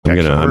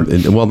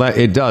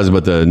It does,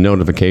 but the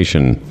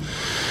notification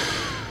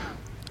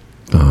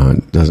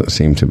doesn't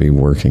seem to be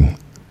working.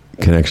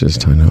 Connection is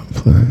tied up.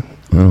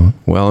 Oh,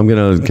 well, I'm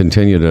going to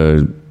continue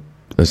to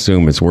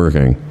assume it's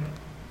working.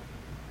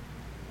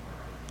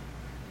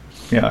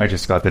 Yeah, I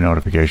just got the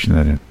notification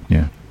that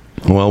yeah.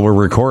 Well, we're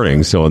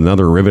recording, so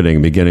another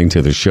riveting beginning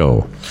to the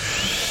show.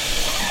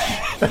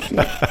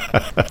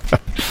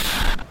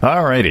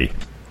 All righty.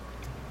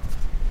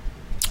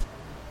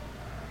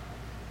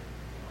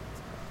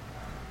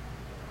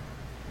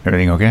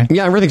 Everything okay?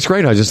 Yeah, everything's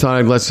great. I just thought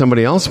I'd let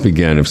somebody else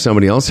begin. If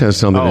somebody else has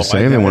something to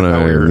say, they want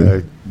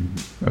to.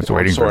 I was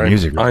waiting for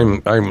music.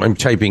 I'm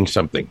typing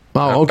something.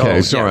 Oh,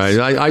 okay. Sorry.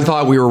 Yes. I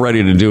thought we were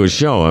ready to do a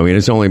show. I mean,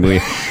 it's only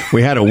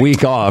we had a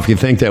week off. You'd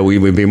think that we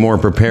would be more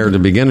prepared to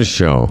begin a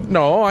show.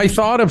 No, I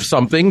thought of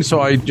something, so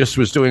I just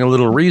was doing a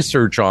little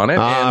research on it.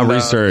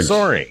 Research.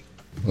 Sorry.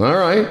 All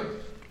right.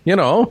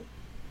 All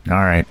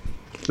right.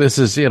 This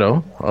is,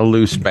 a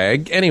loose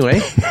bag.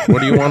 Anyway, what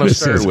do you want to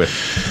start with?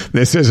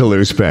 This is a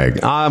loose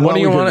bag. What do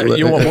you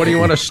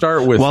want to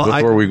start with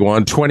before we go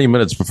on? 20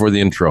 minutes before the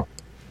intro.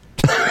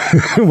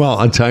 Well,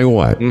 I'll tell you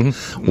what.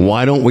 Mm-hmm.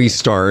 Why don't we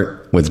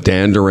start with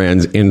Dan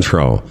Duran's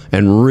intro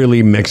and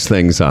really mix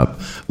things up?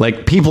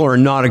 Like, people are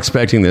not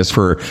expecting this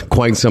for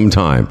quite some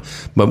time.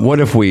 But what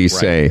if we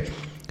say,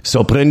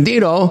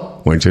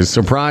 sorprendido, which is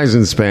surprise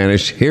in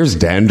Spanish. Here's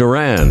Dan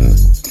Duran.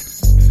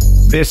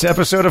 This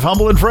episode of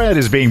Humble and Fred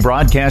is being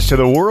broadcast to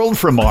the world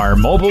from our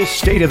mobile,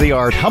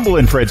 state-of-the-art Humble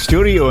and Fred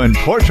studio in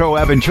Puerto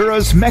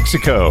Aventuras,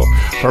 Mexico.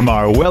 From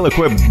our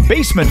well-equipped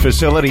basement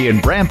facility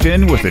in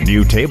Brampton with a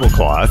new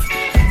tablecloth.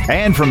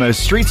 And from a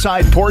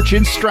street-side porch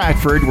in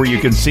Stratford where you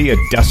can see a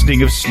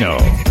dusting of snow.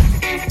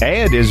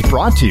 And is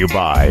brought to you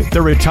by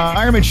the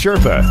Retirement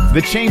Sherpa,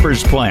 the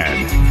Chambers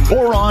Plan,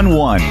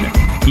 4on1,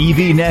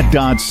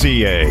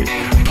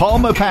 evnet.ca,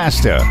 Palma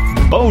Pasta,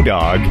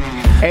 Bodog,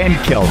 and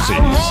Kelsey's.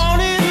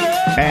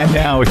 And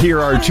now here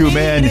are two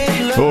men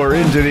who are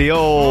into the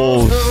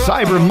old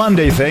Cyber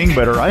Monday thing,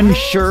 but are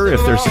unsure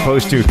if they're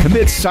supposed to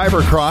commit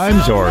cyber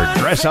crimes or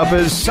dress up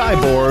as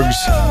cyborgs.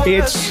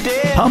 It's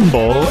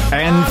Humble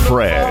and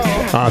Fred.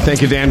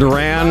 Thank you, Dan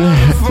Duran.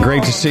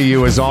 Great to see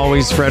you as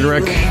always,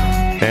 Frederick.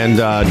 And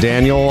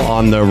Daniel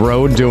on the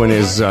road doing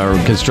his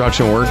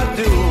construction work.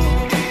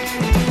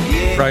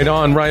 Right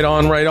on.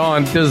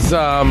 Does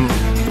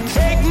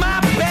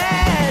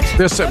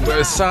this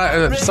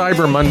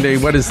Cyber Monday,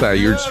 what is that?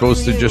 You're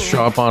supposed to just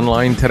shop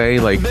online today?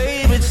 Like,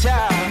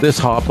 this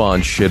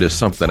hop-on shit is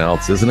something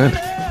else, isn't it?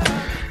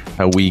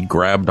 How we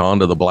grabbed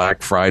onto the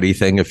Black Friday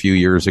thing a few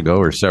years ago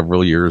or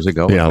several years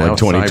ago. Yeah, like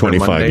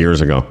 25 years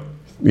ago.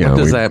 What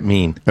does that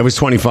mean? It was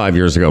 25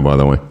 years ago, by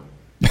the way.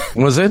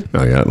 Was it?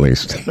 Oh, yeah, at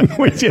least.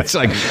 It's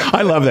like,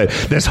 I love that.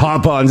 This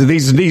hop-ons,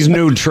 these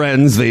new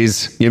trends,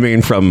 you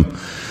mean from...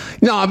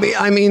 No,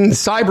 I mean,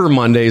 Cyber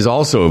Mondays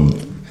also...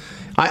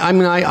 I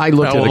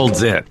looked How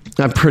old's it?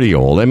 I'm pretty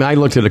old. I mean, I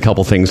looked at a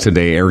couple things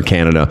today. Air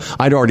Canada.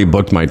 I'd already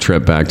booked my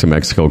trip back to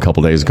Mexico a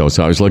couple days ago,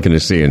 so I was looking to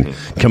see and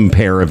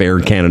compare if Air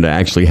Canada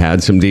actually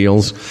had some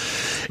deals.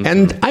 Mm-hmm.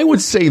 And I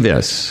would say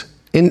this,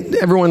 and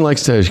everyone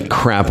likes to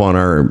crap on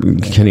our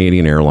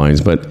Canadian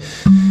Airlines, but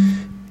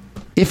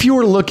if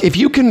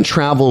you can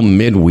travel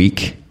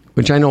midweek,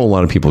 which I know a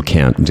lot of people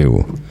can't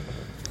do,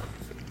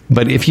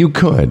 but if you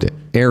could,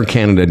 Air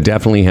Canada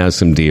definitely has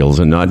some deals,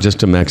 and not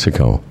just to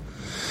Mexico,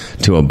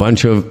 to a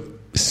bunch of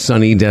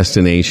sunny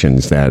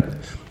destinations that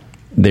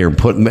they're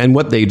putting. And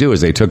what they do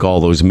is they took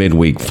all those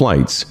midweek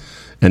flights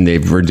and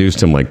they've reduced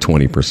them like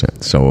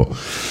 20%. So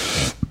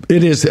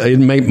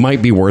it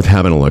might be worth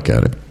having a look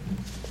at it.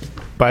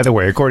 By the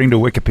way, according to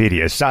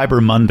Wikipedia,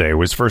 Cyber Monday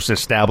was first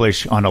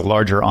established on a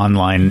larger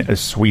online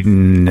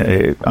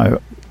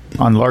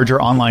on larger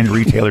online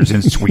retailers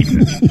in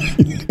Sweden.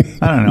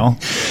 I don't know.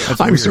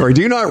 I'm sorry.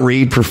 Do you not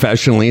read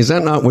professionally? Is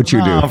that not what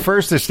you do?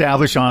 First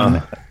established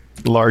on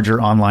larger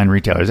online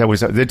retailers. That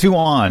was the two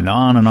on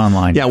and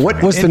online. Yeah,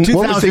 what was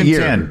the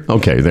year?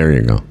 Okay, there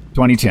you go.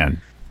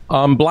 2010.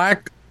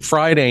 Black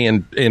Friday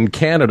in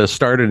Canada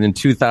started in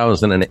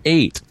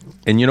 2008.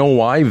 And you know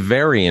why?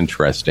 Very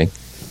interesting.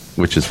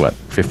 Which is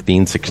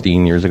 15,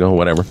 16 years ago,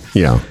 whatever.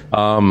 Yeah.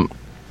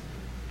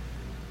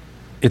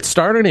 It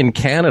started in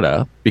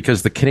Canada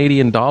because the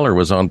Canadian dollar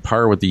was on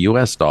par with the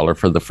U.S. dollar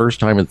for the first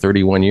time in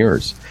 31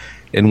 years.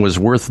 And was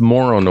worth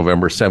more on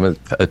November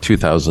 7th,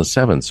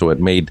 2007. So it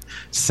made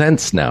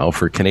sense now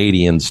for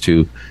Canadians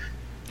to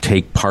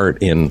take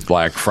part in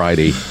Black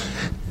Friday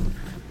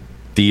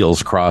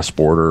deals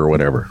cross-border or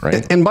whatever,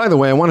 right? And by the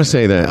way, I want to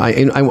say that,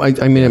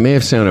 I mean, it may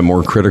have sounded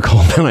more critical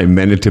than I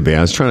meant it to be.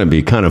 I was trying to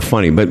be kind of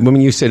funny. But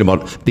when you said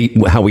about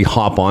how we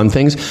hop on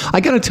things, I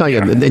got to tell you,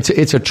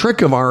 it's a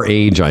trick of our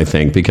age, I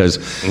think, because...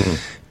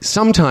 Mm-hmm.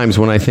 Sometimes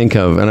when I think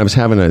of, and I was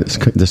having a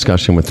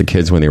discussion with the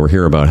kids when they were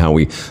here about how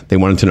they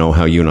wanted to know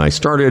how you and I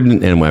started,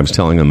 and I was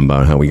telling them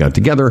about how we got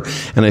together,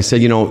 and I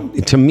said,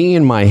 to me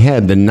in my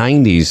head, the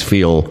 90s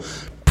feel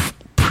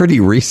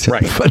pretty recent,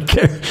 right.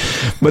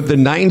 but the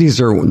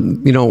 90s are,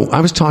 I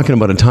was talking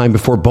about a time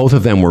before both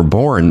of them were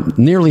born,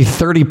 nearly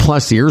 30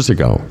 plus years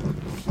ago.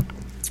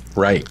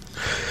 Right.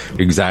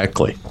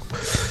 Exactly.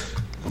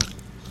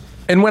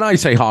 And when I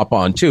say hop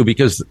on, too,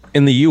 because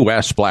in the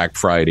U.S., Black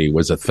Friday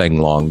was a thing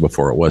long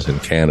before it was in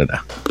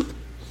Canada.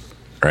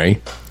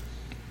 Right?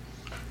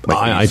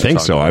 I think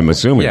so. I'm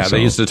assuming yeah, so.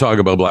 They used to talk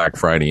about Black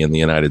Friday in the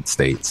United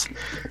States.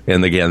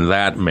 And again,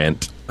 that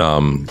meant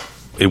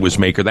it was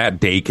that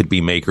day could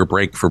be make or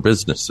break for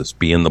businesses,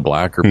 be in the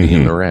black or be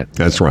in the red.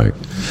 That's right.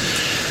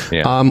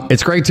 Yeah.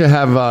 It's great to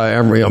have I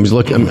was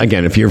looking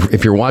again. If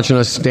you're watching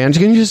us, Dan,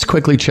 can you just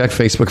quickly check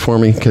Facebook for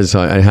me, because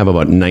I have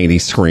about 90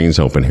 screens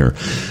open here.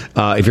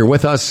 If you're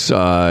with us,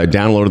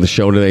 downloaded the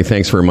show today,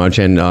 thanks very much.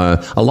 And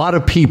a lot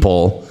of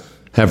people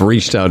have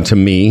reached out to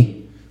me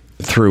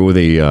through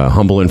the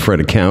Humble and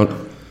Fred account,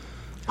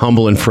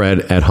 Humble and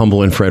Fred at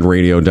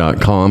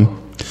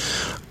humbleandfredradio.com.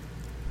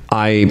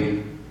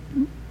 I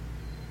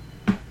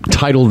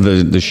titled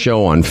the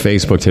show on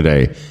Facebook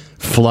today,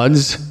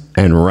 Floods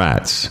and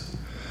Rats.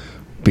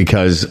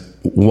 Because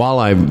while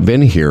I've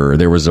been here,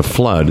 there was a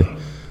flood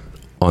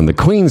on the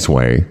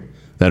Queensway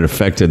that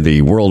affected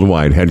the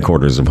worldwide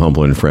headquarters of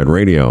Humble and Fred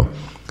Radio.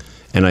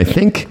 And I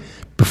think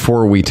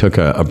before we took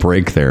a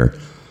break there,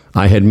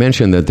 I had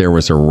mentioned that there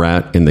was a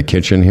rat in the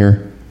kitchen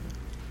here.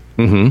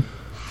 Mm-hmm.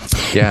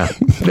 Yeah,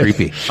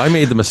 creepy. I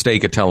made the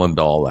mistake of telling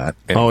Doll that.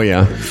 Oh,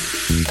 yeah?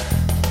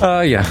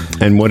 Yeah.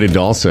 And what did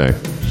Doll say?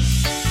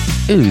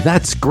 Ew,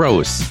 that's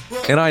gross.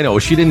 And I know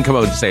she didn't come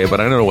out and say it,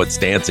 but I don't know what's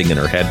dancing in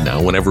her head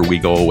now. Whenever we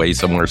go away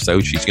somewhere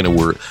south, she's going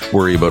to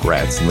worry about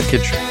rats in the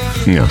kitchen.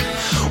 Yeah.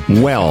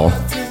 Well,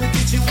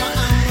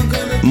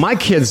 my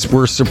kids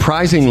were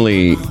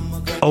surprisingly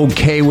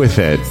okay with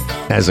it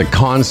as a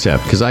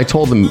concept, because I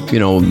told them,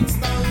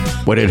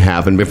 what had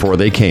happened before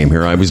they came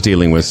here. I was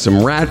dealing with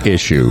some rat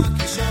issue,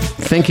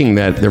 thinking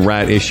that the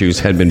rat issues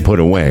had been put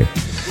away.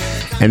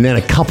 And then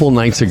a couple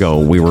nights ago,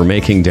 we were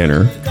making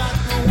dinner,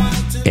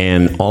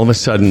 and all of a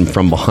sudden,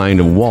 from behind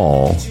a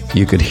wall,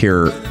 you could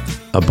hear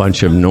a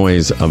bunch of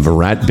noise of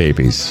rat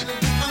babies.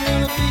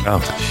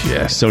 Oh,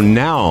 yeah. So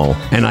now,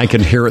 and I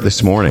could hear it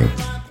this morning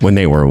when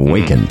they were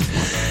awakened.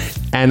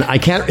 And I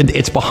can't,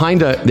 it's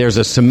behind there's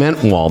a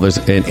cement wall.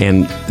 So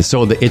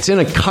it's in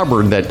a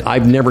cupboard that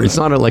I've never, it's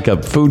not like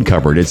a food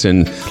cupboard. It's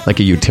in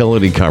like a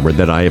utility cupboard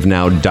that I have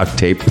now duct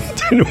taped.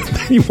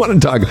 You want to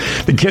talk,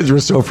 the kids were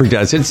so freaked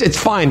out. It's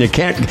fine. They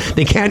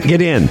can't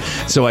get in.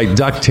 So I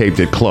duct taped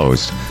it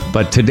closed.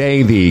 But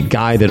today, the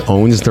guy that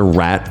owns the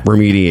rat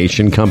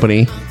remediation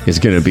company is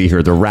going to be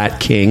here. The Rat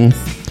King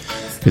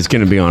is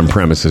going to be on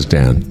premises,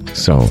 Dan.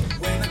 So.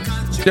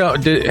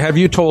 Have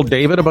you told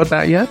David about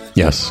that yet?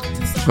 Yes.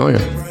 Oh, yeah.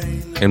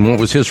 And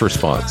what was his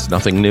response?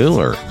 Nothing new,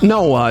 or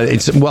no?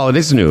 It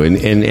is new,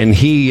 and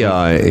he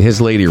his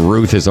lady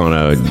Ruth is on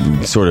a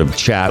sort of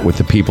chat with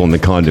the people in the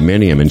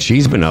condominium, and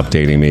she's been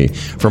updating me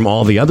from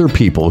all the other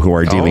people who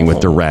are dealing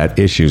with the rat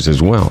issues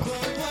as well.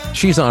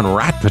 She's on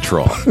Rat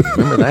Patrol.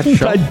 Remember that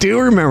show? I do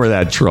remember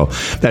that show.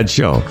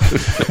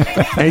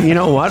 And you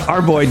know what?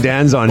 Our boy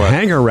Dan's on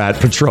Hanger Rat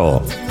Patrol.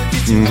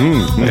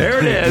 Mm-hmm. There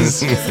it is.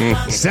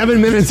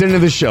 7 minutes into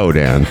the show,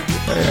 Dan.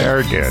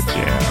 Very good.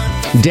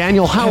 Yeah.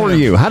 Daniel, how are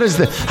you? How does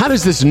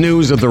this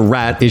news of the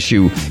rat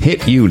issue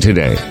hit you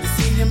today?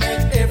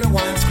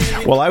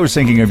 Well, I was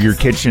thinking of your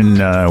kitchen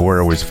where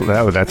it was.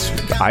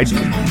 I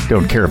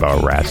don't care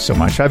about rats so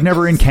much. I've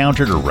never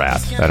encountered a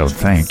rat. I don't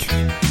think.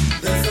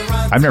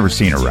 I've never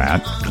seen a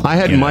rat. I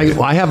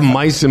have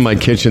mice in my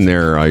kitchen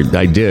there.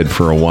 I did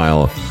for a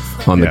while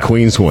on the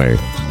Queensway.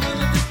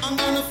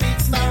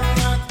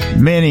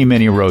 Many,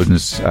 many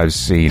rodents I've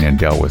seen and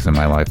dealt with in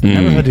my life.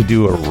 Never had to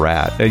do a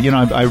rat.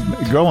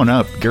 Growing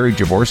up, Gary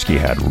Jaworski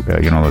had,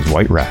 those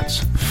white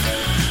rats.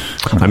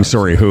 I'm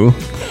sorry, who?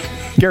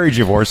 Gary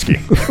Jaworski.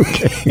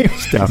 Okay.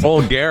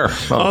 Oh, Gar.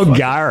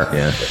 Gar.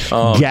 Yeah.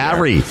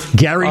 Gary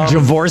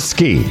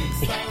Jaworski.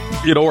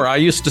 You know where I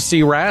used to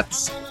see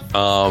rats?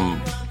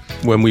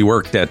 When we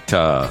worked at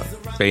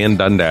Bay and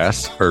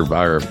Dundas, or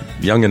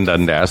Yonge and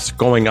Dundas,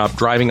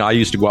 driving, I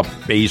used to go up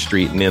Bay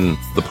Street and in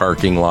the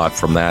parking lot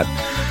from that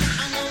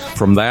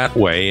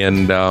way.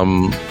 And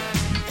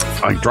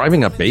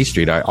driving up Bay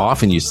Street, I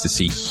often used to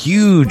see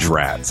huge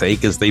rats,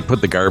 because they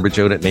put the garbage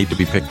out at night to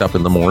be picked up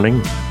in the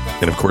morning.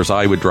 And of course,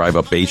 I would drive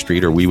up Bay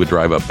Street, or we would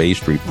drive up Bay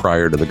Street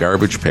prior to the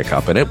garbage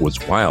pickup, and it was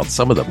wild.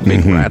 Some of the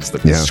big rats that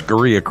could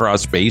scurry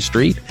across Bay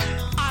Street,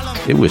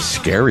 it was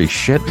scary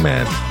shit,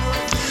 man.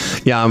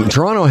 Yeah,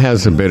 Toronto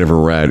has a bit of a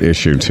rat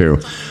issue, too.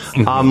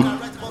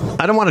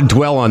 I don't want to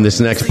dwell on this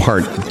next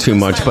part too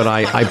much, but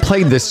I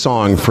played this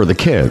song for the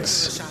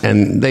kids,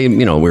 and they,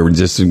 we were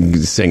just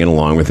singing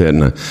along with it,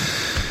 and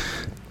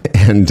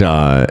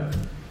I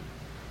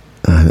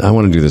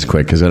want to do this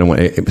quick because I don't want.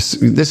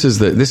 This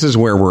is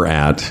where we're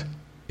at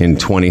in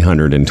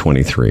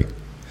 2023.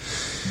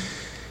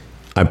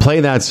 I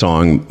play that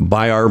song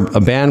by a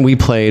band we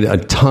played a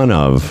ton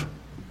of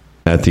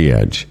at the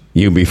Edge,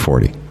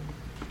 UB40.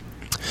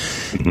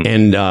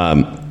 And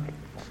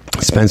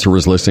Spencer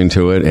was listening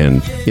to it,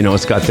 and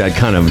it's got that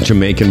kind of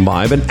Jamaican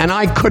vibe, and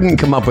I couldn't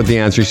come up with the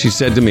answer. She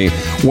said to me,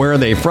 "Where are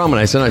they from?" And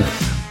I said,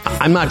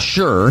 "I'm not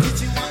sure."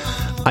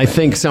 I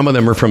think some of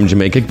them are from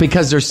Jamaica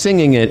because they're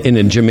singing it in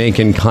a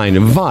Jamaican kind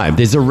of vibe.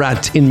 There's a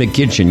rat in my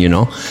kitchen, you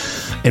know.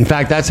 In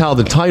fact, that's how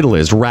the title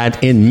is,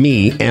 Rat in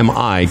Me,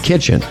 M.I.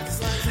 Kitchen.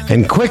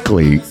 And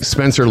quickly,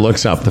 Spencer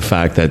looks up the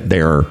fact that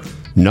they're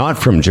not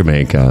from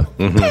Jamaica,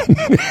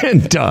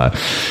 and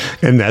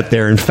that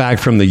they're, in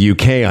fact, from the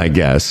UK, I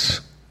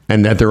guess,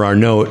 and that there are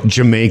no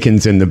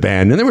Jamaicans in the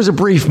band. And there was a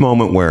brief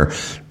moment where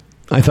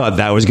I thought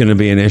that was going to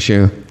be an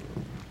issue.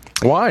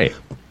 Why?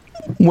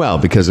 Well,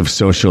 because of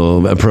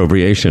social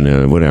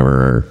appropriation, whatever,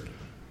 or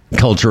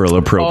cultural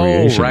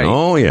appropriation. Oh, right.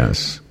 Oh,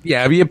 yes.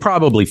 Yeah, you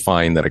probably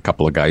find that a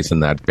couple of guys in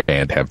that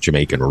band have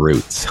Jamaican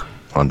roots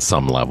on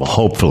some level.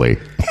 Hopefully.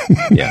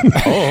 Yeah.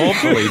 Oh,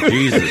 hopefully.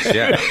 Jesus.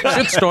 Yeah.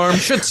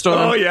 Shitstorm.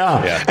 Oh,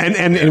 yeah.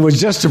 And it was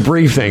just a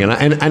brief thing.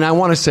 And I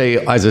want to say,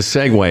 as a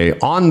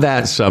segue, on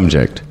that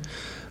subject,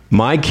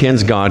 my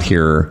kids got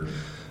here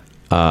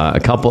a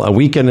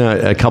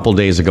couple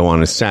days ago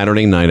on a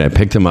Saturday night. I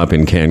picked them up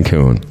in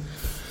Cancun.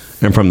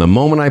 And from the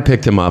moment I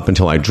picked them up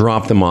until I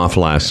dropped them off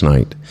last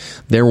night,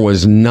 there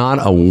was not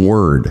a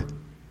word,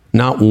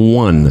 not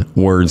one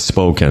word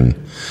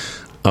spoken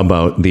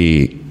about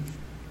the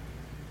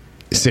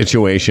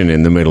situation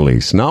in the Middle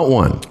East. Not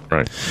one.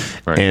 Right.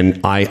 And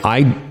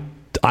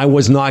I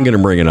was not going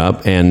to bring it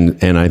up,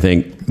 and I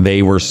think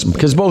they were,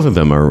 because both of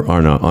them are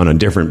on a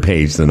different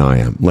page than I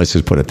am. Let's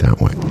just put it that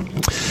way.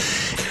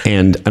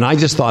 And I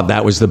just thought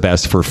that was the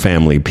best for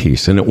family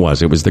peace, and it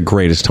was. It was the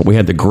greatest. We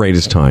had the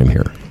greatest time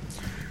here.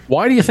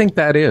 Why do you think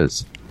that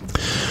is?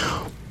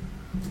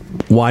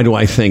 Why do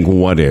I think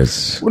what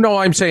is? No,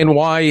 I'm saying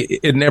why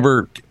it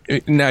never.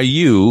 Now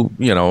you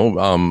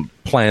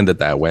planned it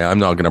that way. I'm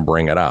not going to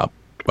bring it up.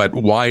 But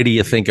why do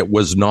you think it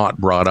was not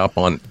brought up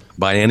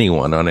by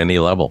anyone on any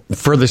level?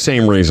 For the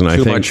same reason, I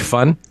think. Too much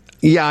fun?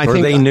 Yeah, I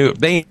think they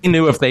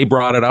knew if they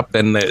brought it up,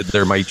 then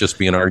there might just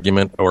be an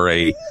argument or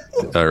a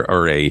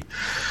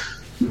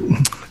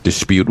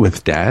dispute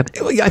with Dad.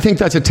 I think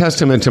that's a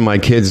testament to my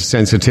kids'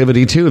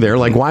 sensitivity too. They're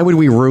like, why would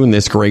we ruin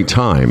this great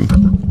time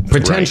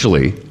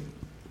potentially,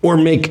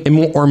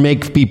 right, or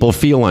make people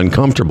feel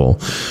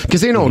uncomfortable?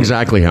 Because they know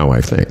exactly how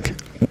I think.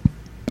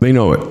 They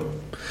know it.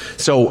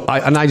 So I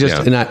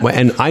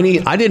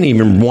didn't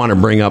even want to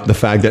bring up the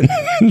fact that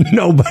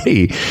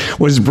nobody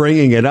was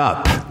bringing it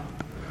up.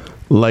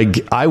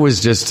 Like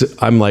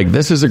I'm like,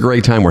 this is a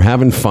great time. We're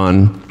having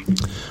fun.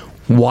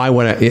 Why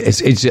would I?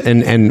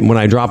 And when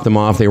I dropped them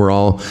off, they were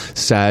all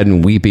sad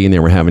and weepy,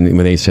 and when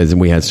they said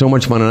we had so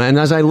much fun. And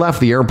as I left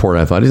the airport,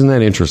 I thought, isn't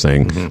that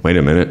interesting? Mm-hmm. Wait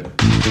a minute.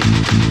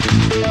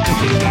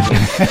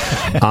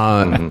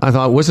 I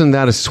thought, wasn't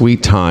that a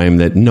sweet time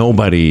that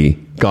nobody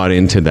got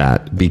into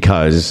that?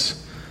 Because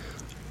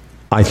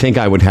I think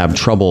I would have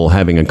trouble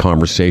having a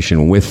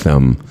conversation with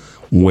them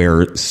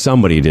where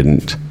somebody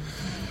didn't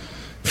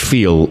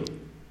feel,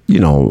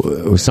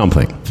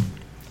 something.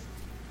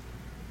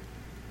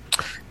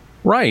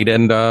 Right,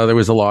 and there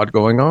was a lot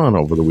going on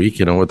over the week,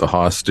 with the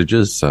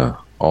hostages,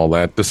 all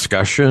that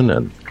discussion,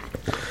 and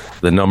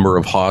the number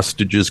of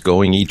hostages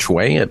going each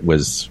way. It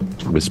was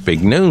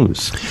big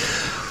news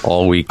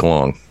all week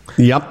long.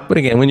 Yep. But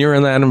again, when you're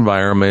in that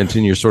environment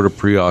and you're sort of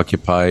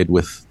preoccupied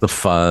with the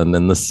fun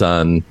and the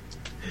sun,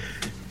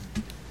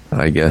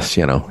 I guess,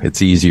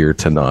 it's easier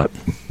to not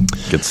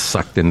get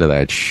sucked into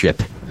that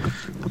shit.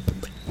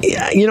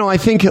 Yeah, I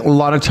think a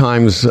lot of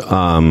times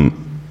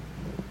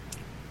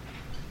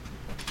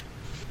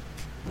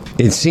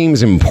it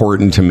seems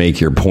important to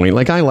make your point.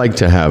 Like, I like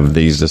to have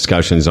these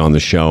discussions on the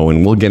show,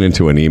 and we'll get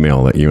into an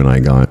email that you and I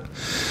got,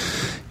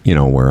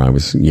 where I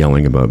was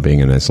yelling about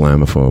being an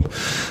Islamophobe.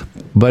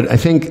 But I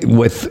think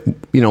with,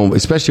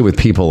 especially with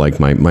people like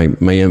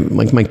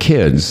my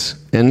kids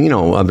and,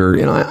 other,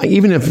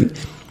 even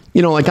if,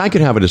 like I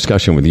could have a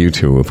discussion with you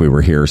two if we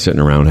were here sitting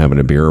around having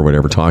a beer or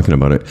whatever, talking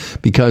about it,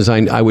 because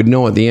I would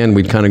know at the end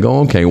we'd kind of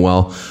go, okay,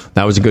 well,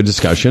 that was a good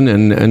discussion,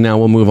 and now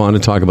we'll move on to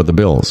talk about the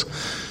Bills.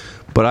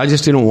 But I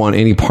just didn't want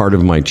any part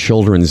of my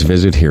children's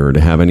visit here to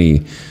have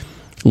any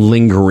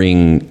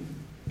lingering,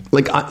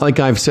 like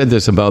I've said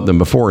this about them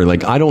before,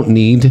 like I don't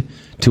need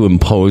to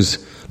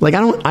impose, like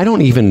I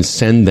don't even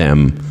send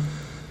them,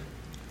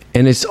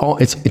 and it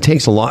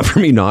takes a lot for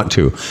me not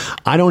to.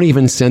 I don't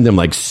even send them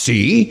like,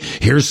 see,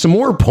 here's some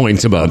more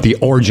points about the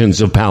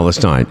origins of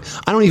Palestine.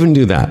 I don't even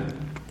do that.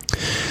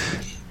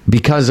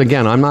 Because,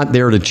 again, I'm not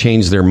there to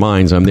change their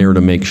minds. I'm there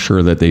to make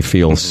sure that they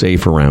feel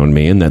safe around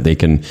me and that they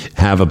can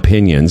have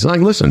opinions.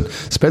 Like, listen,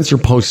 Spencer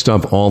posts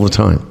stuff all the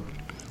time,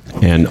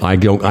 and I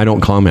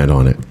don't comment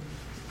on it.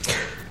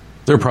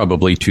 They're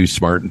probably too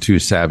smart and too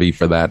savvy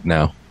for that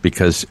now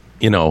because,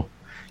 you know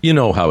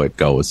how it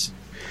goes.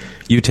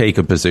 You take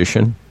a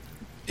position,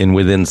 and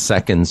within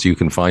seconds you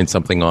can find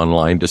something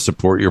online to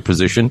support your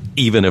position,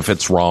 even if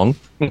it's wrong.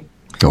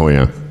 Oh,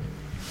 yeah.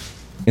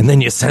 And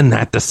then you send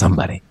that to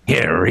somebody.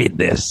 Here, read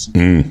this.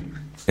 And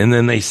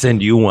then they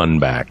send you one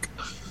back.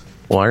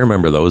 Well, I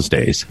remember those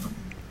days.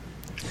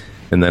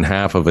 And then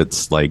half of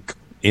it's like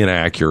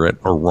inaccurate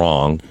or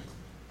wrong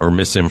or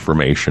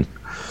misinformation.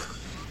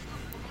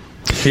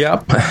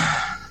 Yep.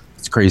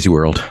 It's a crazy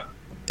world.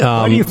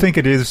 Why do you think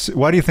it is?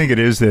 Why do you think it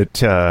is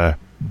that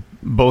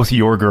both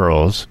your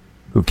girls,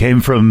 who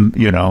came from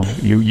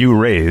you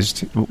raised,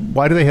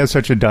 why do they have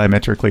such a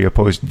diametrically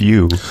opposed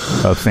view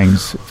of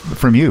things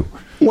from you?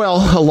 Well,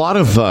 a lot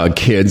of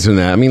kids in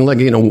that. I mean,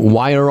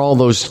 why are all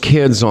those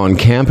kids on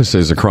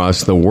campuses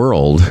across the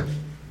world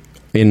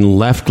in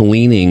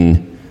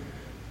left-leaning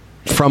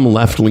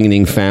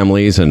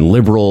families and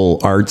liberal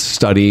arts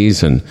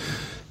studies, and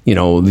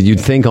you'd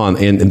think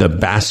in the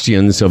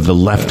bastions of the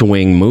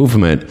left-wing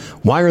movement,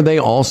 why are they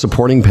all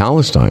supporting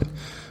Palestine?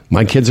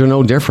 My kids are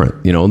no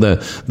different.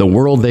 The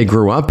world they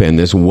grew up in,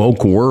 this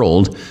woke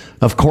world,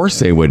 of course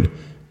they would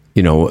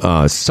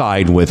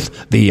side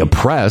with the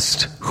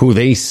oppressed, who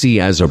they see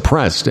as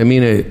oppressed. I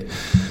mean,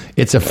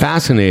 it's a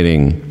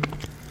fascinating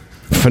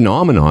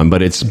phenomenon,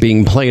 but it's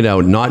being played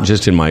out not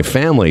just in my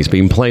family, it's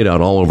being played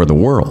out all over the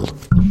world.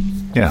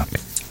 Yeah.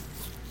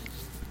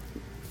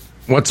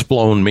 What's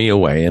blown me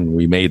away, and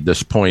we made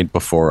this point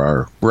before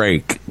our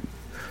break,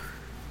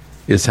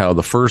 is how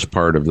the first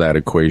part of that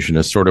equation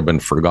has sort of been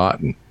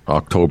forgotten,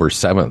 October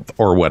 7th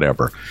or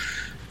whatever.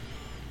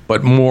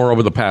 But more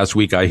over the past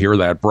week, I hear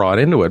that brought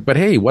into it. But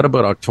hey, what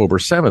about October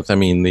 7th? I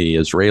mean, the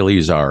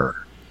Israelis are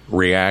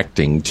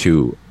reacting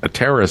to a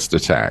terrorist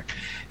attack.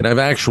 And I've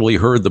actually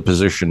heard the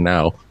position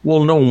now,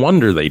 well, no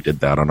wonder they did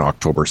that on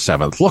October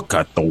 7th. Look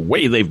at the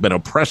way they've been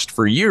oppressed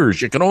for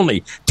years. You can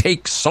only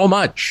take so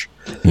much.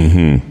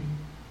 Mm-hmm.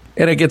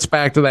 And it gets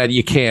back to that.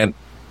 You can't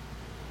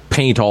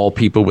paint all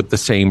people with the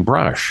same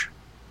brush.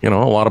 A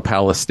lot of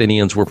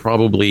Palestinians were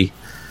probably,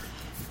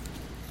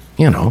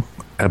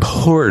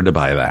 abhorred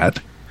by that.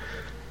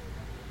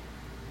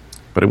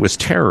 But it was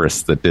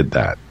terrorists that did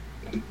that.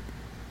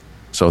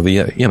 So the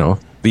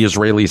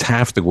Israelis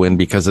have to win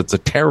because it's a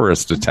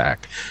terrorist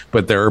attack.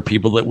 But there are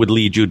people that would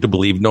lead you to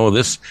believe, no,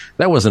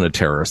 that wasn't a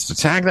terrorist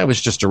attack. That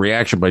was just a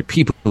reaction by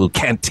people who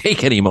can't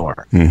take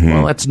anymore. Mm-hmm.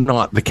 Well, that's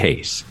not the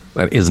case.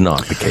 That is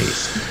not the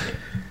case.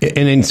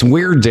 And it's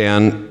weird,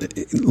 Dan,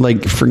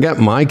 forget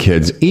my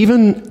kids,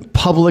 even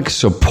public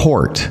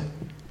support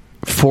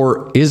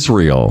for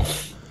Israel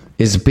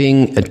is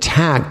being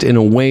attacked in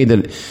a way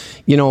that,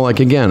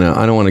 again,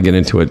 I don't want to get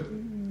into it.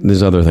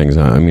 There's other things.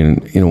 I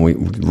mean, we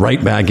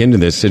right back into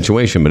this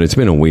situation, but it's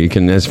been a week.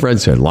 And as Fred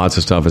said, lots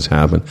of stuff has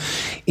happened.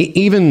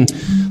 Even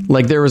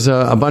there was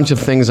a bunch of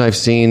things I've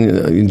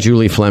seen.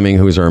 Julie Fleming,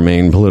 who's our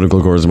main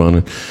political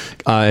correspondent,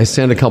 has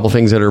sent a couple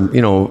things that are,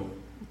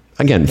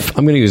 again,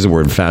 I'm going to use the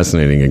word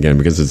fascinating again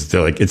because it's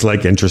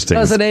interesting.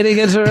 Fascinating,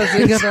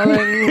 interesting.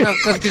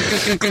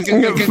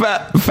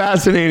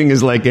 Fascinating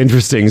is like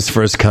interesting's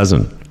first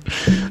cousin.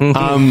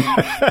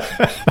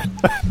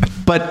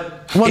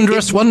 But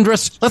wondrous.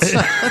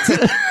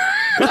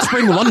 Let's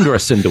bring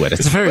wondrous into it.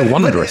 It's very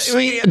wondrous.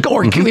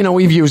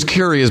 We've used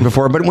curious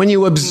before, but when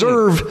you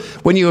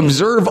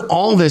observe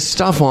all this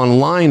stuff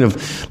online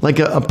of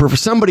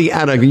somebody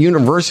at a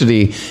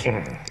university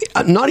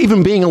not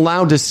even being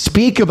allowed to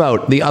speak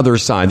about the other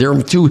side,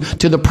 to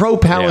the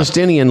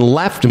pro-Palestinian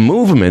left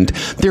movement,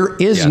 there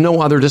is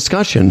no other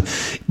discussion.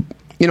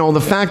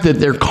 The fact that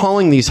they're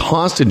calling these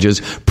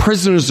hostages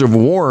prisoners of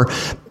war,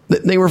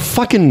 they were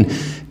fucking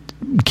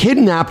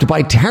kidnapped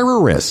by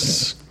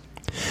terrorists.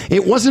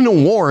 It wasn't a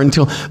war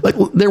until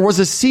there was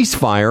a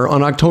ceasefire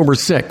on October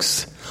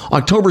 6th.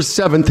 October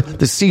 7th,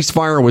 the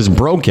ceasefire was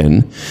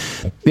broken.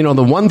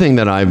 The one thing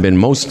that I've been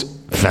most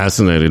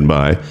fascinated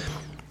by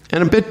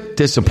and a bit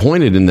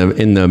disappointed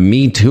in the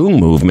Me Too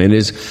movement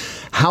is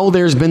how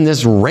there's been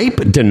this rape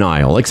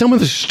denial. Some of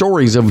the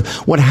stories of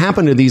what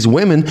happened to these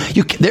women,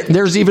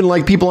 there's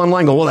even people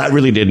online go, well, that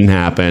really didn't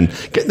happen.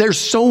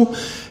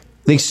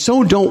 They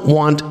so don't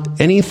want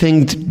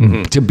anything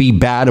to be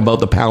bad about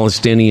the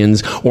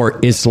Palestinians or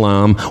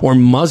Islam or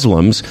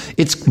Muslims.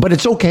 But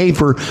it's okay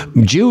for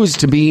Jews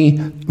to be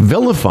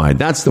vilified.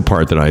 That's the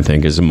part that I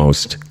think is the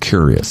most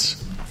curious.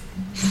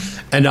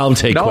 And I'll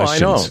take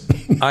questions.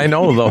 I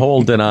know the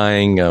whole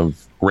denying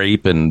of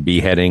rape and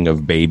beheading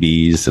of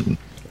babies,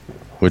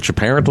 which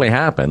apparently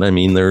happened. I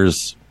mean,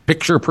 there's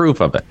picture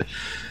proof of it.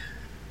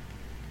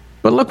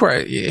 But look,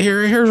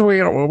 here's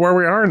where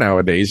we are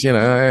nowadays.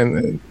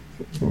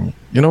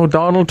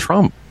 Donald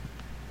Trump,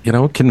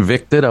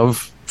 convicted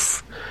of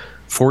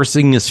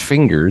forcing his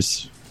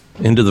fingers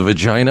into the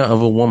vagina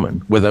of a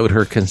woman without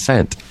her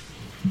consent.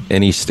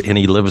 And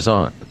he lives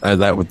on.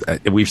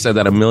 We've said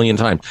that a million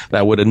times.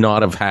 That would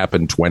not have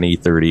happened 20,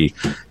 30,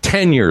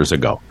 10 years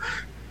ago.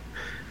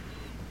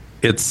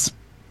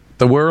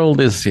 The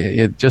world is,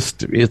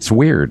 it's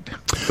weird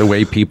the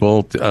way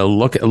people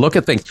look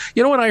at things.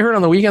 You know what I heard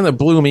on the weekend that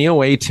blew me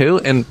away too?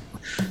 And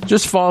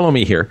just follow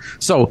me here.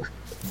 So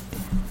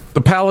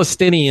the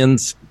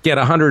Palestinians get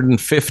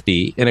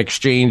 150 in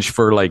exchange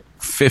for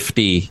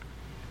 50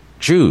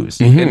 Jews.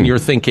 Mm-hmm. And you're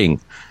thinking,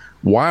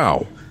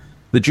 wow,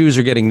 the Jews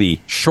are getting the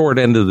short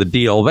end of the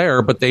deal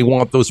there, but they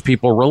want those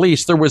people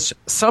released. There was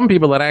some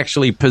people that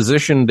actually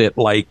positioned it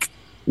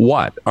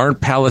what?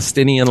 Aren't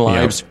Palestinian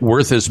lives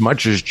worth as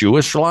much as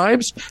Jewish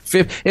lives?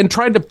 And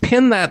tried to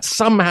pin that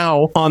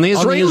somehow on the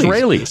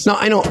Israelis. No,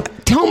 I know.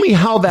 Tell me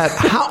how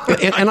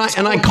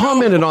and I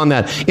commented on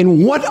that.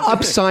 In what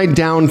upside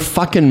down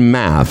fucking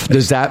math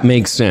does that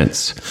make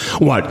sense?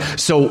 What?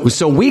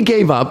 So we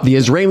gave up, the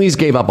Israelis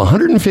gave up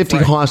 150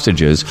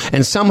 hostages,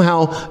 and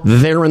somehow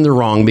they're in the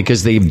wrong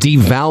because they've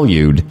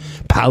devalued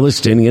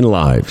Palestinian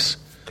lives.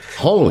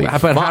 Holy But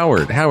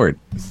fuck. Howard,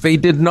 they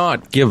did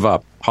not give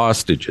up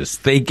hostages.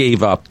 They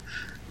gave up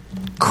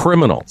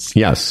criminals.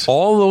 Yes.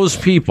 All those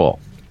people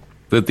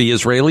that the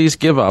Israelis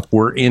give up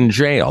were in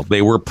jail.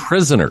 They were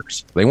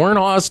prisoners. They weren't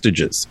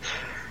hostages.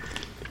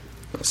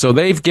 So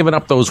they've given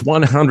up those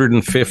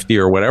 150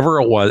 or whatever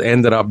it was,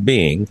 ended up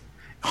being.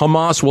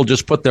 Hamas will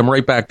just put them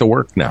right back to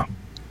work now.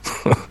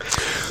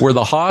 Where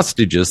the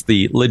hostages,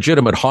 the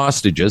legitimate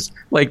hostages,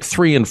 like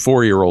 3 and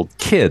 4-year-old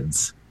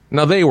kids,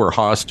 now they were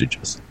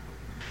hostages.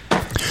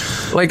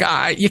 Like,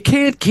 you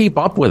can't keep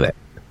up with it.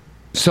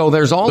 So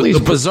there's all these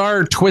the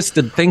bizarre,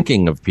 twisted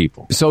thinking of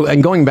people. So,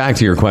 and going back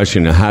to your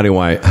question, how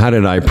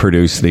did I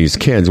produce these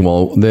kids?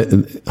 Well,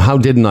 how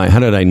did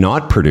I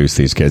not produce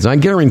these kids? I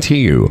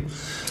guarantee you,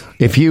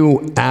 if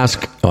you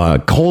ask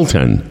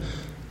Colton,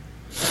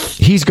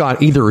 he's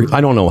got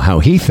I don't know how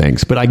he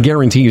thinks, but I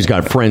guarantee he's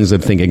got friends that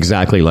think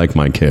exactly like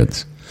my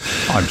kids.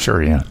 I'm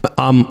sure, yeah.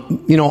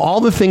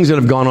 All the things that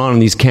have gone on in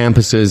these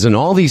campuses and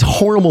all these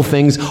horrible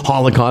things,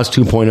 Holocaust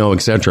 2.0,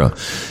 etc.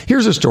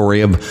 Here's a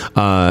story of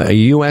a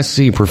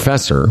USC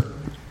professor,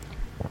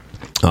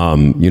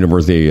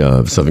 University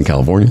of Southern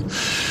California,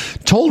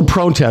 told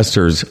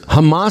protesters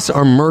Hamas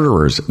are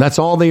murderers. That's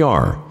all they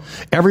are.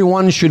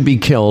 Everyone should be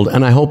killed,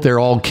 and I hope they're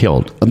all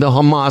killed. The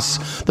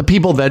Hamas, the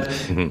people that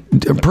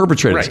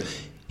perpetrated.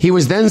 Right. He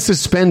was then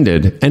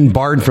suspended and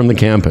barred from the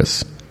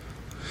campus.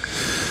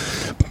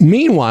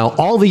 Meanwhile,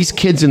 all these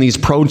kids in these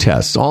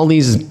protests, all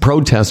these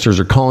protesters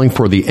are calling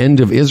for the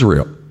end of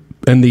Israel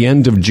and the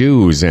end of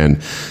Jews and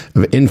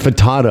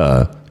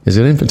intifada. Is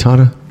it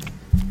intifada?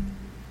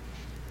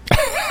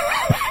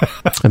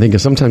 I think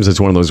sometimes it's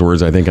one of those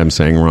words I think I'm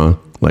saying wrong,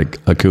 like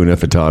Hakuna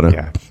Matata.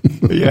 Yeah.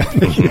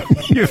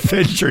 You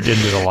ventured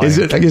into the line. Is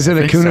it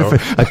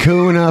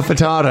Hakuna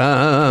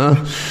Matata?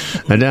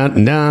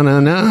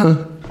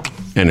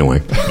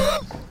 Anyway.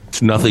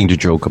 It's nothing to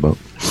joke about.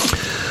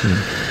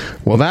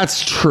 Well,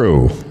 that's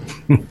true.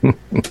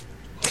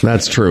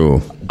 That's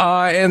true.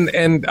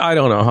 And I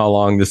don't know how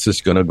long this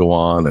is going to go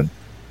on. And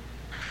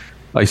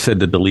I said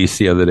to Delise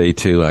the other day,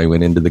 too, I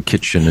went into the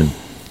kitchen and,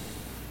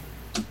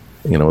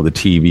 the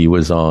TV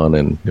was on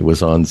and it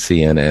was on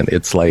CNN.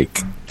 It's like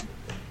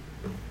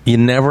you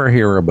never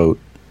hear about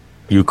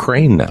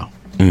Ukraine now.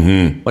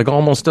 Mm-hmm. Like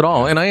almost at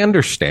all. And I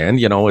understand,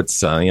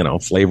 it's,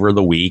 flavor of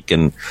the week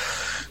and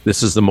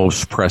this is the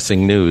most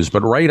pressing news.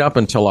 But right up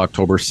until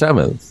October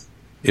 7th,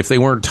 if they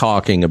weren't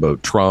talking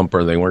about Trump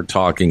or they weren't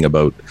talking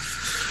about,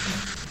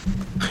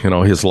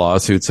 his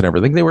lawsuits and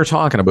everything, they were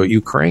talking about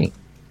Ukraine.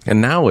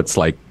 And now it's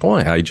like,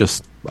 boy,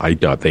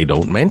 they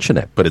don't mention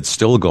it, but it's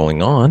still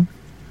going on.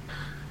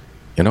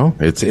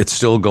 It's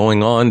still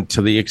going on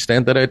to the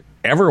extent that it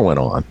ever went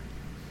on.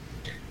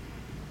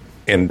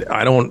 And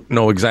I don't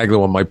know exactly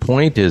what my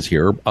point is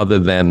here, other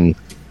than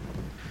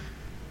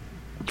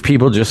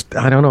people just,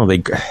 I don't know,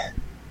 they...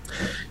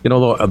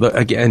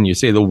 again, you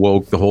say the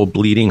woke, the whole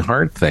bleeding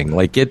heart thing.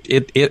 Like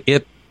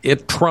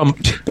it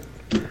trumped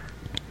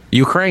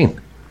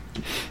Ukraine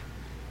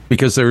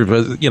because there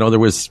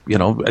was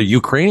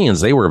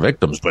Ukrainians, they were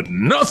victims, but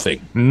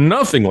nothing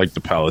like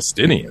the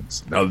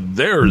Palestinians. Now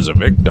there's a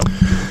victim.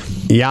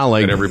 Yeah,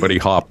 like that everybody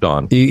hopped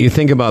on. You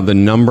think about the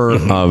number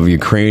of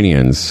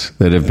Ukrainians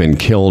that have been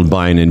killed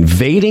by an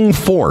invading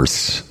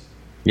force.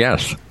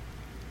 Yes,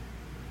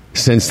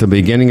 since the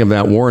beginning of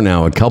that war.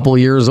 Now a couple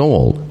years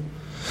old.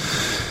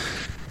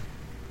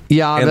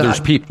 Yeah,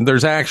 and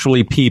there's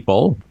actually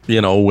people,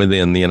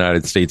 within the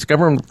United States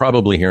government,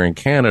 probably here in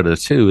Canada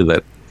too,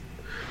 that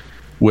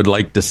would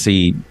like to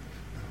see,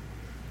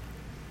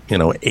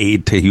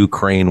 aid to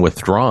Ukraine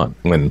withdrawn.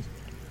 When,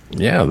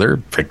 they're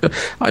victims.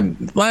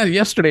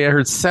 Yesterday I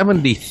heard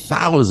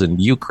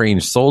 70,000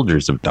 Ukraine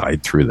soldiers have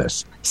died through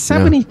this.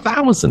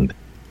 70,000.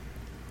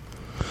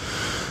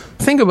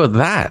 Think about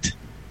that.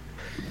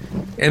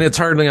 And it's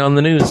hardly on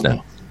the news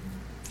now.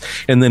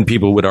 And then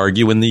people would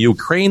argue when the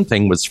Ukraine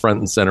thing was front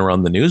and center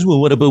on the news, well,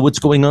 what about what's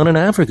going on in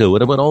Africa?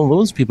 What about all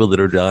those people that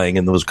are dying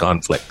in those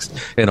conflicts?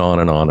 And on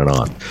and on and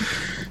on.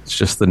 It's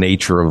just the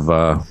nature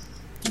of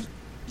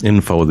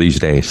info these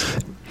days.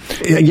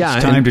 Yeah,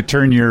 it's time to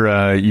turn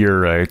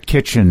your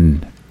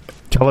kitchen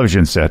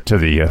television set to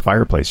the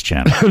fireplace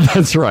channel.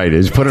 That's right.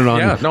 Is put it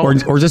on,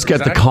 or just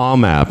get the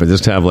Calm app and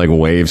just have like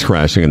waves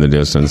crashing in the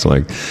distance,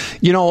 like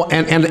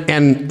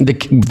and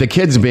the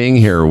kids being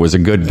here was a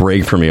good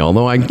break for me.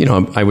 Although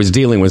I was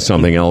dealing with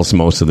something else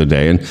most of the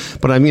day,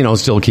 but I'm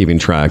still keeping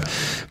track.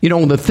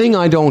 The thing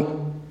I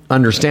don't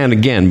understand,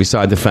 again,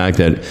 beside the fact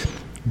that,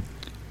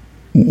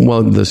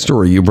 well, the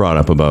story you brought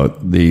up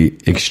about the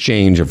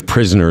exchange of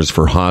prisoners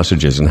for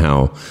hostages and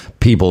how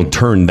people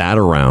turned that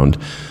around.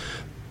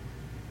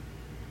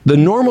 The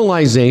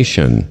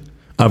normalization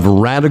of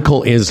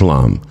radical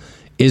Islam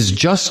is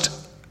just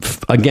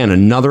again,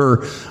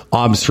 another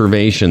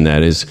observation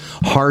that is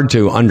hard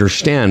to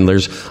understand.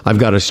 I've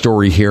got a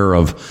story here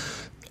of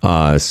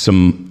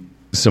some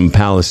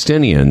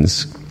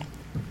Palestinians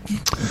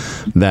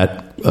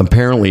that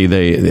apparently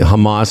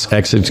Hamas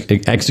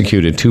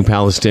executed 2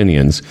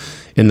 Palestinians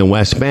in the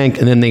West Bank,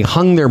 and then they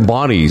hung their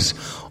bodies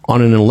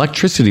on an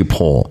electricity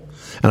pole.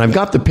 And I've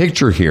got the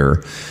picture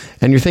here,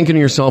 and you're thinking to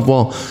yourself,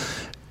 well,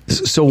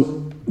 so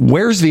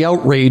where's the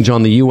outrage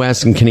on the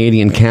U.S. and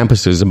Canadian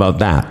campuses about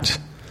that?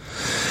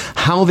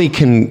 How they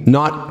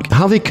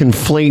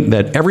conflate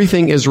that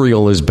everything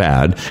Israel is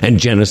bad and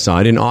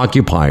genocide and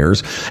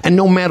occupiers, and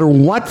no matter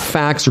what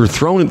facts are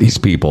thrown at these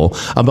people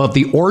about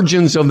the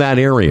origins of that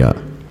area,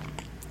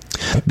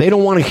 they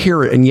don't want to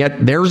hear it. And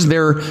yet there's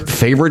their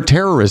favorite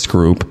terrorist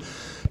group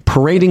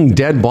parading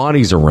dead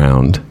bodies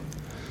around.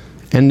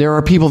 And there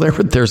are people there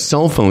with their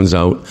cell phones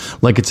out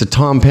like it's a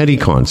Tom Petty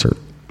concert.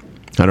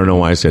 I don't know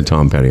why I said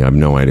Tom Petty. I have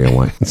no idea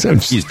why.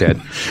 He's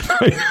dead.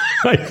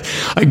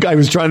 I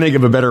was trying to think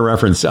of a better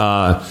reference.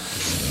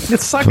 It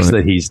sucks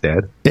that he's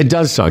dead. It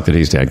does suck that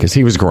he's dead because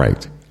he was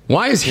great.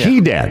 Why is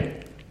he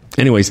dead?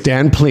 Anyways,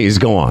 Dan, please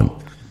go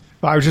on.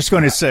 I was just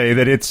going to say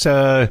that it's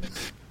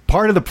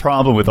part of the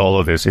problem with all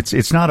of this.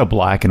 It's not a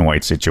black and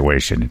white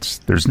situation.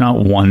 There's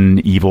not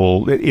one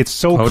evil. It's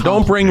so. Oh,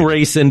 don't bring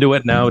race into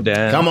it now,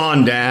 Dan. Come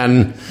on,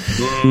 Dan.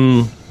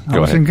 I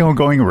wasn't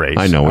going race.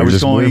 I know.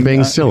 We're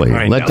being silly.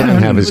 Let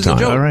Dan have his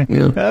time. All right.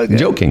 Yeah.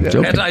 Joking.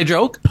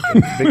 Anti-joke?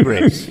 Big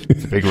race.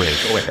 It's a big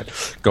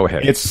race. Go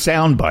ahead. It's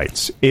sound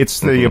bites. It's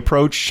the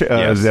approach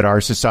that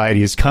our society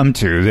has come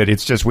to, that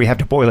it's just we have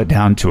to boil it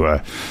down to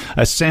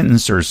a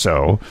sentence or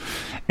so.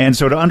 And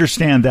so to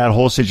understand that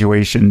whole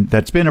situation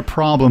that's been a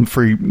problem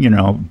for,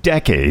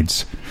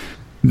 decades,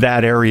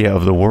 that area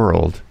of the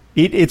world,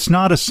 it's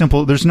not a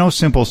simple, there's no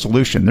simple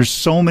solution. There's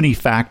so many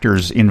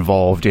factors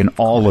involved in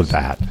all of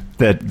that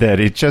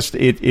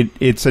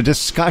it's a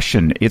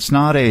discussion. It's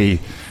not to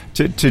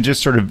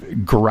just sort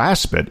of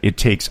grasp it. It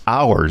takes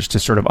hours to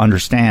sort of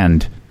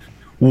understand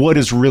what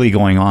is really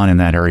going on in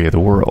that area of the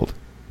world.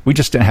 We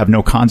just have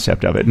no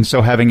concept of it. And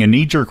so having a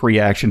knee-jerk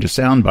reaction to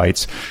sound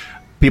bites,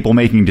 people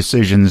making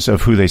decisions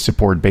of who they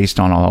support based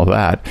on all of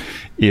that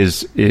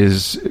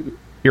is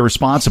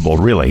irresponsible,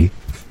 really.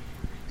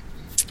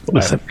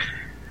 Listen,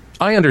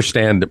 I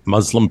understand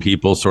Muslim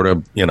people sort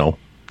of,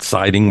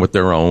 siding with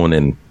their own,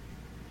 and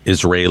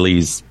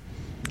Israelis,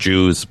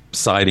 Jews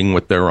siding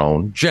with their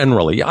own.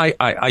 Generally,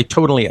 I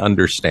totally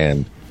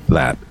understand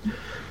that.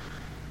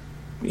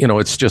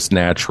 It's just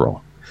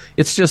natural.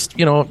 It's just,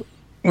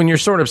 when you're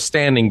sort of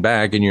standing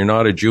back and you're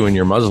not a Jew and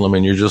you're Muslim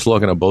and you're just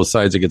looking at both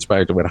sides, it gets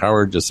back to what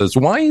Howard just says.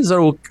 Why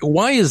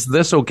is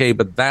this okay,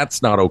 but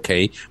that's not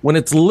okay, when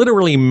it's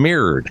literally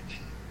mirrored?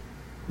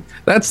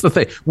 That's the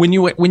thing. When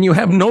you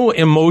have no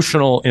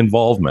emotional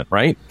involvement,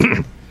 right?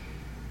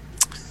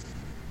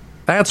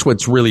 That's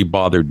what's really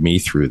bothered me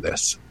through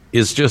this,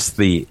 is just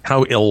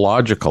how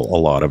illogical a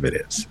lot of it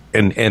is.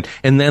 And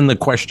then the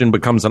question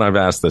becomes, and I've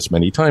asked this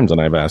many times, and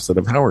I've asked it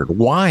of Howard,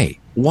 why?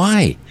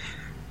 Why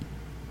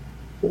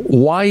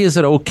is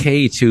it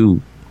okay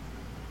to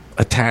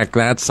attack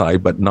that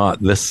side but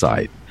not this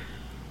side?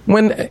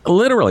 When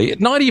literally,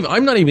 I'm not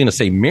even going to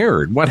say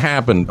mirrored. What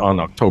happened on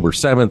October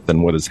 7th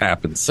and what has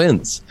happened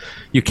since,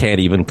 you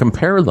can't even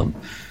compare them.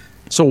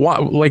 So why?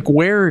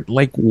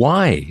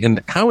 Why?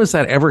 And how is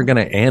that ever going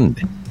to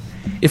end?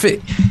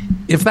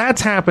 If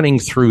that's happening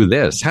through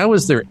this, how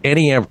is there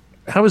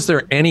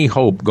any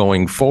hope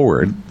going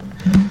forward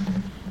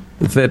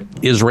that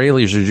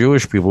Israelis or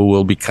Jewish people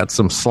will be cut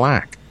some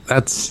slack?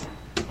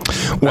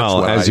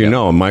 Well, as you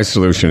know, my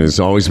solution has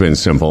always been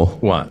simple.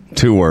 What?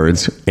 2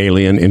 words: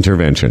 alien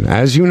intervention.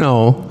 As you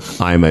know,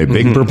 I'm a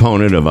big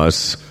proponent of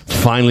us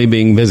finally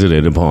being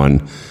visited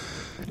upon.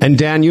 And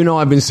Dan,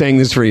 I've been saying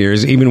this for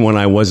years, even when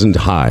I wasn't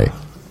high.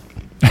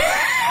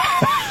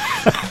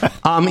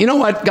 You know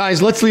what,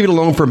 guys? Let's leave it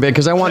alone for a bit,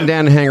 because I want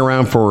Dan to hang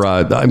around for...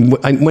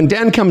 when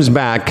Dan comes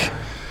back,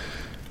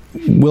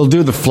 we'll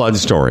do the flood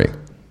story,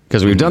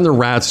 because we've done the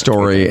rat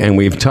story, and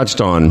we've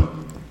touched on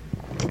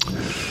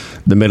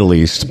the Middle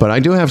East. But I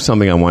do have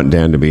something I want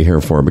Dan to be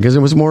here for, because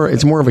it's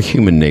more of a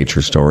human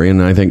nature story,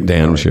 and I think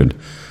Dan should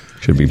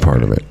be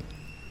part of it.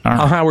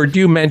 Howard,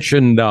 you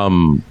mentioned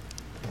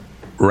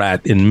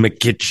Rat in My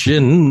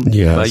Kitchen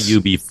by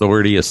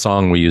UB40, a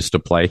song we used to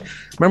play.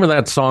 Remember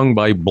that song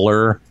by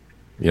Blur?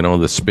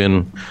 The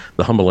spin,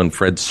 the Humble and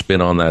Fred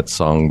spin on that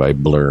song by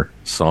Blur,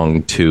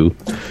 song 2.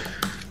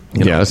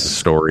 Yes. The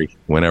story.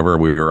 Whenever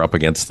we were up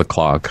against the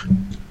clock,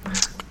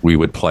 we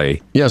would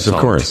play. Yes, of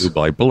course. 2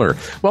 by Blur.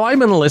 Well, I've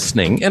been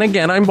listening, and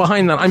again, I'm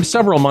behind that. I'm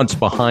several months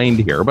behind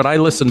here, but I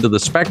listened to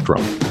the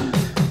Spectrum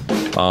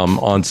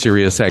on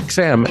Sirius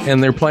XM,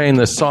 and they're playing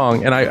this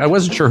song, and I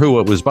wasn't sure who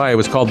it was by. It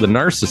was called The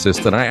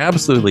Narcissist, and I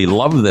absolutely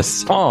love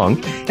this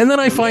song. And then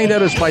I find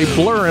out it's by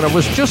Blur, and it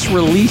was just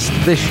released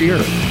this year.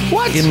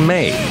 What? In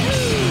May.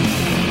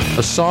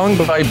 A song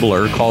by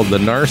Blur called The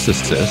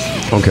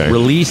Narcissist. Okay.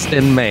 Released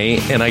in May,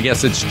 and I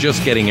guess it's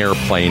just getting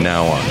airplay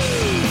now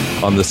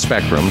on the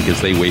spectrum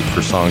because they wait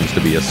for songs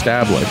to be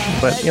established.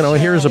 But,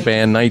 here's a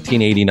band,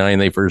 1989,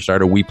 they first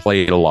started. We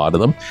played a lot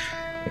of them.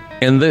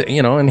 And,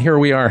 and here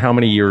we are, how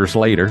many years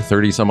later,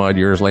 30 some odd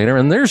years later,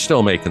 and they're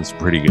still making some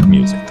pretty good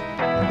music.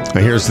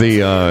 Here's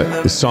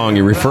the song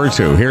you referred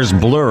to. Here's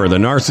Blur, The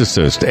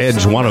Narcissist,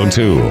 Edge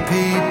 102.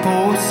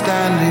 People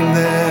standing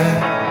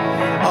there,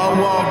 I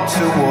walk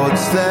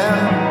towards them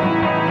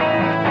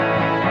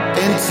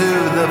into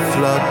the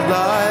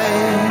floodlights.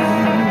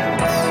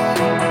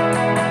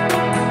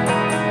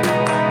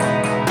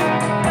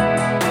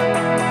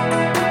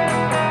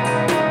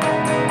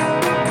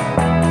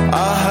 I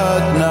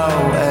heard no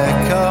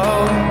echo.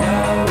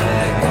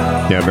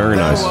 Yeah, very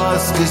nice. There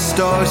was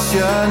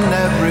distortion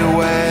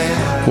everywhere.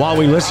 While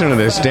we listen to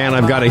this, Dan,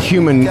 I've got a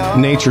human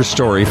nature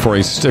story for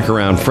you. Stick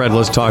around. Fred,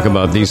 let's talk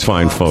about these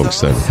fine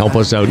folks that help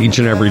us out each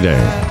and every day.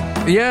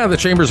 Yeah, the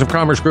Chambers of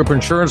Commerce Group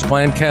Insurance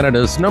Plan,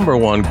 Canada's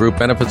 #1 group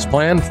benefits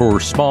plan for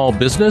small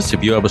business.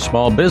 If you have a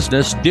small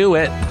business, do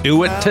it.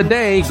 Do it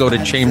today. Go to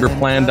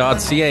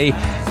chamberplan.ca.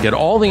 Get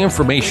all the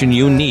information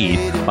you need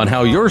on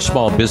how your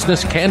small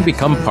business can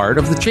become part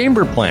of the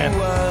Chamber Plan.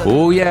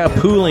 Oh, yeah,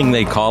 pooling,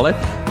 they call it.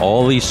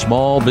 All these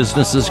small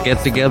businesses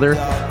get together,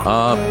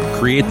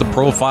 create the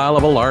profile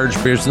of a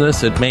large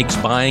business. It makes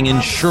buying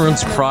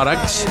insurance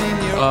products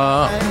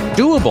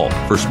doable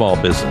for small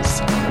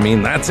business. I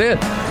mean, that's it.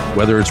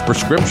 Whether it's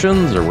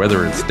prescriptions or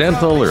whether it's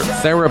dental or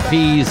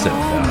therapies,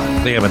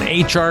 and they have an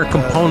HR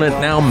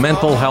component now,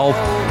 mental health.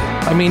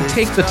 I mean,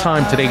 take the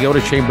time today, go to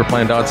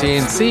chamberplan.ca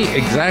and see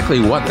exactly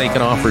what they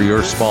can offer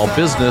your small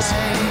business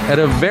at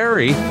a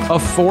very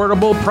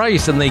affordable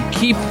price. And they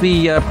keep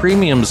the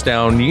premiums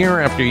down year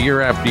after year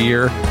after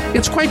year.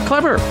 It's quite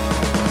clever.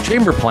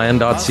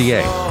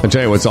 Chamberplan.ca. I'll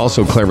tell you what's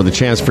also clever, the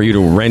chance for you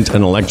to rent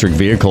an electric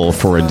vehicle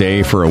for a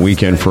day, for a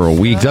weekend, for a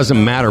week.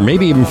 Doesn't matter.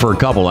 Maybe even for a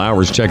couple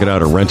hours. Check it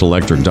out at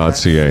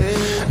rentelectric.ca.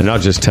 And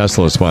not just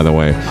Teslas, by the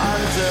way.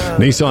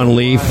 Nissan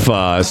Leaf,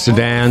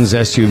 sedans,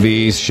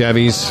 SUVs,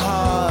 Chevys.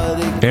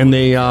 And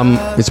they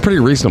it's pretty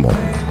reasonable.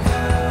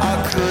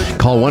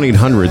 Call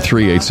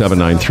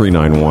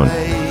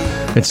 1-800-387-9391.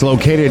 It's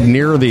located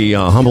near the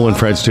Humble and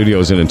Fred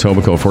Studios in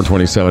Etobicoke,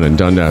 427 in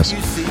Dundas.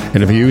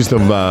 And if you use the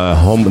voucher,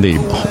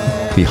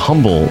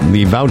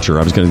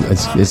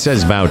 it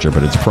says voucher,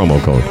 but it's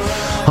promo code.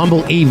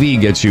 Humble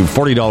EV gets you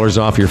 $40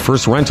 off your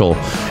first rental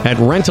at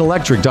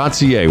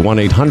rentelectric.ca,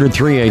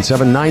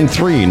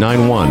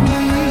 1-800-387-9391.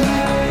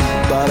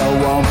 But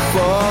I won't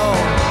fall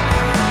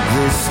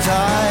this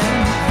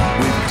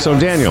time. So,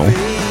 Daniel.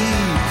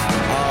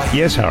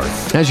 Yes, Howard.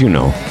 As you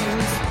know,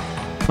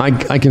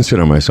 I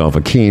consider myself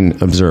a keen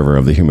observer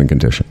of the human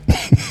condition.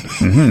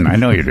 I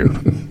know you do.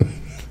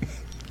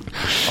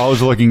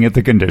 Always looking at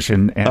the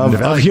condition and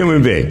of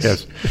human beings.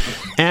 Yes.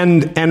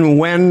 And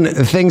when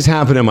things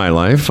happen in my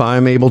life,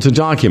 I'm able to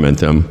document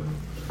them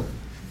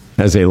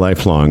as a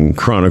lifelong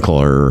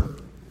chronicler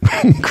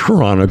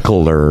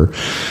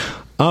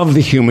of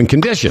the human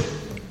condition.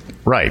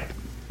 Right.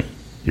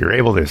 You're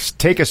able to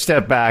take a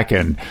step back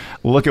and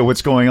look at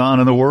what's going on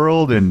in the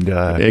world and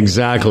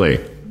exactly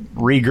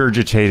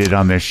regurgitate it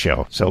on this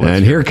show.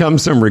 And here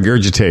comes some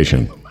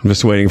regurgitation. I'm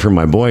just waiting for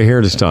my boy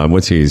here to stop.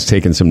 He's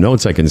taking some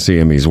notes. I can see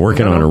him. He's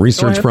working on a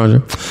research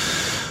project.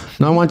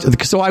 No,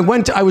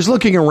 I was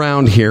looking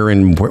around here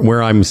in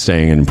where I'm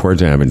staying in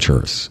Puerto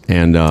Aventuras,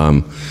 and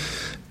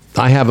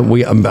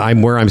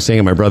where I'm staying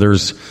at my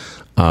brother's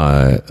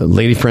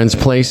lady friend's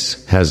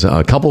place has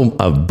a couple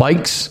of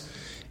bikes,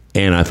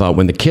 and I thought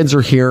when the kids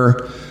are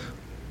here,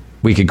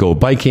 we could go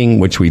biking,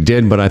 which we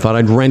did, but I thought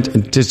I'd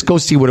just go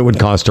see what it would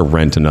cost to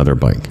rent another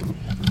bike.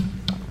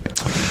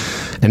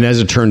 And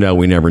as it turned out,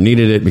 we never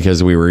needed it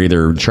because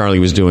Charlie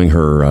was doing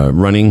her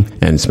running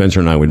and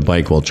Spencer and I would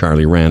bike while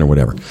Charlie ran or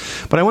whatever.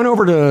 But I went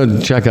over to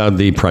check out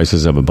the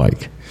prices of a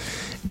bike.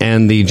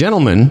 And the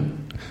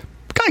gentleman,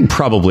 guy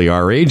probably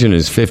our age, in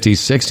his 50s,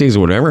 60s,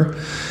 or whatever,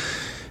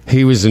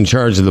 he was in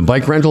charge of the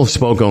bike rental,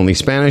 spoke only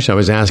Spanish. I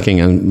was asking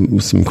him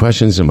some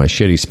questions in my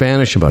shitty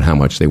Spanish about how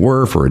much they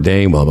were for a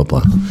day, blah, blah,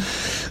 blah.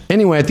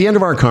 Anyway, at the end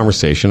of our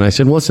conversation, I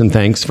said, listen,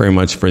 thanks very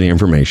much for the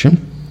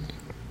information.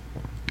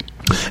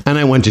 And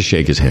I went to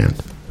shake his hand.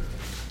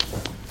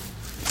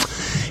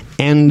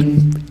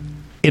 And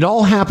it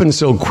all happened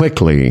so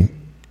quickly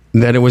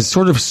that it was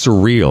sort of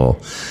surreal.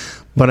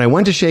 But I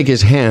went to shake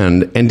his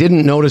hand and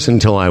didn't notice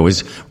until I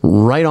was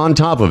right on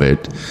top of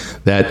it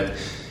that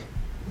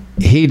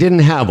he didn't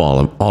have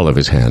all of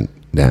his hand,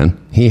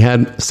 Dan. He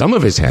had some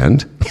of his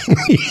hand.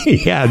 he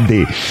had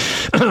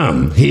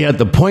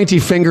the pointy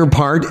finger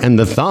part and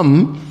the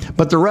thumb,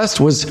 but the rest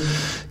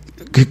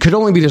could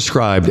only be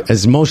described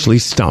as mostly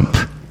stump.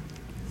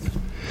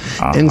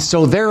 And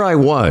so there I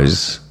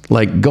was,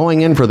 like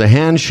going in for the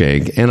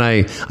handshake, and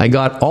I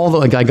got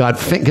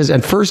because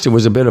at first it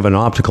was a bit of an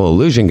optical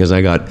illusion because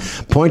I got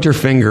pointer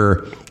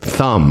finger,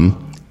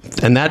 thumb,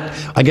 and that,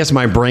 I guess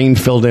my brain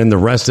filled in the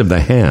rest of the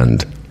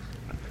hand.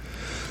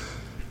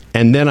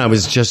 And then I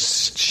was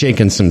just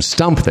shaking some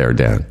stump there,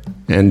 Dan.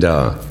 And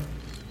I'm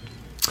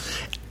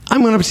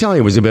going to tell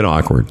you, it was a bit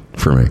awkward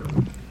for me.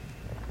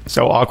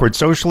 So awkward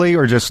socially,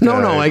 or just No,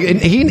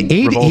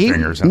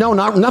 revolting or something? no,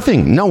 not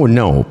nothing.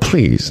 No,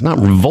 please, not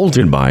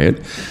revolted by it,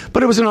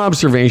 but it was an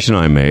observation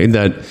I made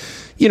that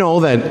you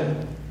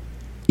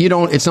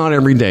don't. It's not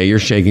every day you're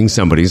shaking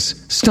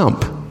somebody's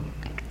stump,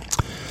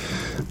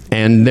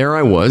 and there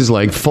I was,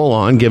 like full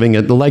on giving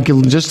it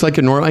just like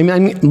a normal. I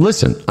mean,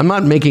 listen, I'm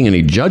not making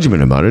any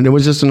judgment about it. It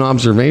was just an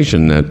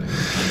observation that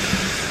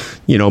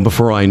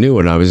before I knew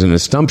it, I was in a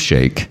stump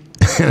shake,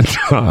 and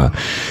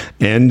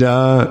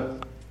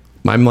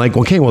I'm like,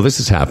 okay, well, this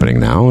is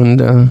happening now,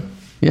 and I'm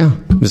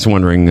just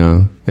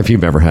wondering if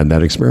you've ever had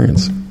that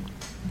experience.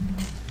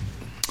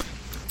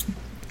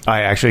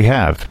 I actually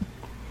have.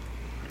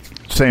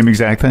 Same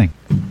exact thing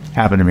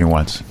happened to me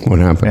once. What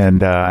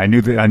happened?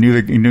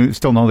 And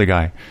still know the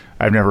guy.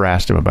 I've never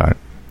asked him about it.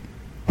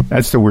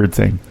 That's the weird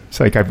thing. It's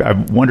like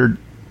I've wondered.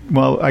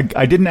 Well,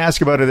 I didn't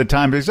ask about it at the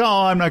time because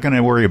I'm not going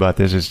to worry about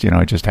this. It's,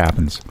 it just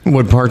happens.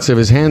 What parts of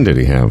his hand did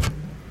he have?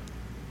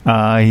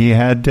 He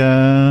had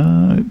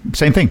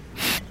same thing.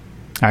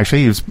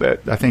 Actually,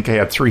 I think he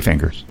had 3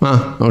 fingers.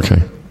 Ah,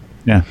 okay.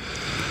 Yeah.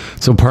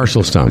 So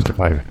partial stump.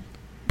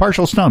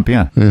 Partial stump,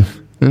 yeah.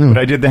 But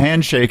I did the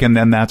handshake, and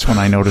then that's when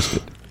I noticed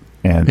it.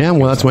 And yeah,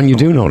 well, that's when you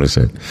do notice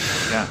it.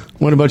 Yeah.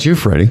 What about you,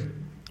 Freddie?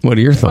 What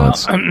are your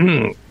thoughts?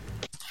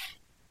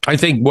 I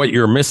think what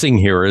you're missing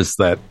here is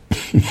that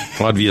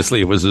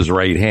obviously it was his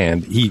right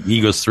hand.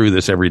 He goes through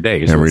this every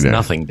day. So it's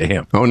nothing to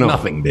him. Oh, no.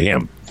 Nothing to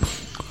him.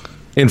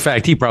 In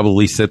fact, he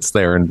probably sits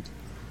there and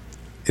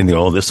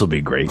this will be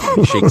great.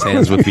 He shakes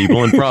hands with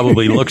people and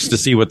probably looks to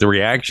see what the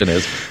reaction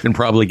is and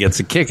probably gets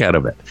a kick out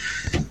of it.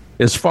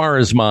 As far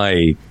as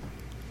my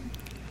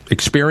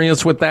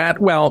experience with that,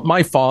 well,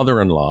 my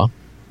father-in-law,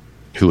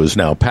 who is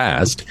now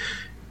passed,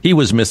 he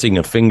was missing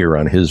a finger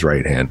on his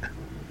right hand.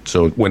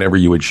 So whenever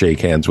you would shake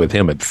hands with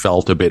him, it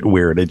felt a bit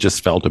weird. It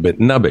just felt a bit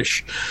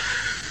nubbish.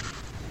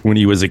 When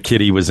he was a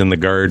kid, he was in the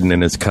garden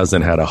and his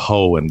cousin had a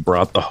hoe and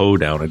brought the hoe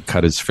down and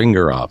cut his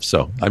finger off.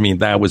 So, I mean,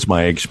 that was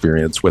my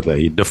experience with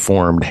a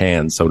deformed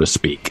hand, so to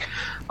speak.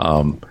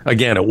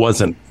 Again, it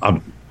wasn't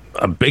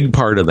a big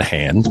part of the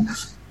hand,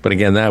 but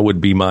again, that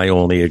would be my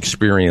only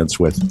experience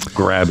with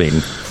grabbing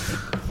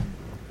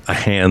a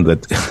hand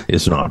that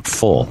is not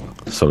full,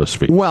 so to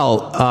speak.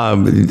 Well,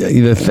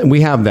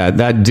 we have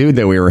that dude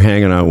that we were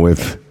hanging out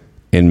with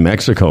in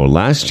Mexico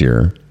last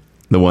year,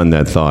 the one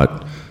that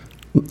thought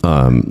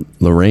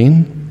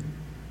Lorraine?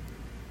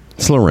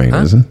 It's Lorraine,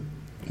 isn't it?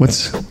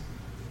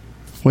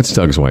 What's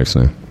Doug's wife's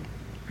name?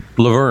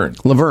 Laverne.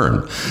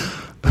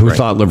 Who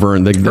thought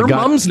Laverne? Her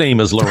mom's name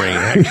is Lorraine,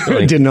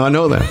 actually. I did not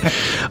know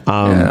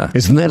that.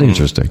 Isn't that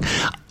interesting?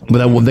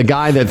 But the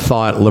guy that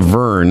thought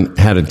Laverne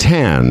had a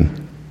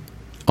tan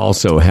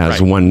also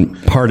has one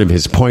part of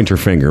his pointer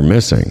finger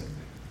missing.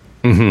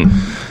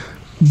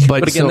 Mm-hmm.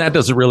 But again, that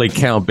doesn't really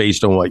count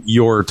based on what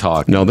you're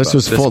talking about. No, this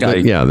was full.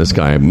 This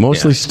guy,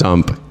 mostly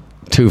stump,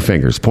 2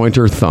 fingers,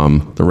 pointer,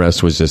 thumb. The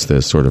rest was just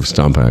this sort of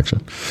stump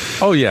action.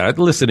 Oh, yeah.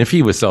 Listen, if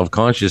he was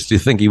self-conscious, do you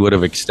think he would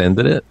have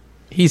extended it?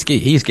 He's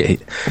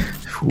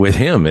with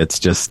him, it's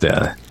just...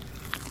 that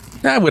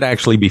would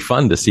actually be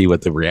fun to see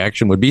what the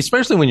reaction would be,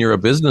 especially when you're a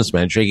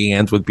businessman shaking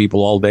hands with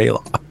people all day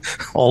long.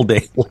 Oh,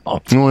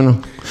 I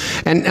know.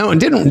 And I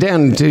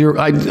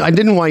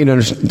didn't want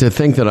you to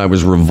think that I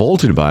was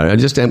revolted by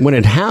it. When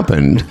it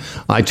happened,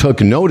 I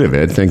took note of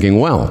it, thinking,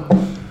 well,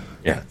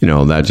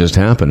 that just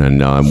happened,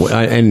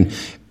 and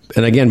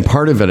again,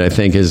 part of it I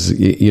think is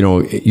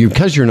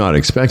because you're not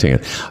expecting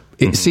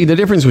it. See, the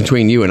difference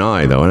between you and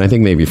I, though, and I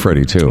think maybe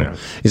Freddie too,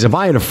 is if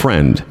I had a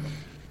friend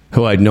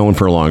who I'd known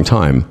for a long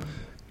time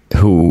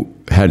who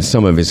had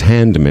some of his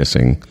hand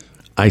missing,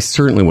 I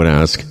certainly would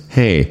ask,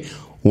 hey,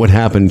 what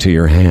happened to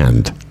your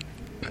hand?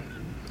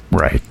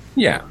 Right.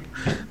 Yeah.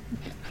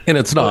 And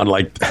it's not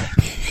like,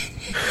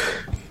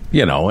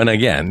 and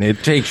again,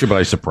 it takes you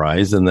by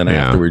surprise. And then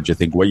afterwards you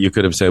think what you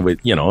could have said,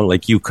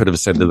 like you could have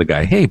said to the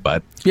guy, hey,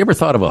 bud, have you ever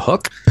thought of a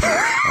hook?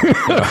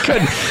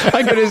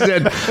 I could have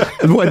said,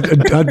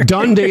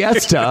 donde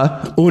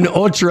esta un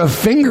otra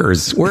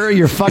fingers? Where are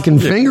your fucking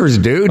fingers,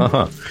 dude?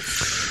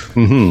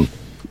 Mm-hmm.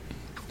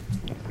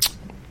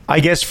 I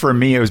guess for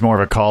me, it was more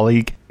of a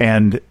colleague,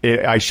 and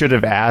I should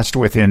have asked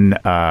within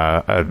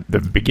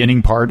the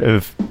beginning part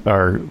of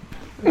our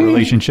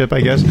relationship,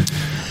 I guess.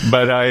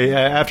 But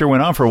after it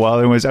went on for a while,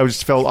 I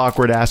just felt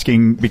awkward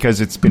asking because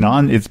it's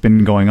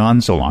been going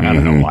on so long. I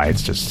don't know why.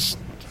 It's just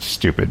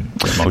stupid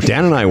emotion.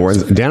 Dan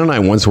and I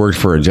once worked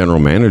for a general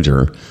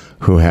manager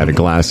who had a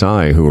glass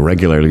eye who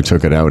regularly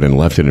took it out and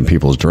left it in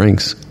people's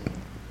drinks.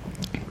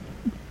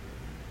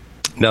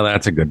 Now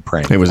that's a good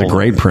prank. It was a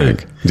great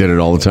prank. Did it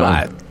all the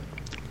time. But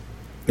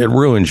it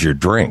ruins your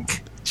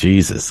drink.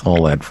 Jesus,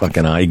 all that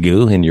fucking eye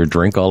goo in your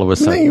drink all of a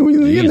sudden.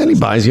 And then he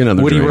buys you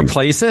another drink. Would he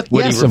replace it?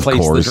 Yes, he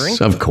replace the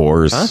drink? Of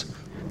course. Huh?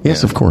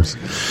 Yes, of course.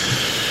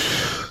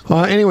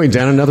 Anyway,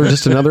 Dan, another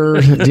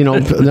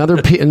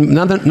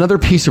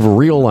piece of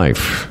real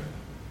life.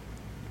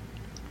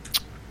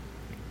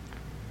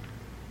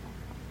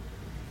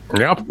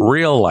 Yep,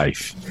 real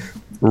life.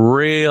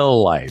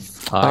 Real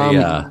life.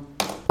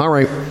 All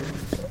right.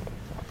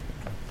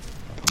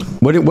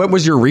 What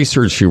was your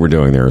research you were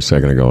doing there a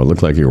second ago? It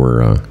looked like you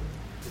were...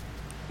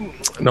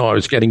 No, I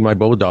was getting my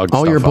Bodog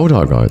Oh, stuff your up.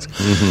 Bodog odds.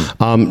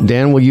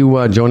 Dan, will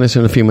you join us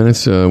in a few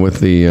minutes with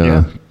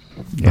the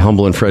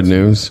Humble and Fred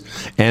news?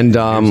 And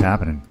What's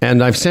happening?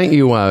 And I've sent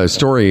you a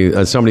story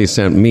somebody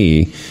sent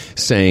me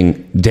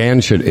saying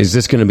is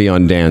this going to be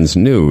on Dan's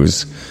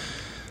news?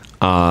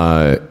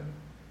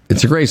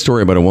 It's a great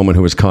story about a woman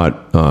who was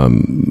caught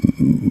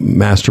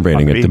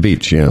masturbating at the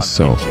beach. Yes,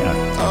 so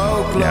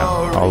Yeah,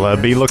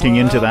 I'll be looking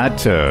into that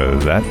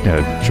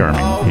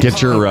charming.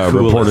 get your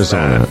reporters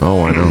on that.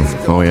 Oh, I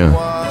know. Oh,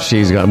 yeah.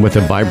 She's got with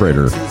a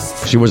vibrator.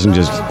 She wasn't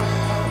just,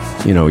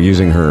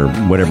 using her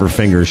whatever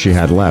fingers she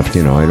had left.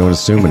 I don't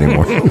assume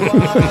anymore. Dude,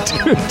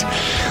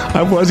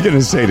 I was going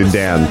to say to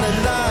Dan,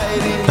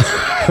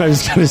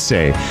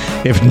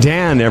 if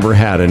Dan ever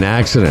had an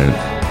accident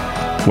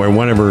where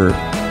one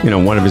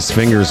of his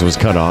fingers was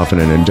cut off in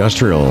an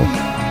industrial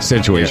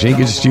situation, he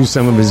could just use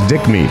some of his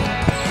dick meat.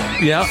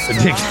 Yeah,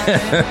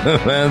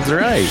 that's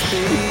right.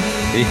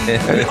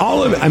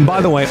 And by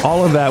the way,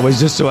 all of that was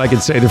just so I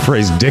could say the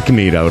phrase "dick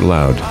meat" out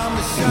loud.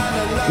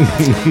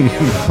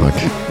 Fuck.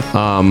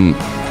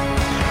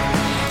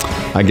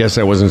 I guess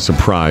I wasn't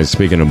surprised.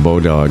 Speaking of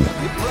Bodog,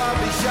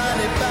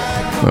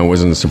 I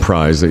wasn't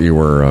surprised that you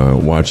were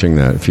watching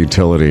that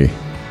futility.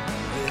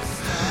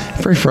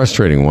 Very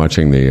frustrating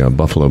watching the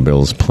Buffalo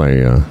Bills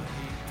play.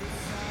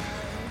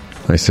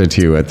 I said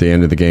to you at the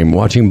end of the game,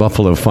 watching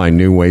Buffalo find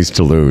new ways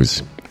to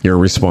lose. Your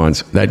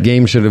response, that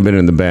game should have been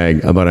in the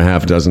bag about a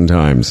half dozen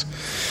times.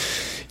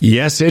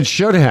 Yes, it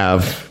should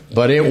have,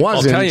 but it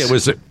wasn't. I'll tell you,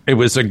 it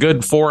was a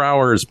good 4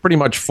 hours, pretty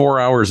much 4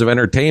 hours of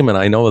entertainment.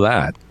 I know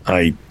that.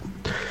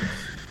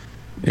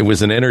 It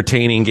was an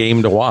entertaining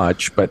game to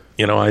watch, but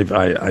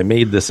I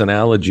made this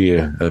analogy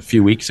a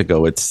few weeks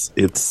ago.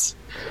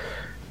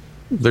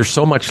 They're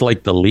so much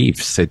like the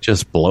Leafs. It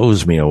just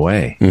blows me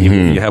away.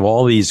 You have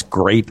all these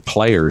great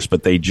players,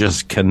 but they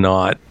just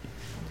cannot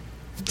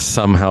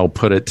somehow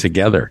put it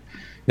together.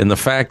 And the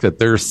fact that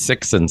they're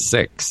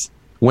 6-6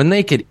 when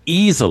they could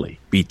easily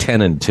be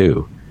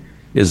 10-2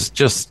 is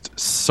just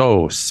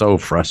so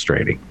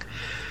frustrating.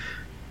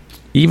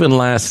 Even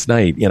last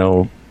night,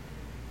 in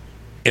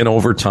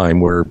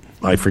overtime where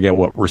I forget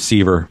what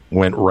receiver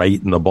went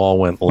right and the ball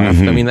went left.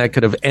 I mean, that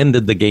could have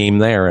ended the game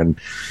there. And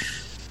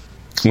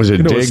was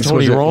it Diggs?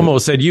 Tony Romo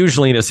said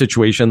usually in a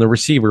situation the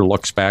receiver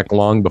looks back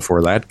long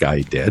before that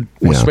guy did,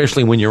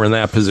 especially when you're in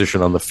that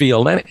position on the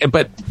field.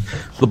 But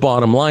the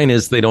bottom line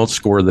is they don't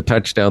score the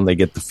touchdown, they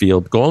get the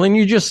field goal, and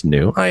you just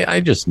knew. I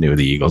just knew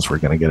the Eagles were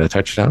going to get a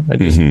touchdown.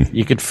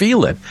 You could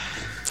feel it.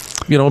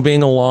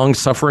 Being a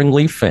long-suffering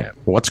Leaf fan,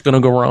 what's going to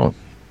go wrong?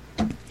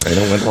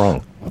 It went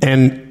wrong.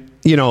 And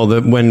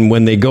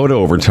when they go to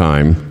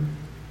overtime,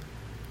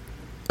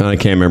 and I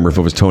can't remember if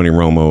it was Tony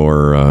Romo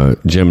or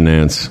Jim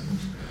Nantz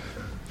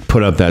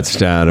put up that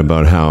stat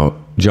about how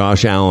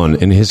Josh Allen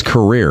in his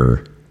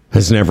career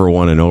has never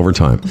won in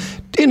overtime.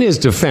 In his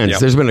defense,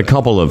 there's been a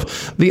couple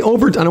of the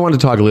overtime. I want to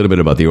talk a little bit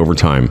about the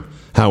overtime,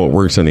 how it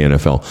works in the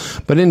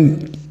NFL. But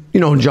in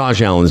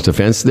Josh Allen's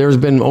defense, there's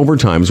been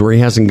overtimes where he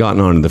hasn't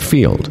gotten onto the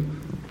field.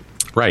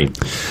 Right.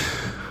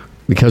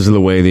 Because of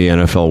the way the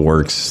NFL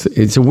works.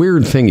 It's a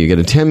weird thing. You get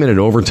a 10-minute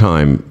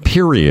overtime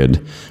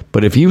period,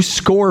 but if you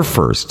score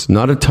first,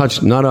 not a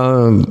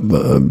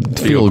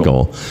field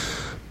goal,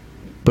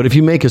 but if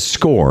you make a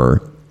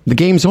score, the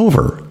game's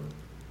over,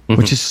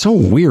 which is so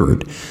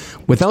weird.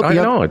 I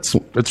know, it's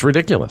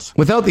ridiculous.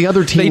 Without the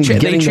other team getting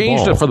the ball. They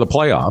changed it for the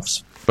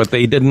playoffs, but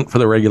they didn't for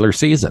the regular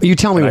season. You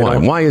tell me why.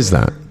 Why is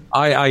that?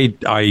 I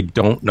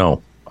don't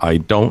know. I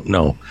don't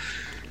know.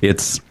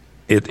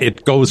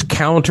 It goes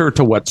counter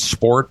to what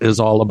sport is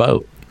all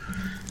about.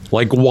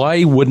 Like,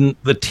 why wouldn't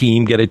the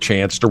team get a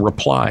chance to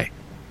reply?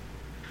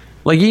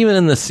 Like, even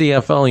in the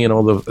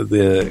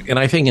CFL, and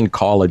I think in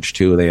college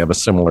too, they have a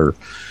similar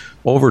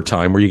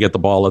overtime where you get the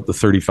ball at the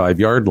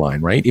 35-yard line,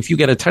 right? If you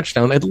get a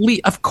touchdown, at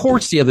least, of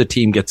course, the other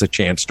team gets a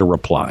chance to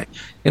reply,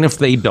 and if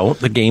they don't,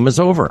 the game is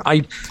over.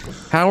 It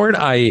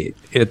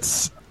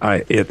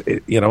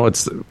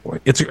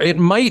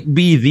might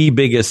be the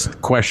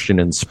biggest question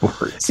in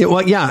sports.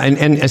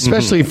 And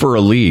especially for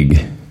a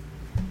league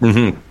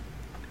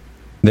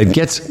that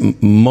gets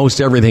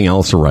most everything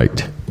else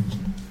right.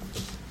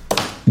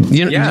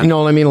 You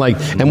know what I mean? Like,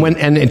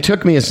 and it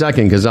took me a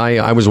second because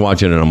I was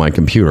watching it on my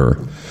computer.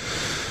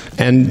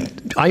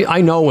 And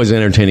I know it was an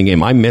entertaining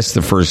game. I missed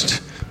the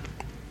first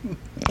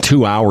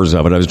 2 hours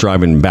of it. I was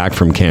driving back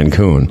from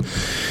Cancun.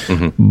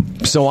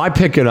 So I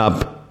pick it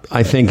up,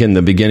 I think, in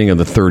the beginning of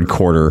the third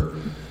quarter.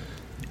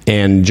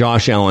 And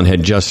Josh Allen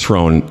had just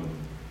thrown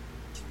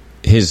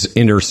his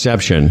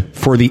interception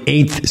for the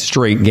 8th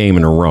straight game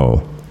in a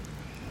row.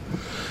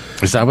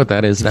 Is that what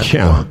that is?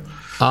 Yeah.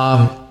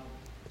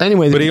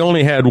 Anyway. But he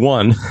only had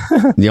one.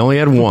 He only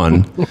had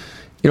one.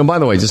 By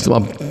the way, just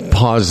I'll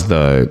pause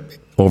the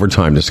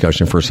overtime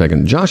discussion for a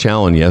second. Josh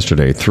Allen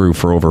yesterday threw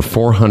for over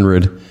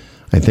 400,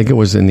 I think it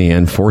was in the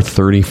end,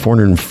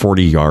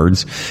 440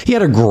 yards. He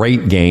had a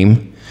great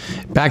game.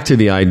 Back to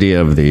the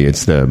idea of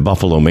it's the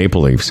Buffalo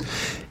Maple Leafs.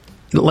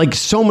 like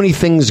so many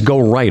things go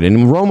right, and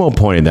Romo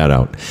pointed that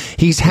out.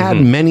 He's had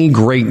many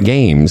great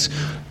games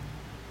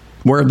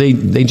where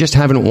they just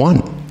haven't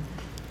won.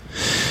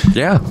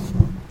 Yeah.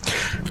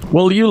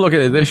 Well, you look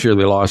at it this year.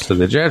 They lost to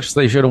the Jets.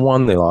 They should have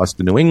won. They lost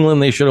to New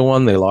England. They should have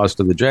won. They lost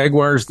to the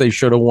Jaguars. They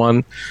should have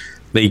won.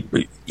 They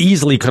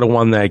easily could have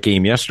won that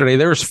game yesterday.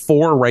 There's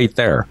 4 right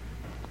there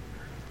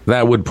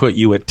that would put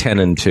you at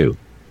 10-2.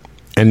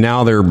 And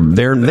now they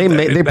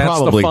That's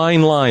probably the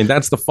fine line.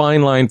 That's the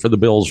fine line for the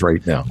Bills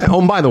right now. Oh,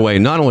 and by the way,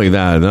 not only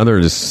that,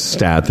 another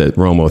stat that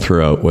Romo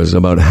threw out was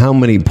about how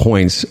many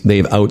points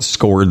they've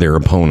outscored their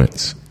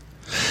opponents.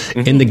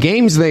 In the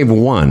games they've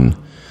won,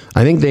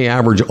 I think they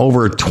average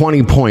over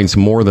 20 points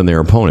more than their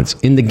opponents.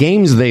 In the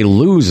games they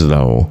lose,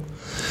 though,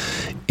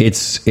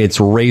 it's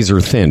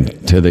razor thin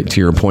to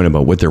your point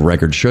about what their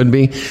record should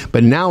be.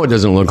 But now it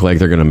doesn't look like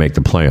they're going to make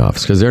the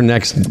playoffs because their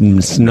next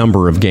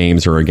number of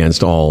games are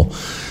against all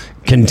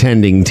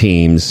contending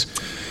teams.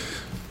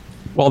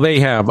 Well, they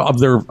have, of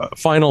their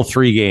final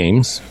 3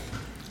 games,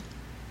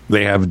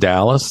 they have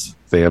Dallas,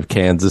 they have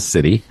Kansas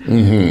City,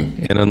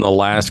 and in the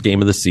last game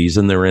of the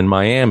season, they're in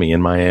Miami,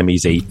 and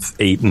Miami's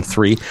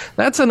 8-3.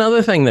 That's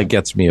another thing that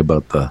gets me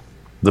about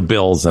the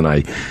Bills, and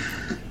I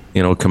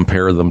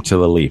compare them to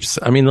the Leafs.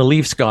 I mean, the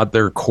Leafs got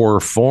their core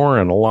 4,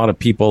 and a lot of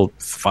people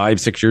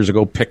 5-6 years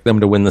ago picked them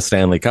to win the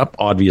Stanley Cup.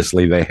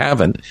 Obviously, they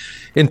haven't.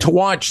 And to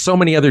watch so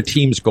many other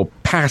teams go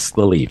past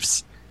the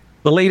Leafs.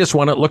 The latest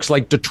one, it looks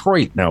like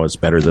Detroit now is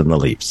better than the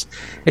Leafs.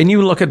 And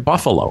you look at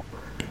Buffalo.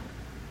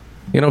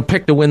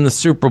 Picked to win the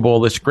Super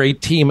Bowl, this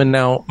great team, and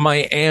now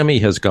Miami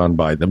has gone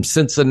by them.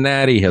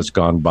 Cincinnati has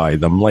gone by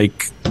them.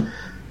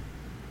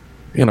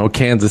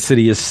 Kansas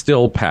City is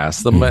still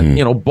past them, but,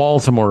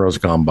 Baltimore has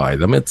gone by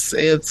them.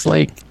 It's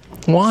like,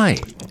 why?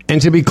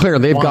 And to be clear,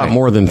 they've got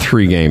more than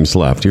 3 games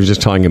left. You're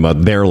just talking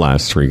about their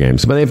last 3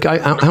 games. But they've got,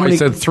 how many? I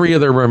said 3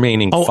 of their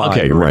remaining 5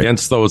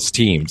 against those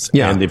teams.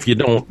 Yeah. And if you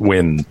don't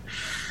win...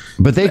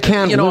 But they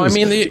can't lose.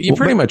 You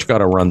pretty much got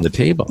to run the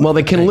table. Well,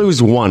 they can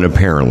lose 1,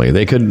 apparently.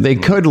 They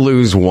could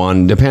lose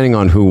 1, depending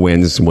on who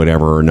wins,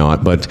 whatever or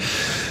not. But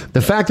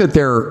the fact that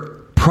they're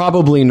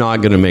probably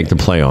not going to make the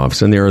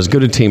playoffs, and they're as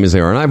good a team as they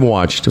are, and I've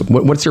watched,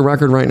 what's their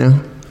record right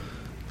now?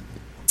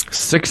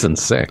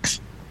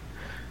 6-6.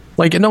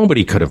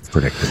 Nobody could have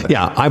predicted that.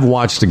 Yeah, I've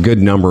watched a good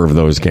number of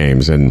those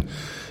games, and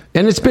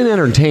it's been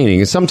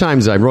entertaining.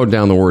 Sometimes I wrote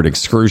down the word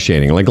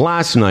excruciating. Like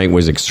last night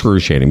was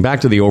excruciating.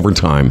 Back to the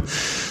overtime.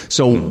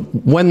 So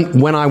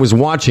when I was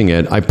watching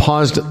it, I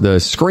paused the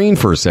screen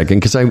for a second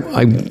because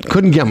I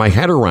couldn't get my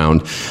head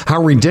around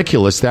how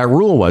ridiculous that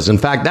rule was. In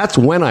fact, that's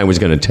when I was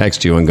going to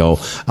text you and go,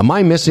 am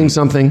I missing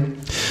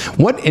something?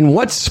 In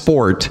what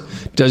sport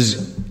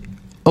does...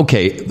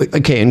 Okay,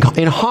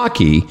 in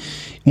hockey,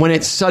 when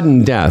it's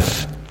sudden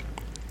death...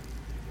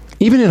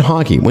 Even in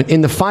hockey, when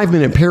in the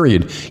 5-minute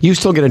period, you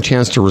still get a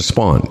chance to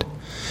respond.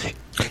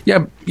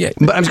 Yeah.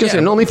 But I was going to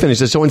say, no, let me finish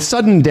this. So in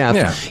sudden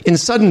death,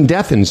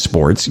 in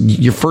sports,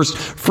 your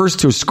first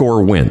to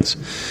score wins.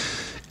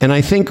 And I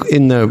think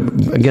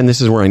again,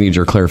 this is where I need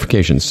your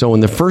clarification. So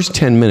in the first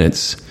 10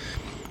 minutes,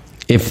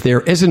 if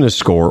there isn't a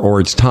score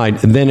or it's tied,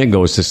 then it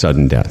goes to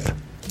sudden death.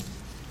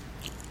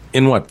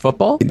 In what,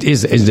 football?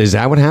 Is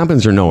that what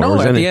happens or no? No,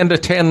 or at the end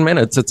of 10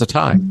 minutes, it's a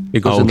tie.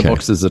 It goes in the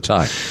books as a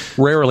tie.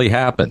 Rarely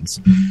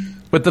happens.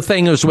 But the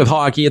thing is with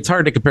hockey, it's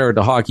hard to compare it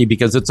to hockey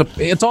because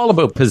it's all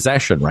about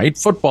possession, right?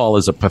 Football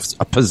is a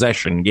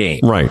possession game.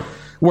 Right.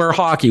 Where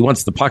hockey,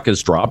 once the puck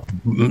is dropped,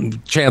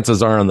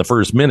 chances are in the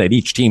first minute,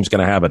 each team's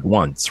going to have it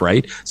once,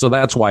 right? So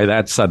that's why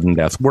that sudden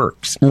death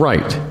works.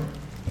 Right.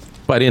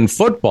 But in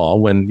football,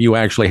 when you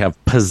actually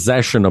have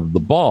possession of the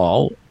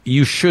ball,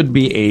 you should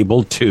be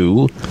able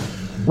to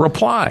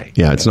reply.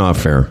 Yeah, it's not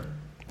fair.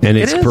 And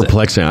it's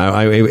perplexing.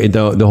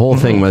 The whole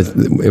thing was,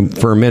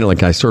 for a minute,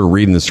 like I started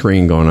reading the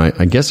screen going,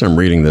 I guess I'm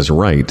reading this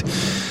right,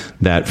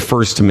 that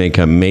first to make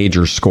a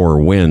major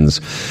score wins.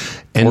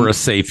 Or a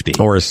safety.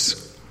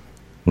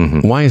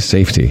 Why a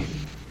safety?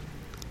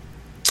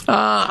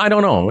 I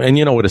don't know. And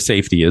you know what a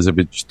safety is. If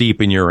it's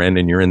deep in your end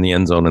and you're in the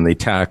end zone and they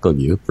tackle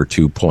you for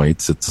 2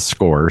 points, it's a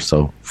score.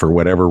 So for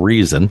whatever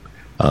reason...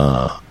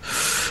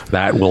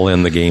 that will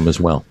end the game as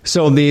well.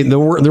 So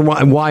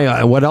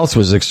what else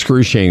was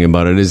excruciating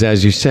about it is,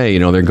 as you say,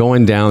 they're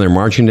going down, they're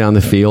marching down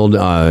the field.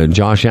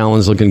 Josh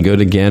Allen's looking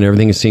good again.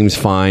 Everything seems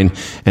fine,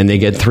 and they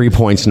get 3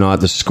 points, not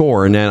the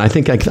score. And then I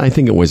think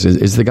it was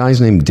is the guy's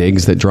name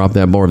Diggs that dropped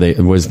that ball?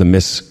 Or was the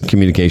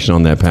miscommunication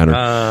on that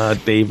pattern?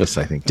 Davis,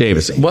 I think.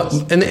 Davis. Well,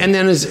 and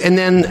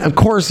then of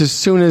course, as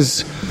soon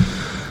as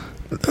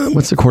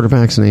what's the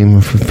quarterback's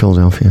name for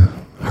Philadelphia?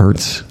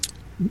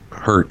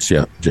 Hurts,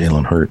 yeah,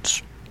 Jalen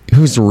Hurts.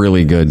 Who's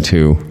really good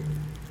too.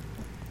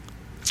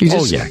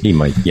 He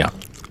might. Yeah,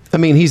 I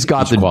mean, he's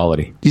got the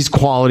quality. He's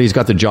quality. He's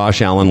got the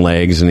Josh Allen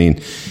legs. I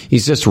mean,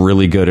 he's just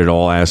really good at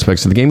all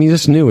aspects of the game. You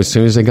just knew as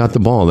soon as they got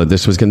the ball that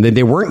this was going.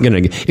 They weren't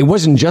going to. It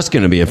wasn't just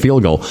going to be a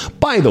field goal.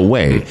 By the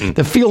way,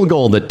 the field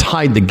goal that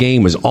tied the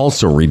game was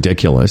also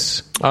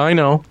ridiculous. I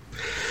know.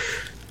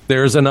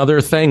 there's another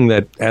thing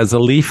that, as a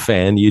Leaf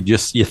fan, you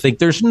think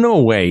there's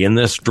no way in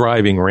this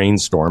driving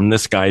rainstorm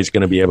this guy's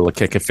going to be able to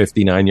kick a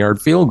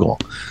 59-yard field goal.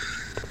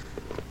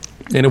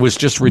 And it was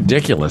just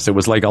ridiculous. It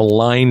was like a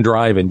line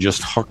drive and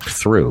just hooked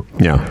through.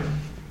 Yeah.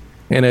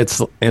 And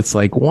it's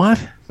like, what?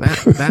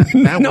 That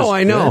No, was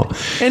I know. good.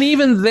 And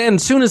even then,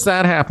 as soon as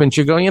that happens,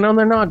 you go,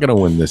 they're not going to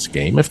win this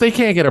game. If they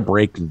can't get a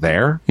break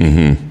there,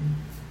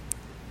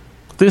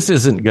 this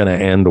isn't going to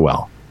end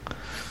well.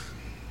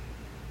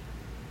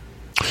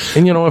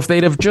 And, if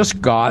they'd have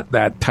just got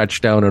that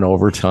touchdown in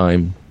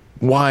overtime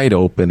wide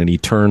open and he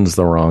turns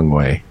the wrong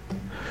way.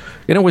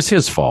 And it was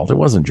his fault. It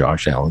wasn't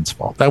Josh Allen's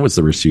fault. That was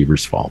the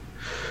receiver's fault,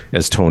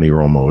 as Tony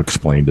Romo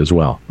explained as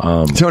well.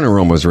 Tony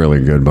Romo's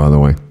really good, by the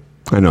way.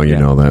 I know you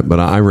know that, but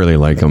I really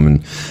like him.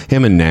 And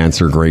him and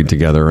Nance are great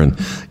together. And,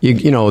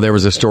 there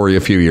was a story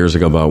a few years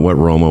ago about what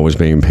Romo was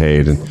being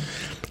paid. And,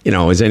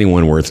 is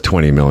anyone worth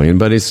 $20 million?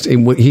 But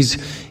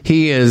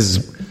he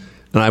is...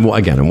 And I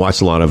watched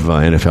a lot of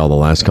NFL the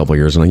last couple of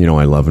years, and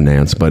I love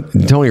Nance. But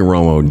Tony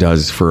Romo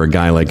does, for a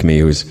guy like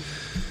me,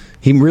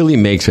 he really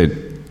makes it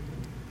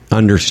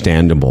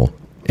understandable,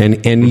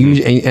 and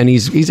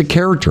he's a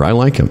character. I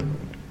like him.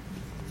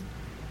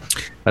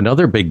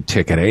 Another big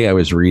ticket. I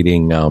was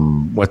reading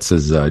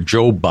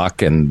Joe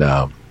Buck and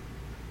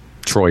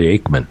Troy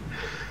Aikman.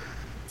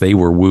 They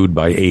were wooed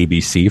by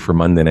ABC for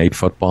Monday Night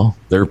Football.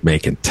 They're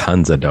making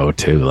tons of dough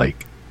too,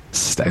 like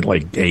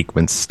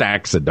Aikman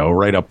stacks of dough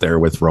right up there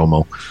with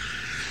Romo.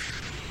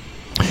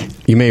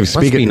 You may have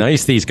Must be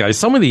nice, these guys.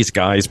 Some of these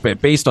guys,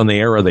 based on the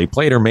era they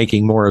played, are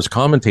making more as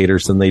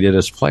commentators than they did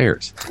as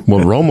players. Well,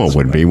 Romo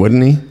would be,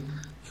 wouldn't he?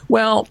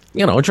 Well,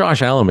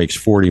 Josh Allen makes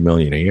 $40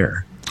 million a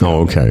year.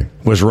 Oh, okay.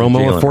 Was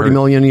Romo a $40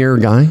 million a year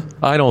guy?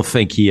 I don't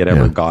think he had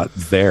ever got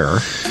there.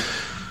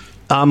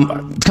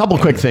 A couple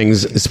quick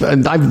things.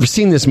 I've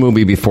seen this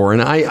movie before,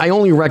 and I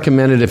only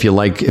recommend it if you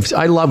like.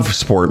 I love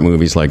sport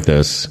movies like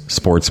this,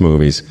 sports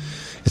movies.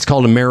 It's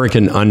called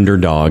American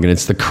Underdog, and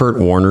it's the Kurt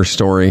Warner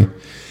story.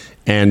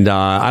 And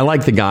I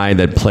like the guy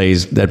that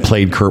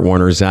played Kurt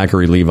Warner,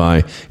 Zachary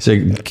Levi. He's a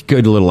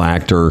good little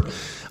actor.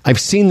 I've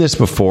seen this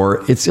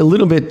before. It's a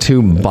little bit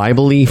too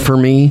Bible-y for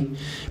me,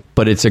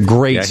 but it's a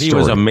great story. He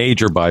was a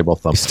major Bible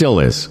thumper. Still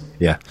is.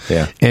 Yeah.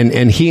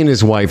 And he and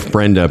his wife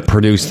Brenda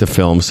produced the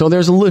film. So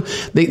there's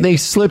they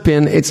slip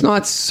in. It's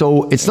not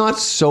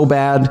so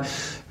bad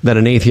that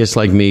an atheist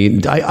like me,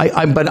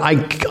 but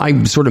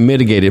I sort of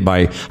mitigate it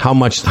by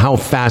how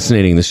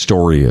fascinating the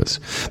story is.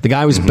 The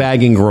guy was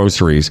bagging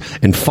groceries,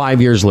 and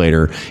 5 years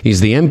later,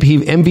 he's the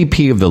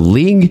MVP of the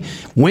league,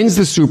 wins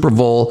the Super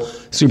Bowl,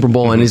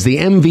 and is the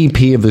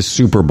MVP of the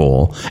Super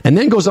Bowl, and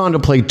then goes on to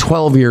play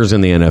 12 years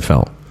in the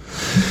NFL.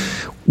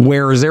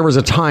 Whereas there was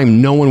a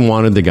time no one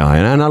wanted the guy,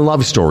 and I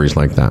love stories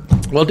like that.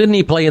 Well, didn't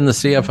he play in the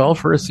CFL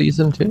for a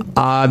season too?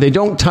 They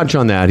don't touch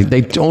on that.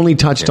 They only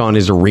touched on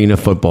his arena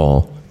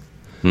football.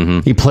 Mm-hmm.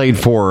 He played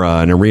for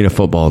an arena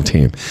football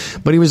team,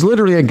 but he was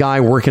literally a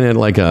guy working at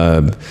like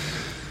a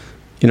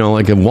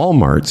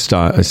Walmart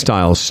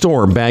style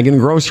store, bagging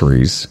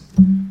groceries,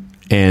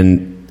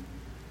 and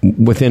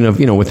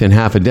within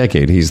half a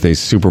decade, he's the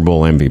Super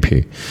Bowl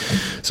MVP.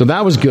 So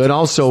that was good.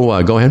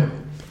 Also, go ahead.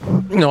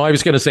 No, I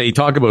was going to say,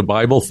 talk about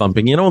Bible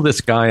thumping.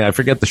 This guy, I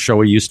forget the show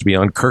he used to be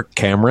on, Kirk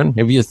Cameron.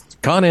 Have you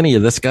caught any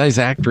of this guy's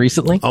act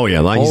recently? Oh,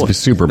 yeah. He's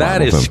super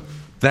Bible thump.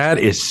 That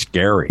is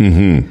scary.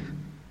 Mm-hmm.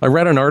 I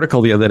read an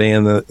article the other day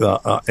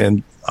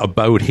and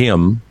about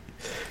him,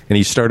 and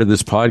he started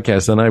this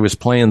podcast, and I was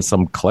playing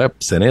some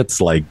clips, and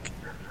it's like,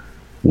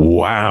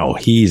 wow,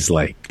 he's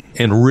like,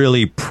 and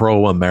really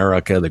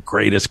pro-America, the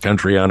greatest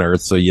country on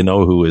earth, so you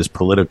know who his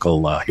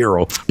political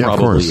hero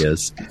probably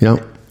is.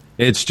 Yep.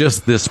 It's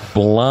just this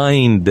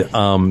blind.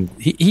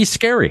 He's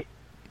scary.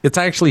 It's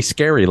actually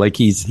scary. Like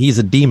he's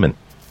a demon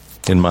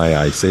in my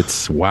eyes.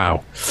 It's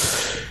wow.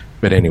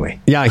 But anyway,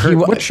 yeah.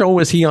 What show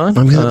was he on?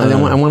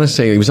 I want to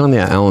say he was on the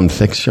Alan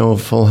Thicke show,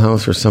 Full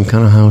House, or some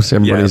kind of house.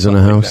 Everybody's in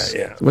a house.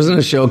 Like that, Wasn't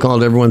a show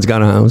called Everyone's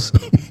Got a House?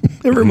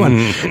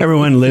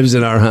 Everyone lives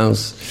in our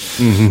house.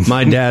 Mm-hmm.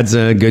 My dad's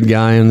a good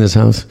guy in this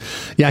house.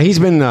 Yeah, he's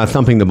been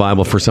thumping the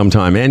Bible for some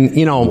time, and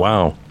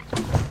wow.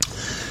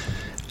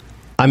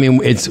 I mean,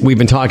 we've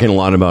been talking a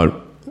lot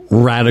about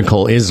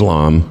radical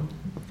Islam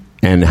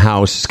and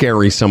how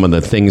scary some of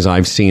the things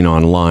I've seen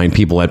online.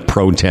 People at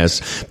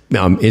protests,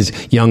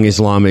 young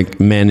Islamic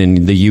men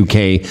in the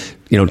UK,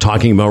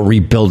 talking about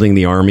rebuilding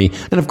the army,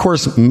 and of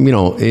course,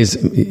 is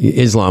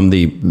Islam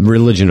the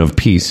religion of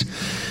peace?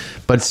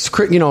 But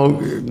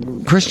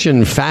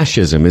Christian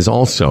fascism is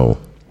also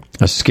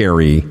a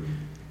scary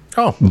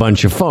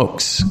bunch of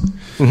folks.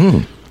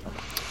 Mm-hmm.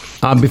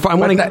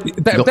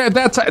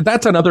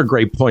 That's another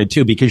great point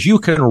too, because you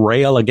can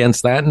rail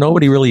against that.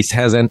 Nobody really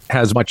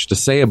has much to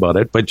say about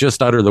it, but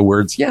just utter the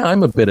words, "Yeah,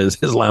 I'm a bit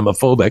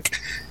Islamophobic,"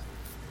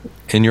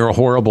 and you're a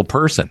horrible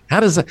person. How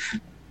does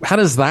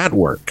that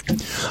work?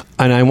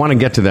 And I want to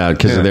get to that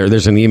because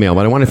there's an email,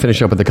 but I want to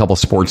finish up with a couple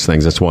sports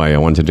things. That's why I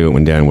wanted to do it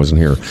when Dan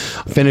wasn't here.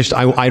 Finished.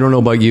 I don't know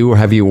about you, or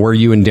where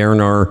you and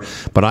Darren are,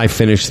 but I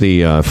finished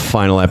the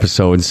final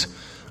episodes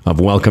of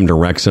Welcome to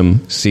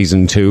Wrexham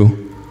season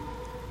 2.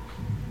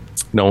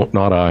 No,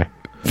 not I.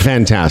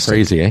 Fantastic.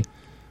 Crazy, eh?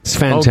 It's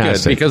fantastic. Oh,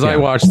 good, because I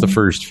watched the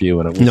first few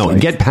and it was No,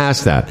 get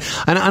past that.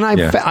 And I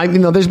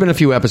there's been a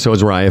few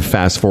episodes where I have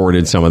fast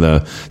forwarded some of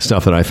the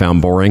stuff that I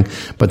found boring,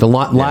 but the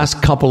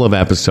last couple of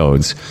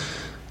episodes,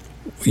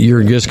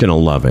 you're just going to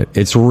love it.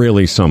 It's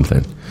really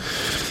something.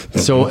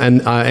 So,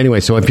 and anyway,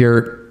 so if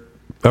you're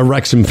a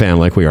Wrexham fan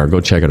like we are,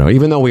 go check it out.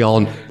 Even though we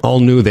all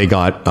knew they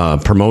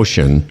got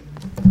promotion.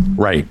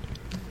 Right.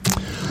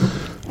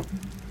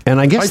 And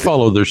I guess I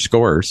follow their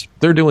scores.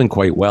 They're doing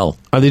quite well.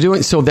 Are they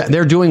doing so?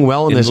 They're doing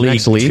well in this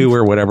next league, 2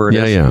 or whatever it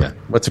is. Yeah.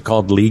 What's it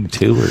called, League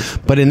 2?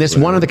 But in this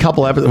one of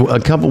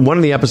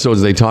the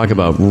episodes, they talk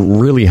about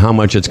really how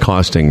much it's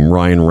costing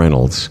Ryan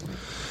Reynolds,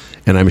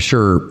 and I'm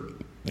sure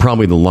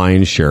probably the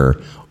lion's share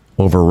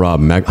over Rob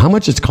Mac. How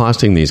much it's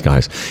costing these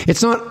guys?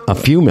 It's not a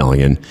few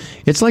million.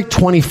 It's like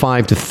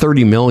 $25 to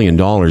 $30 million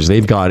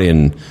they've got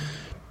in,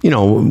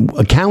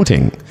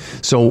 accounting.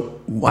 So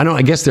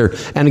I guess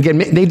and again,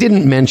 they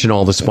didn't mention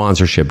all the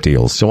sponsorship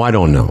deals, so I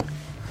don't know.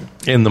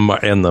 And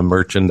the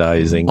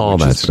merchandising, all which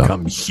that has stuff,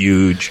 become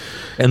huge,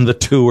 and the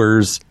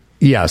tours.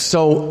 Yeah.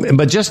 So,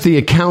 but just the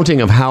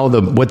accounting of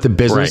what the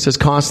business has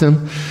cost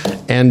them,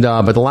 and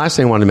but the last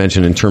thing I want to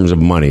mention in terms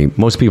of money,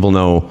 most people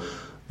know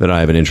that I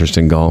have an interest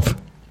in golf.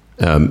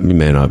 You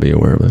may not be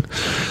aware of it.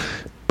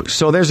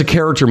 So there's a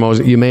character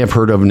you may have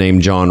heard of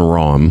named John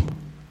Rahm,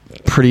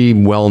 pretty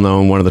well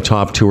known, one of the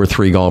top 2 or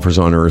 3 golfers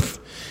on earth.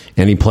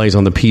 And he plays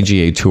on the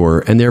PGA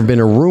Tour. And there have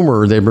been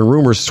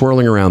rumors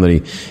swirling around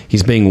that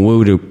he's being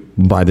wooed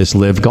by this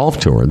Live Golf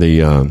Tour,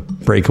 the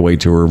breakaway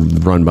tour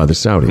run by the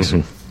Saudis.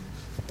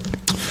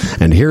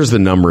 Mm-hmm. And here's the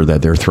number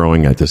that they're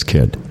throwing at this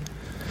kid: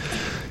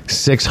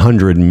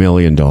 $600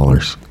 million.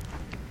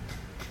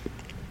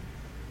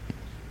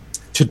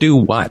 To do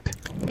what?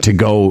 To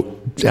go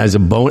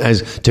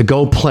to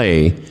go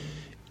play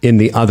in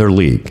the other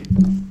league.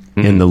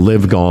 In the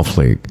Live Golf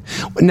League.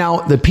 Now,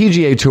 the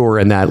PGA Tour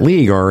and that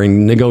league are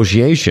in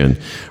negotiation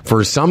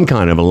for some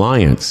kind of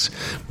alliance,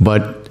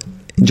 but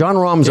John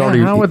Rahm's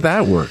already. How would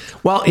that work?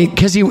 Well,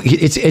 because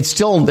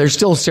they're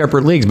still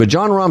separate leagues, but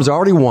John Rahm's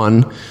already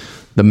won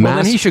the Well,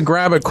 then he should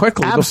grab it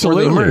quickly before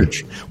they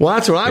merge. Well,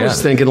 that's what I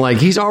was thinking. Like,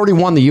 he's already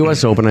won the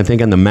U.S. Open, I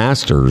think, and the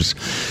Masters.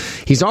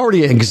 He's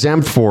already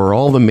exempt for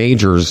all the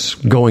majors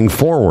going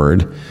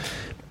forward.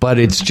 But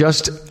it's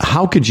just,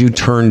 how could you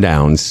turn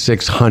down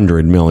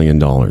 $600 million?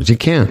 You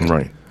can't.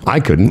 Right. I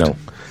couldn't. No.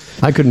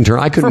 I couldn't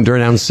turn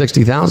down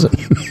 60,000.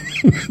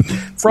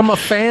 From a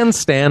fan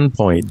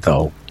standpoint,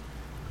 though,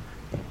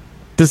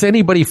 does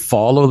anybody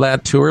follow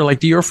that tour?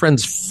 Like, do your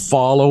friends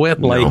follow it?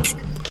 No. Like,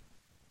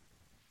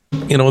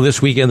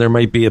 this weekend there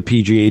might be a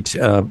PGA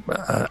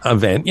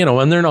event,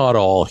 and they're not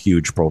all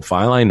huge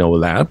profile. I know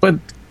that, but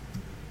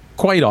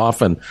quite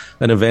often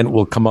an event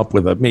will come up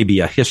with maybe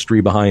a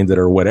history behind it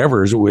or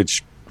whatever,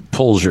 which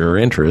pulls your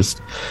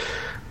interest.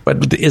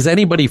 But is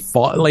anybody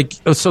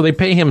so they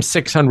pay him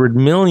 $600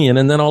 million,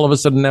 and then all of a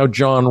sudden now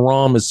John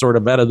Rahm is sort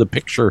of out of the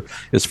picture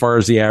as far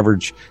as the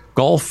average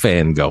golf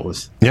fan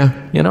goes. Yeah.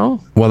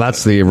 Well,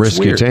 that's the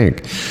risk you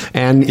take.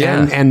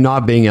 And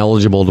not being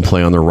eligible to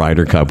play on the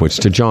Ryder Cup, which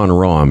to John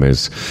Rahm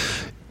is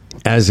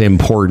as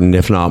important,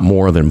 if not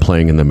more, than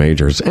playing in the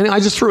majors. And I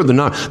just threw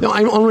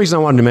the only reason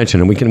I wanted to mention,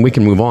 and we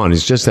can move on,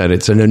 is just that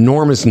it's an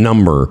enormous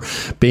number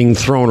being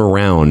thrown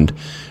around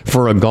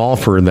for a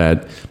golfer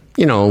that,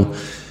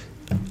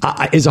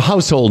 is a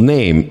household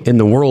name in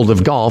the world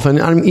of golf,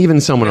 and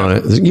even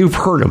someone you've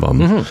heard of them.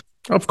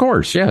 Mm-hmm. Of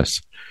course,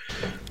 yes.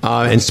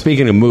 And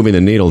speaking of moving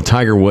the needle,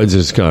 Tiger Woods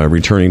is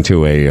returning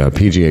to a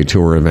PGA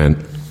Tour event,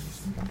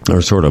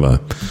 or sort of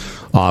a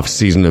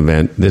off-season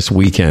event this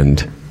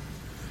weekend,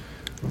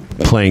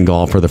 playing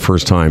golf for the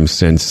first time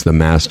since the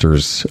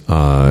Masters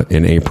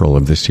in April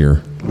of this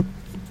year.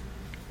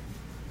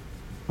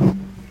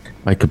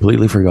 I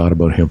completely forgot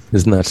about him.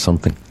 Isn't that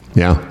something?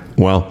 Yeah.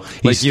 Well,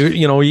 like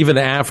even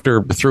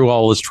after, through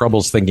all his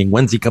troubles, thinking,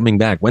 when's he coming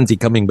back? When's he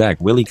coming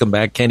back? Will he come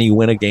back? Can he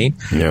win a game?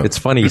 Yeah. It's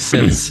funny,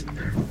 since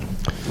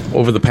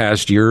over the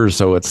past year or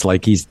so, it's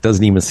like he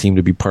doesn't even seem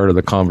to be part of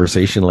the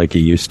conversation like he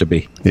used to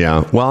be.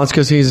 Yeah. Well, it's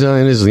because he's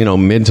in his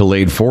mid to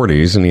late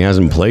 40s and he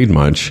hasn't played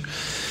much.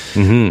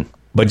 Mm-hmm.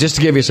 But just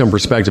to give you some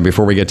perspective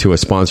before we get to a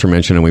sponsor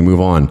mention and we move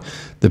on,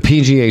 the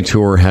PGA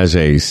Tour has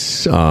a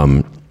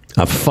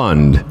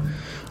fund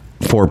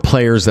for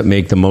players that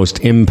make the most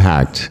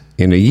impact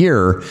in a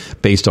year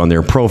based on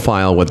their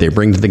profile, what they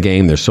bring to the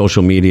game, their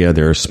social media,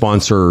 their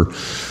sponsor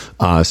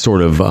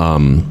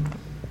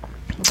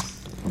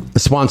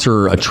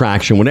sponsor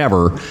attraction,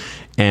 whatever.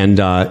 And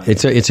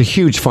it's a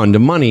huge fund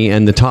of money,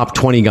 and the top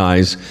 20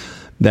 guys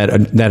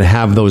that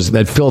have those,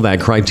 that fill that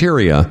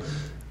criteria,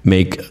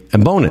 make a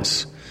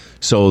bonus.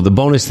 So the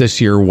bonus this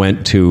year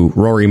went to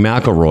Rory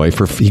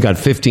McIlroy he got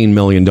 $15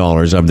 million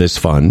of this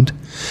fund.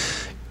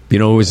 You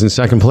know who was in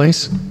second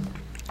place?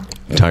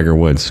 Tiger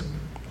Woods.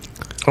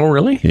 Oh,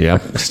 really? Yeah.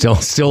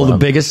 Still the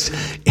biggest.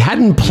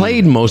 Hadn't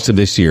played most of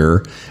this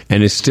year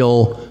and is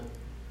still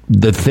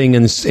the thing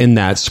in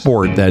that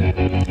sport that,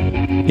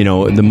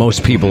 the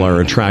most people are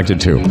attracted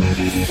to.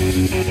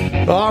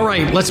 All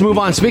right, let's move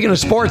on. Speaking of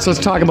sports, let's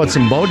talk about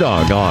some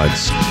Bodog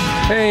odds.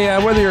 Hey,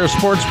 whether you're a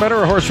sports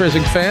bettor, a horse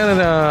racing fan, and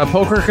a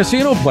poker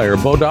casino player,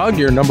 Bodog,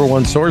 your number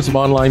one source of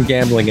online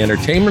gambling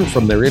entertainment,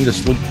 from their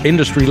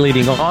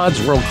industry-leading odds,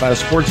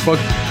 world-class sportsbook,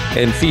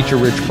 and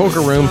feature-rich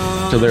poker room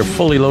to their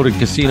fully loaded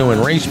casino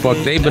and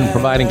racebook. They've been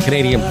providing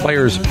Canadian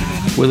players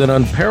with an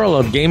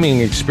unparalleled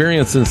gaming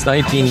experience since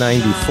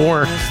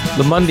 1994.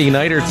 The Monday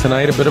Nighter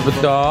tonight, a bit of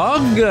a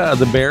dog.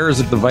 The Bears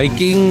at the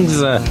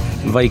Vikings.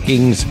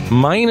 Vikings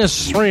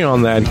 -3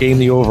 on that game.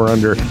 The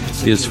over-under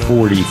is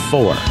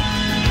 44.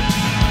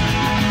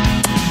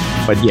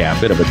 But yeah,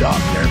 a bit of a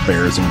dog there.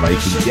 Bears and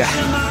Vikings. Yeah.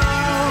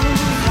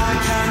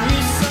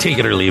 Take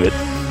it or leave it.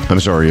 I'm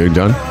sorry, are you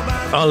done?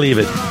 I'll leave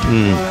it.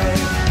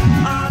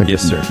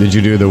 Yes, sir. Did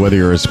you do the whether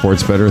you're a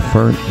sports bettor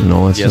part and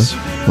all that Yes.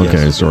 stuff?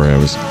 Okay, Yes. sorry. I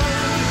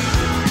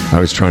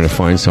was trying to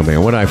find something.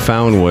 And what I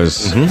found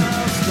was,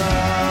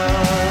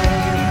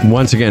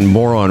 once again,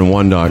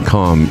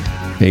 boron1.com,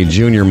 a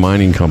junior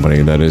mining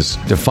company that has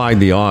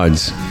defied the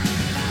odds.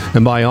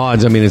 And by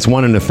odds, I mean it's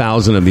 1 in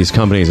 1,000 of these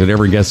companies that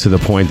ever gets to the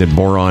point that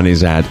boron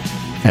is at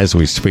as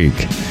we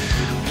speak,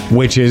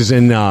 which is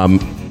in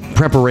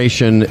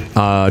preparation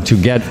to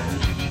get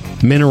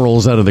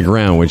minerals out of the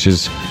ground, which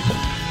is,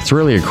 it's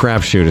really a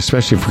crapshoot,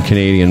 especially for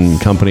Canadian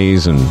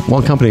companies and,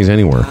 well, companies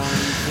anywhere.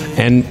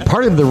 And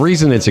part of the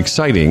reason it's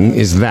exciting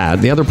is that.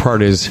 The other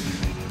part is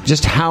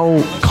just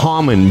how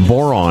common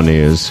boron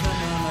is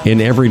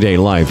in everyday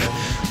life.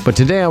 But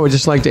today I would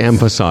just like to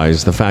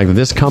emphasize the fact that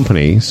this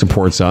company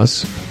supports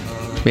us.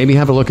 Maybe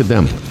have a look at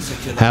them.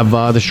 Have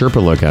the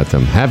Sherpa look at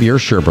them. Have your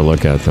Sherpa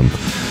look at them.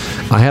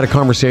 I had a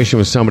conversation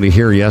with somebody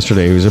here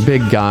yesterday who's a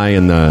big guy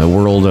in the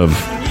world of,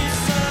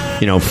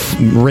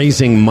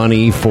 raising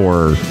money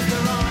for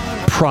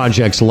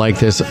projects like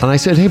this. And I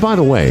said, hey, by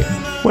the way,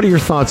 what are your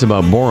thoughts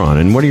about boron?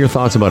 And what are your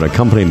thoughts about a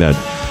company that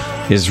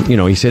is,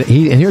 he said,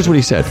 and here's what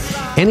he said.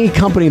 Any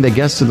company that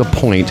gets to the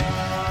point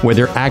where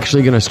they're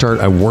actually going to start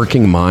a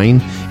working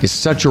mine is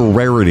such a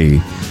rarity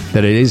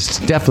that it is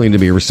definitely to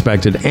be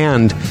respected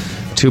and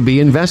to be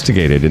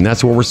investigated. And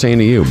that's what we're saying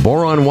to you.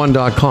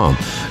 Boron1.com.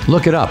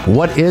 Look it up.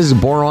 What is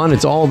boron?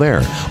 It's all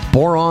there.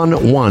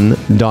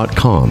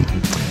 Boron1.com.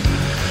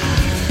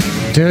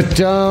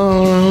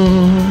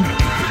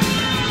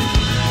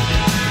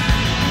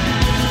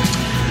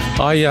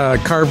 I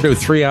carved out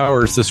 3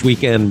 hours this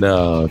weekend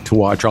to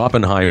watch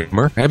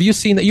Oppenheimer. Have you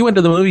seen that? You went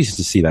to the movies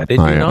to see that, did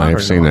you not?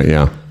 I've seen that,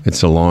 yeah.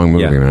 It's a long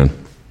movie, man.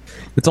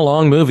 It's a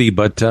long movie,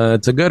 but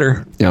it's a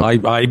gooder.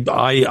 Yep.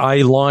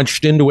 I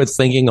launched into it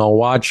thinking I'll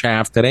watch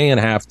half today and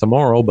half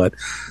tomorrow, but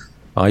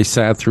I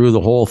sat through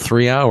the whole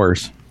 3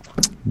 hours.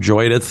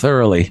 Enjoyed it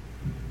thoroughly.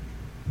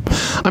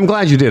 I'm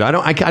glad you did. I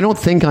don't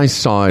think I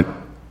saw it.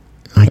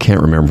 I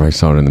can't remember if I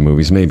saw it in the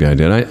movies. Maybe I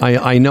did.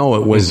 I know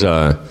it was...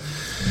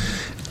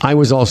 I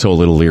was also a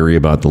little leery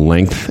about the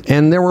length,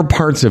 and there were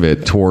parts of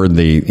it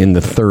in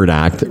the third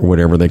act,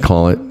 whatever they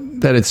call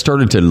it, that it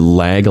started to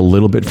lag a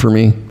little bit for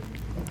me.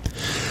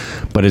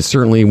 But it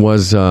certainly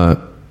was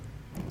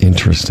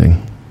interesting.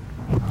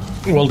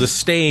 Well, to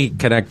stay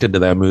connected to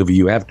that movie,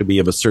 you have to be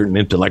of a certain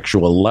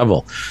intellectual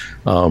level.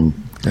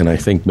 And I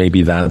think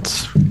maybe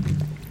that's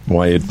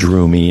why it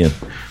drew me in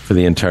for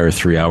the entire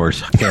 3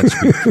 hours. I can't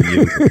speak for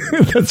you.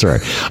 That's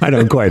right. I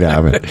don't quite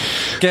have it.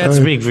 Can't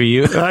speak for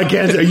you. I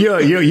can't.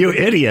 You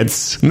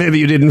idiots. Maybe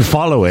you didn't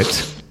follow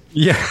it.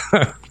 Yeah.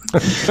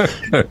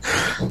 Yeah,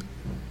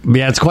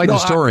 it's quite the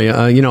story.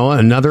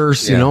 Another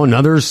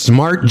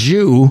smart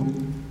Jew.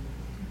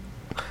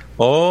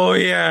 Oh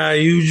yeah,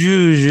 you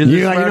Jews.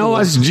 You know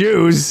us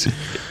Jews.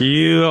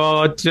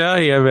 I'll tell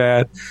you,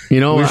 man.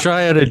 Wish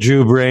I had a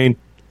Jew brain.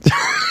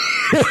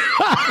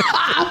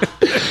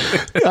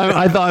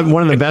 I thought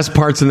one of the best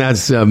parts in that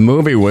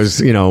movie was,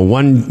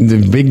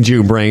 the big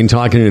Jew brain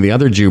talking to the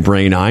other Jew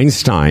brain,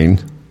 Einstein.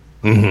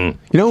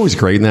 Mm-hmm. What was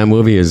great in that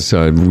movie is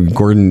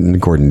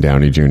Gordon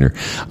Downey Jr.,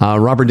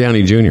 Robert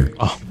Downey Jr.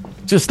 Oh,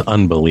 just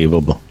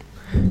unbelievable.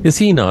 Is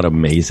he not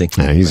amazing?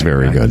 Yeah, he's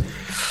very good.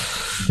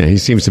 Yeah, he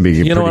seems to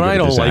be. And I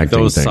don't like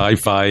those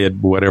sci-fi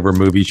and whatever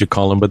movies you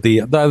call them, but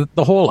the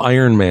whole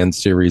Iron Man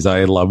series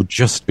I love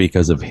just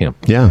because of him.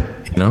 Yeah,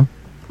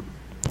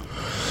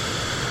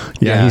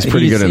 Yeah, he's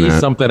pretty good in that.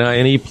 Something,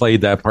 and he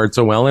played that part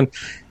so well. And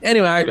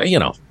anyway,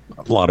 a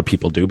lot of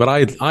people do, but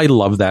I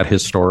love that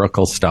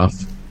historical stuff.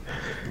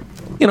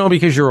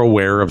 Because you're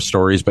aware of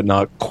stories, but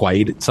not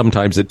quite.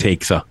 Sometimes it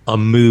takes a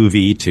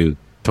movie to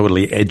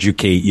totally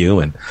educate you,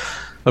 and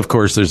of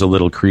course, there's a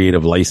little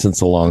creative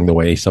license along the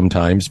way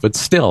sometimes, but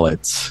still,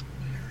 it's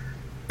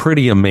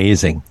pretty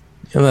amazing.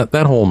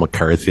 That whole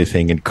McCarthy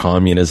thing and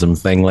communism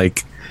thing,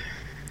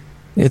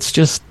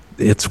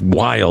 it's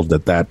wild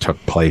that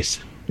took place.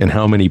 And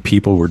how many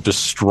people were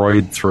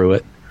destroyed through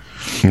it.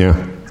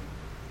 Yeah.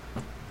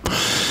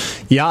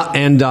 Yeah,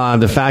 and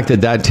the fact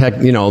that tech,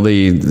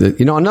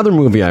 another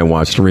movie I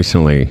watched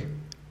recently,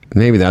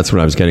 maybe that's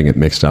what I was getting it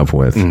mixed up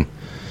with,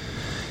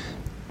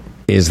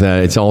 is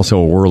that it's also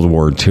a World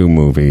War II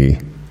movie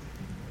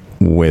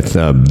with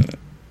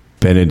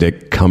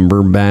Benedict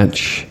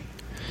Cumberbatch.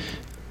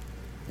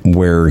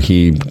 where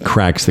he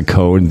cracks the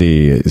code,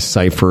 the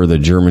cipher, the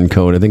German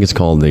code. I think it's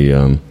called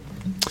the.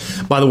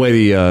 By the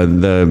way,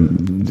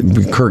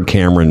 the Kirk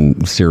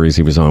Cameron series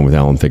he was on with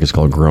Alan Thicke is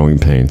called Growing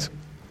Pains.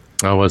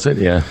 Oh, was it?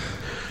 Yeah.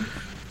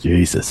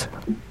 Jesus,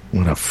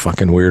 what a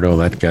fucking weirdo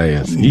that guy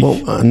is.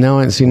 Well, now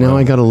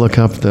I got to look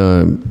up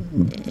the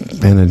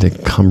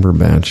Benedict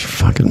Cumberbatch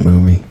fucking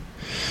movie.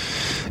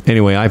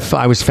 Anyway,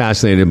 I was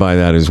fascinated by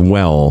that as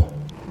well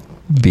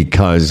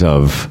because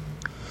of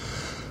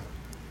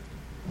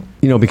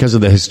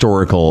the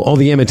historical,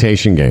 the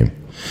Imitation Game,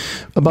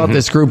 about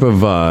this group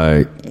of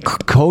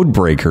code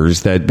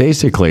breakers that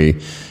basically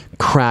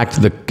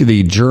cracked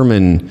the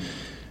German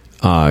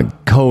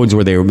codes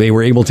where they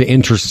were able to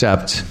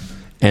intercept,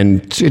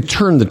 and it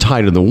turned the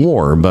tide of the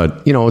war.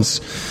 But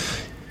those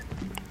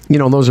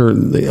are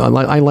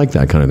I like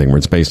that kind of thing where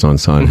it's based on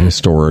some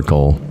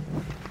historical.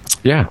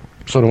 Yeah,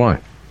 so do I.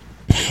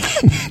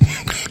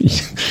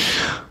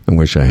 I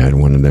wish I had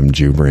one of them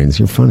Jew brains.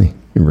 You're funny.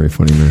 You're very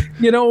funny, man.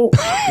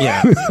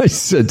 Yeah. I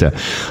said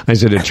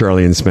to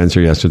Charlie and Spencer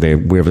yesterday,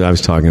 I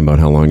was talking about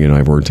how long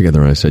I've worked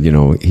together. And I said,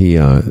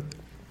 I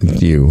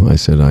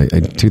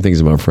said, two things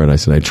about Fred. I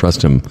said, I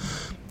trust him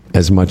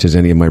as much as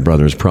any of my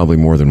brothers, probably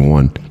more than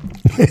one.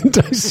 And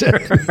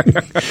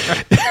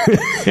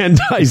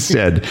I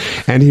said,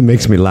 and he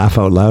makes me laugh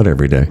out loud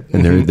every day.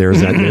 And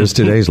there's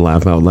today's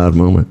laugh out loud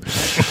moment.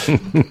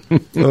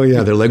 Oh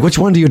yeah, they're like, which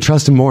one do you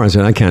trust him more? I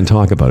said, I can't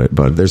talk about it,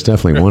 but there's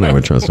definitely one I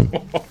would trust him.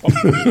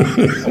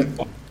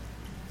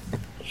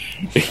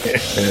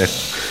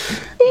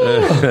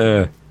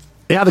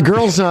 Yeah, the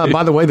girls.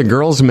 By the way, the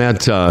girls met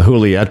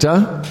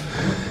Julieta.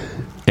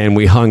 And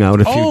we hung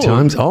out a few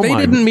times. They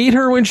didn't meet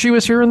her when she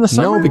was here in the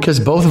summer? No, because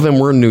both of them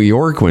were in New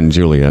York when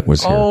Juliet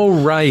was here.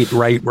 Oh, right.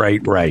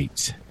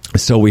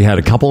 So we had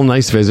a couple of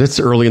nice visits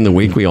early in the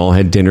week. We all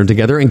had dinner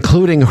together,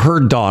 including her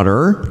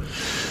daughter,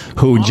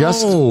 who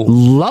just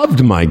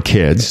loved my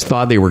kids,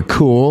 thought they were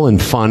cool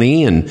and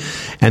funny. And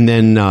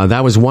then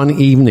that was one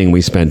evening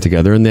we spent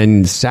together. And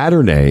then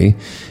Saturday,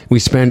 we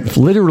spent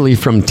literally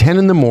from 10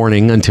 in the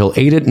morning until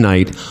 8 at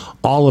night,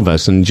 all of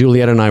us. And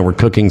Juliet and I were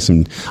cooking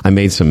I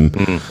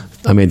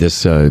made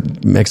this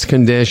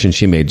Mexican dish, and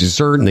she made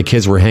dessert, and the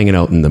kids were hanging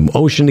out in the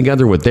ocean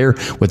together with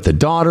the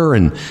daughter,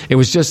 and it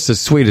was just the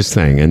sweetest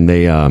thing. And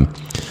and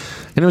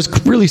it was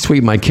really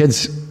sweet. My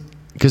kids,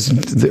 because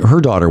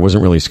her daughter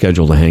wasn't really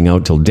scheduled to hang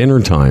out till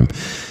dinner time,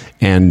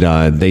 and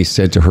they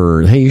said to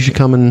her, "Hey, you should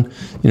come and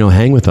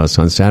hang with us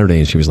on Saturday."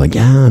 And she was like,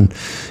 "Yeah." And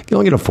you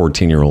don't get a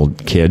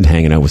 14-year-old kid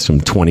hanging out with some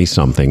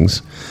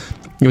 20-somethings.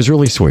 It was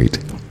really sweet.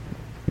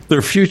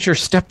 Their future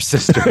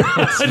stepsister.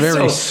 It's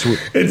very sweet.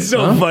 It's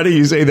so funny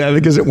you say that,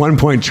 because at one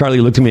point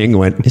Charlie looked at me and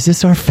went, "Is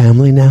this our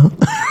family now?"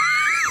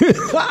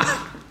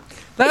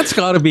 That's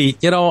got to be,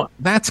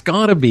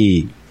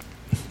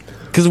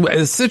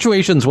 because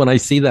situations when I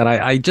see that,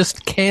 I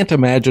just can't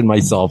imagine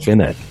myself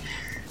in it.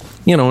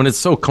 And it's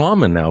so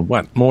common now.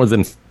 More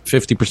than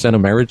 50%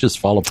 of marriages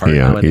fall apart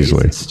nowadays.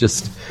 Easily. It's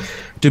just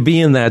to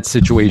be in that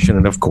situation,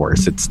 and of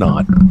course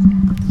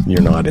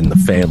you're not in the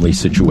family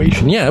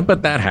situation. Yeah,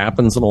 but that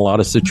happens in a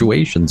lot of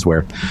situations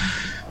where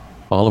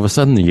all of a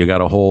sudden you got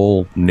a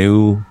whole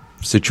new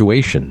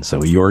situation.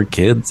 So your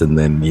kids, and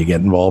then you get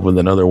involved with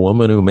another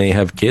woman who may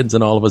have kids,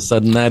 and all of a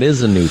sudden that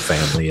is a new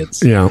family.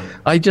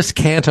 I just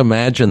can't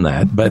imagine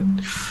that, but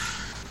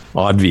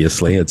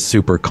obviously it's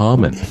super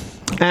common.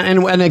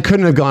 And it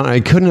couldn't have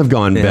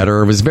gone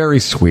better. It was very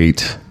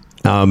sweet.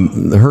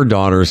 Her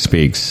daughter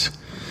speaks,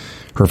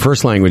 her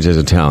first language is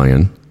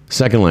Italian,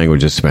 second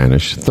language is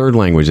Spanish, third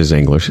language is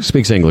English.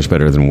 Speaks English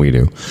better than we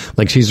do.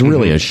 Like, she's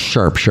really a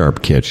sharp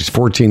kid. She's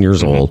 14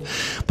 years old.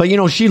 But,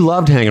 she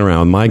loved hanging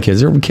around with my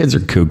kids. Their kids are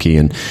kooky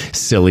and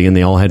silly, and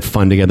they all had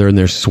fun together, and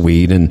they're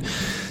sweet. And,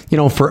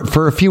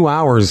 for a few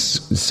hours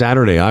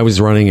Saturday, I was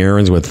running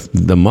errands with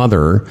the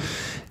mother,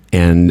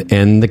 and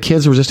the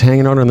kids were just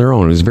hanging out on their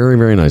own. It was very,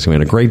 very nice. We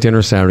had a great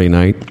dinner Saturday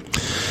night.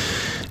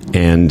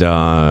 And,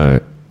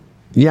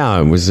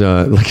 it was,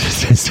 like I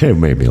said, it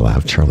made me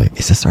laugh. Charlie,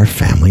 is this our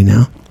family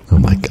now?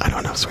 I'm like, I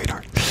don't know,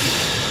 sweetheart.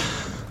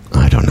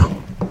 I don't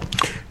know.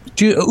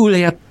 Do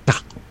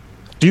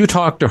you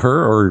talk to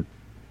her, or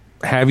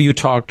have you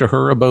talked to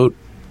her about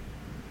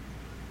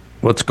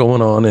what's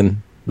going on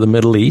in the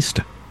Middle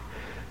East?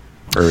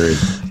 Or,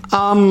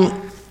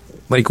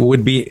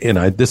 would be,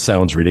 this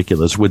sounds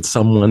ridiculous. Would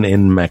someone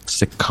in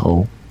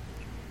Mexico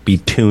be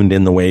tuned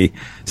in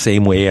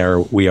same way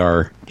we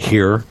are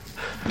here?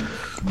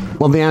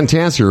 Well, to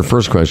answer your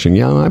first question,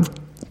 I've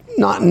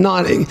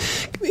not.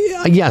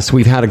 Yes,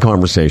 we've had a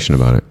conversation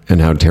about it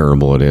and how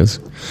terrible it is.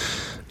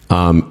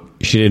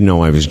 She didn't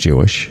know I was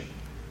Jewish.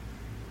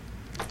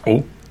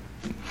 Oh,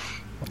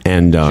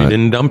 and she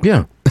didn't dump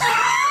you.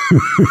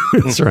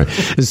 That's right.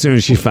 As soon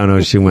as she found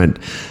out, she went,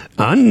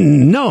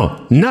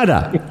 "No,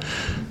 nada,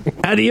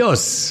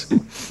 adios,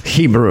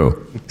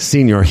 Hebrew,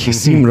 senior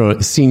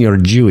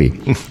Jewy."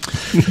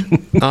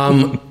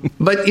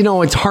 But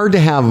it's hard to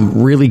have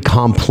really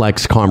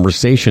complex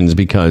conversations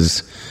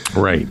because,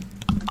 right?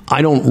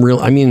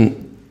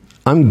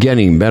 I'm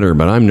getting better,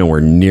 but I'm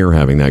nowhere near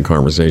having that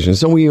conversation.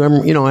 So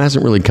it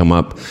hasn't really come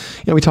up.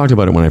 We talked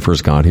about it when I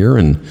first got here,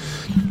 and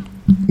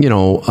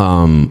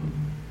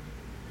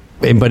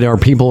but are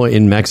people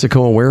in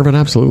Mexico aware of it?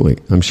 Absolutely,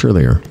 I'm sure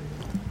they are.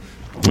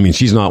 I mean,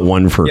 she's not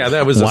one for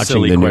that was watching a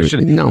silly the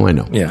question. News. No, I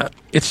know. Yeah,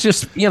 it's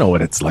just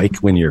what it's like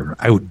when you're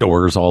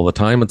outdoors all the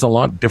time. It's a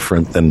lot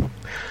different than.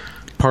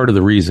 Part of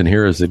the reason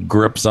here is it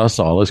grips us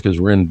all is because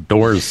we're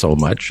indoors so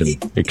much and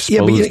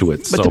exposed to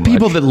it so much. But the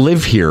people that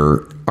live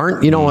here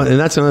aren't, and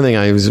that's another thing.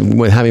 I was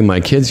having my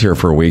kids here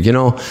for a week.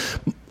 A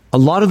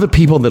lot of the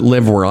people that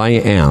live where I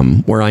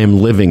am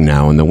living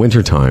now in the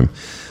wintertime,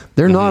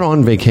 they're not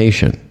on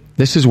vacation.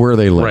 This is where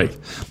they live. Right.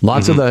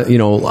 Lots of a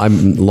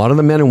lot of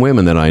the men and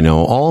women that I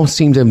know all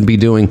seem to be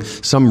doing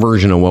some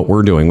version of what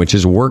we're doing, which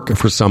is work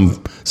for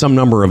some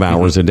number of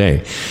hours a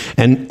day.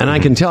 And I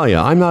can tell you,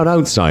 I'm not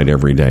outside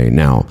every day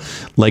now,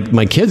 like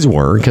my kids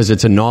were, because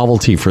it's a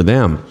novelty for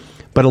them.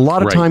 But a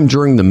lot of time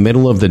during the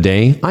middle of the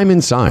day, I'm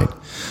inside.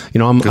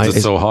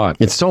 It's so hot.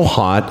 It's so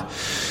hot.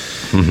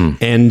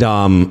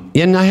 Mm-hmm.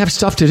 And I have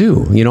stuff to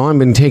do. I've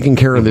been taking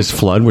care of this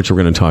flood, which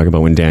we're going to talk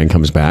about when Dan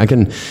comes back.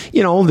 And,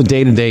 the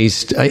day-to-day,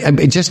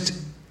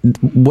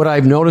 what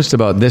I've noticed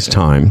about this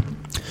time,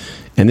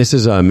 and this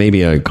is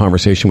maybe a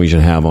conversation we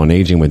should have on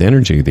Aging with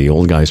Energy, the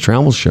Old Guys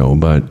Travel Show,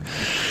 but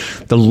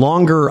the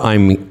longer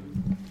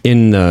I'm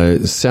in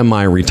the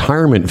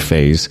semi-retirement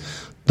phase,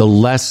 the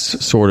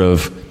less sort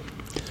of...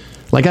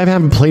 Like, I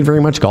haven't played very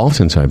much golf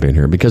since I've been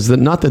here because the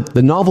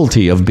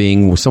novelty of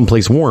being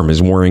someplace warm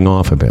is wearing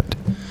off a bit.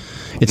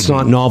 It's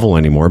not novel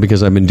anymore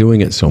because I've been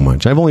doing it so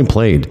much. I've only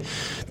played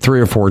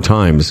 3 or 4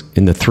 times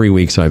in the 3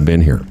 weeks I've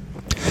been here.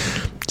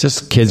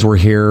 Just kids were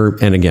here,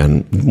 and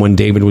again, when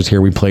David was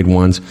here, we played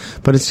once.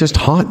 But it's just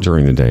hot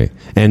during the day,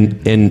 and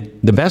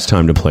the best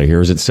time to play here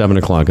is at 7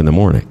 o'clock in the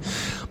morning.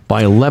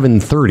 By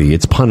 11:30,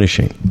 it's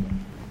punishing.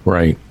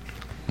 Right.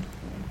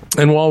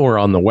 And while we're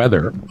on the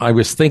weather, I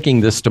was thinking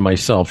this to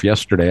myself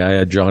yesterday. I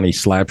had Johnny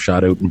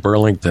Slapshot out in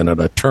Burlington at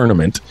a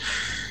tournament,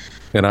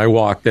 and I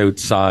walked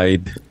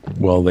outside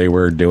while they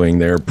were doing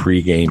their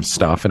pregame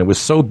stuff, and it was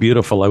so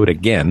beautiful out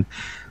again.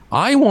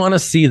 I want to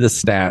see the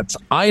stats.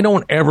 I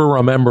don't ever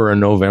remember a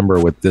November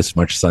with this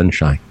much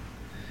sunshine.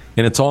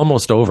 And it's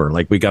almost over.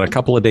 Like, we got a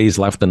couple of days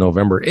left in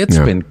November. It's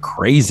been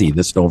crazy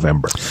this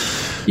November.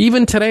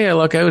 Even today, I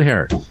look out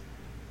here.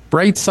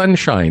 Bright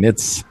sunshine.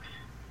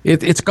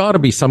 It's got to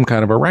be some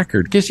kind of a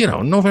record because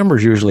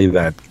November's usually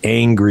that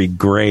angry,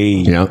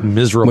 gray,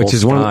 miserable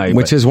sky.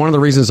 Which is one of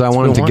the reasons I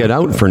wanted to get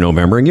out for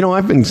November. And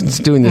I've been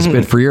doing this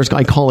bit for years.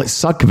 I call it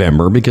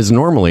Suckvember because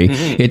normally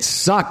it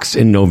sucks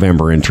in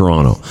November in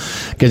Toronto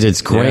because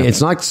it's gray. Yeah. It's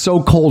not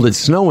so cold it's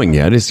snowing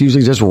yet. It's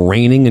usually just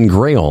raining and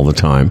gray all the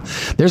time.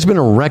 There's been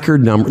a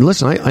record number.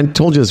 Listen, I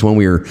told you this when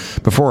we were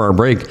before our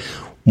break.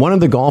 One of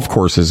the golf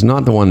courses,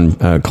 not the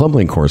one Club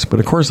Link course,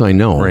 but a course I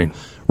know,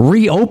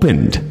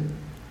 reopened.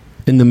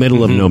 In the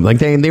middle of November. Like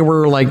they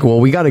were like, well,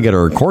 we got to get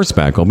our course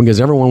back open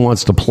because everyone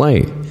wants to play.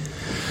 And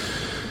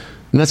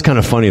that's kind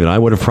of funny that I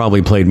would have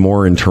probably played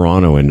more in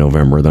Toronto in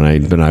November than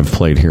I've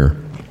played here.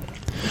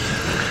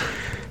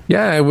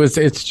 Yeah,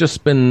 it's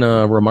just been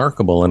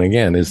remarkable. And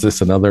again, is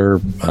this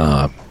another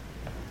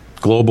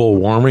global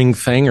warming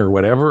thing or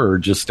whatever, or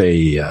just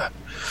a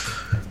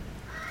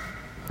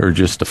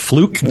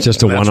fluke?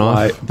 Just a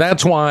one-off?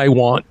 That's why I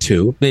want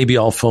to. Maybe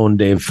I'll phone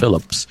Dave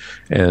Phillips.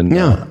 And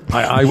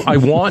I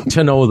want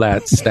to know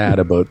that stat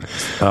about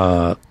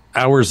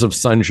hours of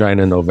sunshine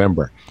in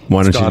November.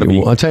 Why don't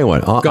you? I'll tell you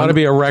what. Got to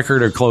be a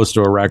record or close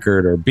to a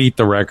record or beat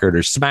the record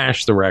or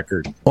smash the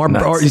record.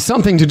 Or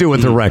something to do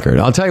with the record.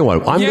 I'll tell you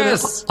what.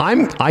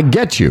 I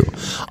get you.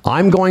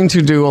 I'm going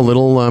to do a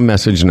little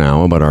message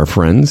now about our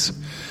friends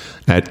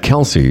at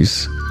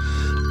Kelsey's.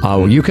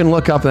 You can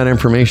look up that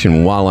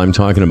information while I'm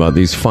talking about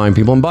these fine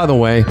people. And by the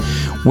way,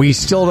 we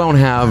still don't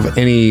have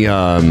any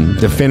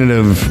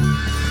definitive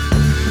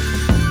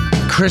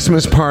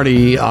Christmas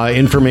party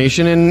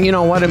information. And you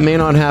know what? It may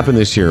not happen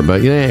this year.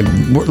 But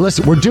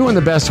listen, we're doing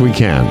the best we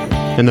can.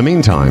 In the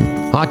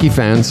meantime, hockey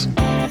fans,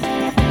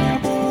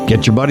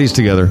 get your buddies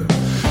together.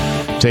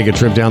 Take a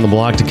trip down the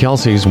block to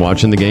Kelsey's.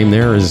 Watching the game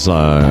there is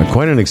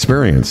quite an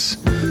experience.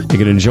 You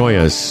can enjoy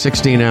a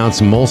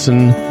 16-ounce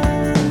Molson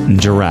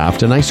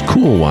Giraffe, a nice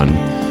cool one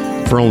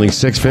for only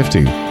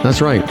 $6.50.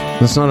 That's right.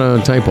 That's not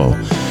a typo.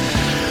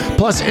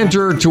 Plus,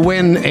 enter to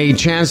win a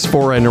chance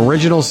for an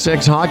Original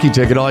 6 hockey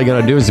ticket. All you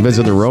got to do is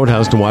visit the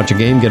Roadhouse to watch a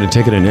game, get a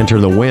ticket, and enter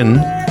to win.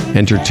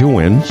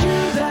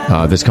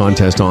 This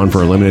contest on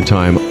for a limited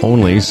time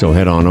only, so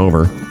head on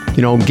over.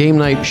 Game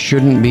night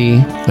shouldn't be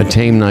a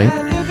tame night.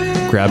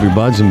 Grab your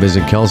buds and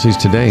visit Kelsey's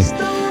today.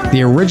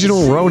 The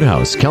Original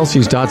Roadhouse,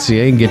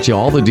 kelseys.ca, get you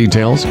all the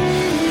details.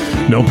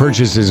 No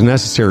purchase is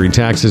necessary.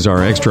 Taxes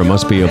are extra.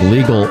 Must be of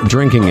legal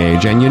drinking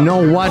age. And you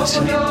know what?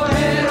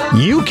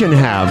 You can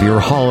have your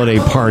holiday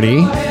party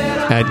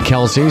at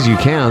Kelsey's. You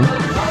can.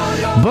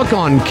 Book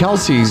on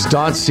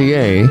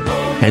kelseys.ca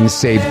and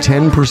save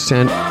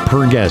 10%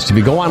 per guest. If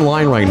you go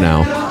online right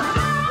now,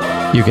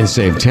 You can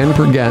save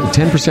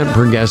 10%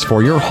 per guest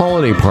for your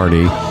holiday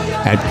party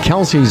at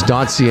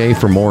kelseys.ca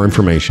for more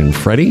information.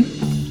 Freddie?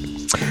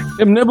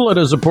 Tim Niblett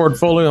is a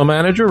portfolio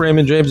manager.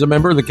 Raymond James, a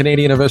member of the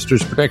Canadian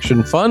Investors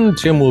Protection Fund.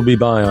 Tim will be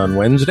by on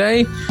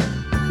Wednesday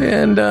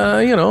and,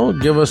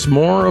 give us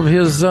more of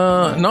his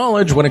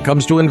knowledge when it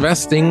comes to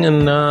investing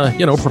and,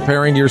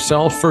 preparing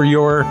yourself for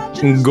your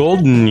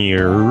golden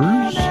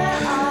years.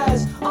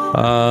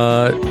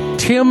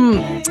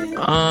 Tim,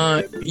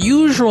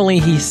 usually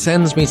he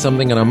sends me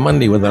something on a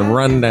Monday with a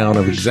rundown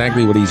of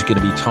exactly what he's going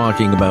to be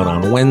talking about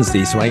on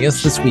Wednesday. So I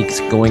guess this week's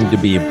going to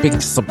be a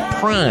big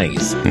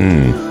surprise.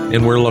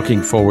 And we're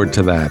looking forward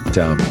to that.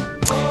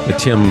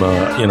 Tim,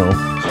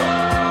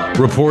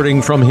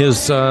 reporting from his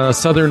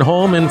southern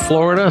home in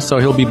Florida. So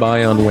he'll be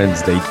by on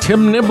Wednesday.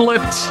 Tim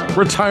Niblett,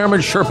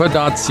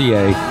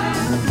 retirementsherpa.ca.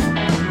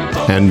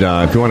 And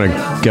if you want to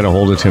get a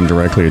hold of Tim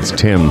directly, it's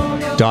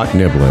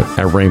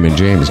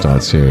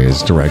tim.niblett@raymondjames.ca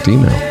is direct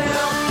email.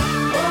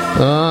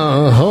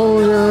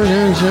 Hold your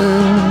attention.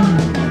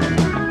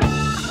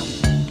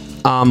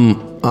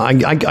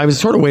 I was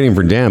sort of waiting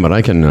for Dan, but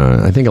I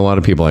think a lot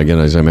of people, again,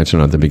 as I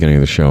mentioned at the beginning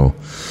of the show,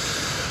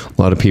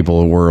 a lot of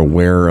people were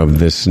aware of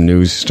this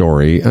news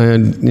story.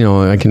 And,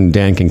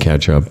 Dan can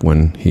catch up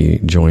when he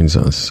joins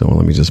us. So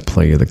let me just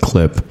play you the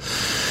clip.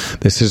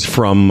 This is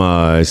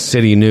from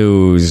City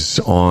News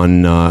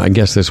on, I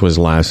guess this was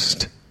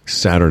last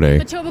Saturday.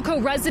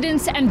 Etobicoke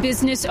residents and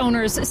business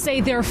owners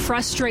say they're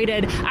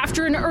frustrated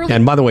after an early...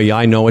 And by the way,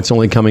 I know it's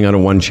only coming out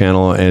of one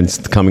channel and it's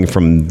coming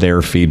from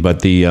their feed,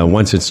 but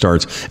once it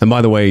starts... And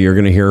by the way, you're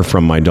going to hear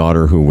from my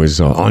daughter who was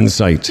on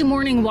site. The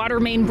morning water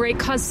main break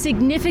caused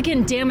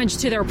significant damage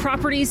to their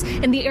properties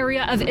in the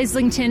area of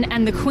Islington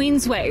and the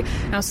Queensway.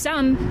 Now,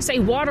 some say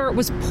water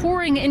was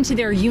pouring into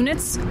their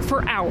units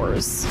for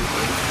hours.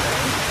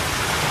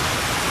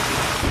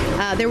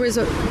 There was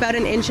about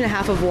an inch and a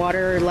half of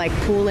water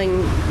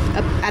pooling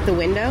up at the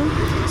window.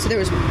 So there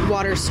was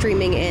water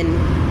streaming in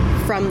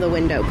from the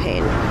window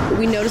pane.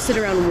 We noticed it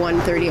around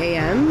 1:30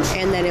 a.m.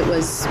 and then it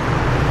was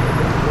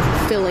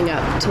filling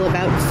up till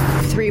about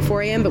 3,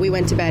 4 a.m. But we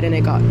went to bed and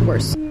it got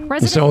worse.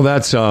 So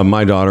that's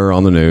my daughter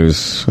on the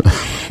news.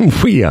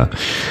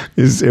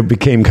 It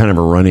became kind of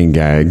a running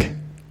gag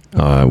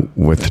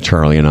with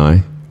Charlie and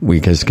I. We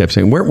just kept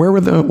saying, where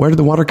did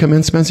the water come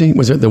in, Spency?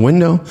 Was it the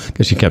window?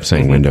 Because she kept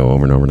saying window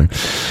over and over again.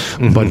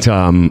 But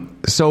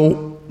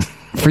so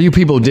for you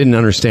people who didn't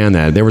understand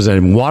that, there was a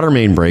water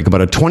main break,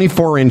 about a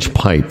 24-inch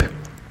pipe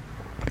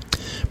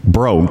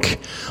broke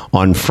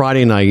on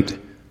Friday night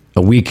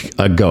a week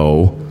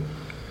ago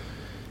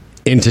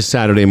into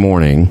Saturday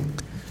morning.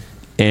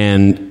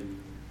 And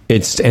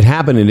it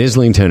happened in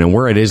Islington, and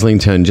we're at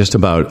Islington just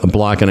about a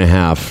block and a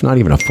half, not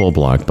even a full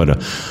block,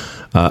 but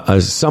a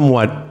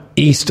somewhat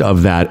east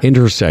of that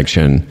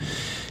intersection,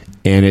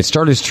 and it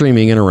started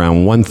streaming in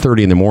around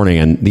 1:30 in the morning,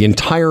 and the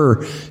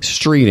entire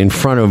street in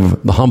front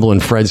of the Humble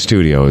and Fred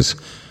studios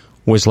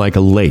was like a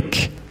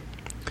lake.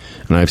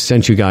 And I've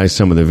sent you guys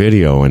some of the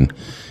video, and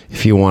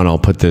if you want, I'll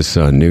put this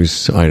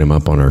news item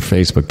up on our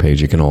Facebook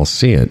page. You can all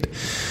see it.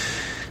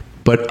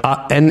 But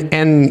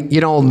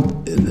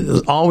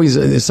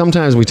always,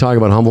 sometimes we talk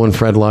about Humble and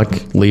Fred luck,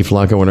 Leaf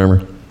luck, or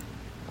whatever.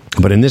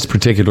 But in this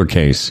particular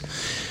case,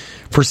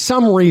 for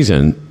some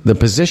reason, the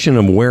position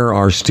of where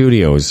our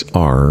studios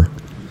are,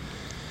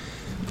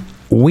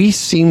 we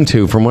seem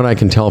to, from what I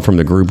can tell from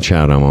the group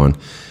chat I'm on,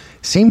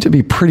 seem to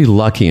be pretty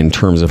lucky in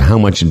terms of how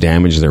much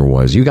damage there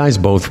was. You guys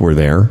both were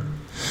there,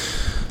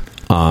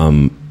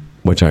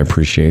 which I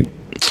appreciate.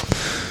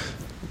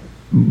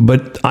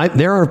 But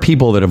there are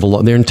people that have,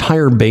 their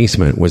entire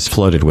basement was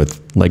flooded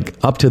with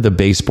up to the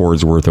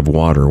baseboards worth of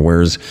water,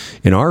 whereas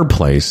in our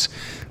place,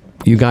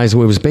 you guys, it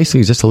was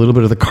basically just a little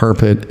bit of the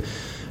carpet.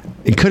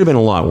 It could have been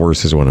a lot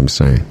worse, is what I'm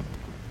saying.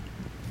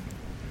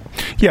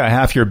 Yeah,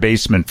 half your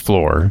basement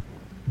floor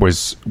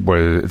was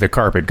the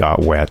carpet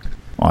got wet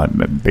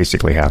on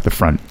basically half the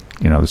front,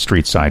 the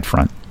street side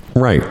front.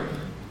 Right.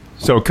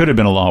 So it could have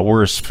been a lot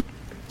worse,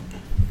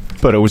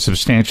 but it was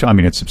substantial. I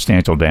mean, it's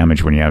substantial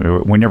damage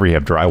whenever you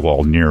have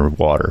drywall near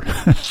water.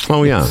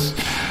 Oh yeah,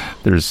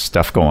 there's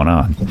stuff going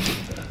on.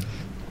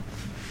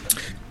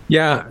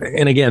 Yeah,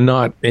 and again,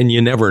 and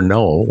you never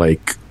know.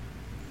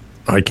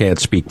 I can't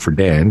speak for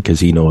Dan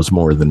because he knows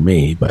more than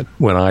me. But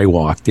when I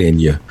walked in,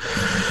 you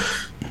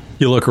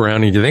look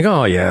around and you think,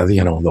 oh yeah,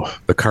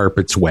 the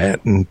carpet's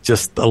wet, and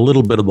just a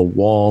little bit of the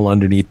wall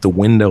underneath the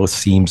window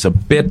seems a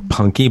bit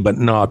punky, but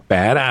not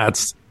bad.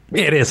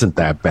 It isn't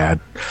that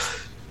bad.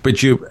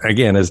 But you,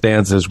 again, as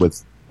Dan says,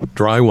 with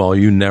drywall,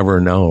 you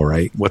never know,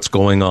 right? What's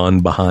going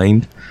on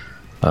behind.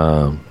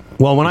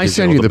 Well, when I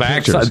send you the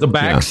pictures, the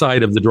back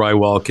side of the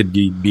drywall could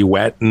be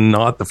wet and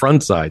not the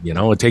front side.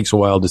 It takes a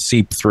while to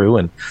seep through,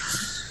 and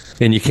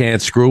you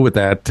can't screw with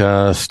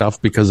that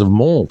stuff because of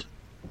mold.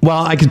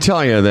 Well, I can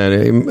tell you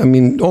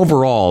that,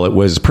 overall, it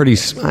was pretty,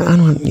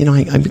 I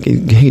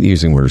hate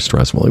using the word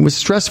stressful. It was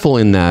stressful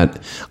in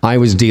that I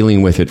was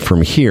dealing with it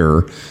from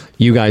here.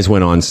 You guys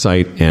went on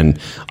site, and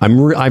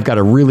I've got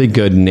a really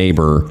good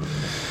neighbor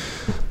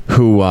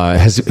who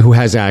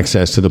has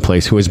access to the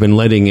place, who has been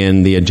letting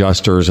in the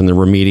adjusters and the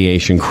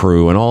remediation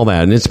crew and all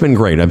that, and it's been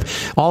great.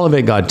 All of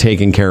it got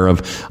taken care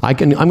of. I'm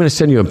going to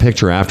send you a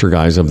picture after,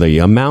 guys, of the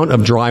amount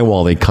of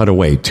drywall they cut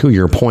away. To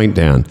your point,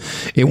 Dan,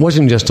 it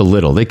wasn't just a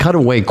little. They cut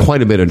away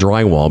quite a bit of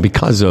drywall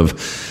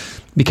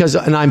because,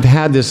 and I've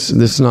had this.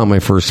 This is not my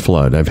first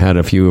flood. I've had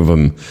a few of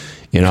them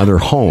in other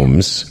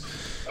homes.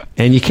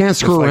 And you can't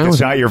screw around.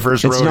 It's not your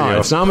first rodeo.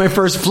 It's not my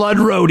first flood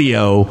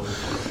rodeo.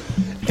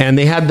 And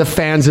they had the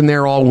fans in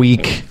there all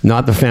week,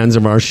 not the fans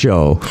of our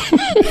show.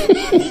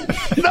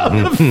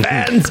 The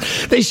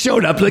fans. They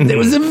showed up like there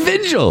was a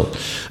vigil.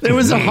 There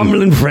was a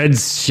Humble and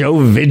Fred's show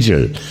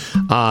vigil.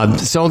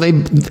 So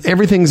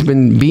everything's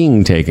been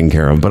being taken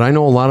care of. But I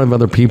know a lot of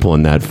other people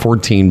in that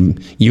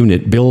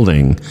 14-unit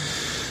building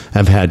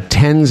have had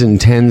tens and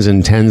tens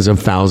and tens of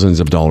thousands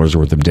of dollars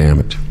worth of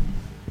damage.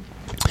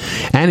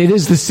 And it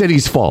is the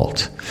city's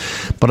fault.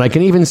 But I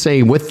can even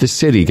say with the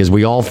city, because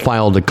we all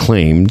filed a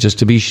claim just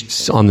to be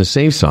on the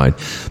safe side,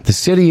 the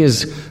city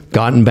has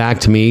gotten back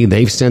to me.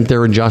 They've sent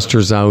their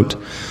adjusters out.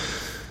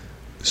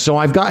 So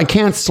I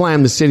can't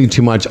slam the city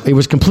too much. It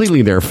was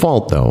completely their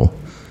fault, though.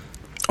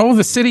 Oh,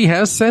 the city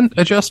has sent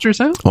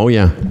adjusters out? Oh,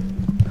 yeah.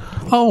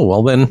 Oh,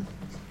 well then,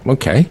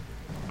 okay.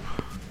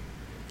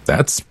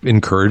 That's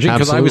encouraging,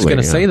 because I was going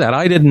to say that.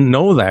 I didn't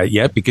know that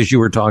yet because you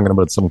were talking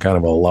about some kind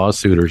of a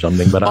lawsuit or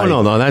something. But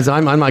no,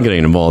 I'm not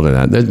getting involved in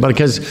that. But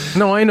because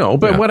no, I know.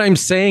 But what I'm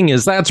saying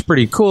is that's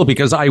pretty cool,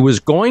 because I was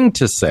going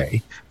to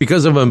say,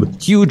 because of a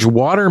huge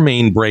water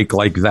main break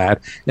like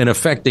that and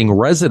affecting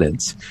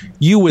residents,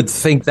 you would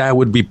think that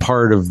would be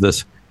part of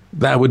this.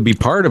 That would be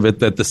part of it,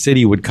 that the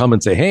city would come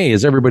and say, hey,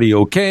 is everybody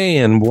okay?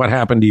 And what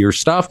happened to your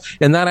stuff?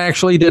 And that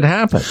actually did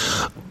happen.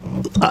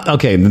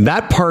 Okay,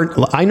 that part,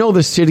 I know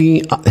the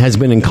city has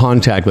been in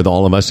contact with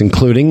all of us,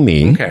 including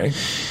me. Okay.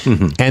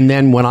 Mm-hmm. And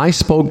then when I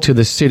spoke to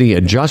the city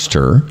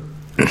adjuster,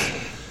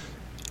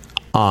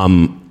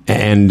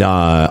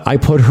 I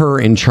put her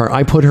in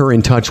I put her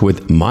in touch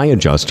with my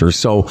adjuster.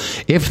 So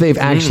if they've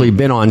actually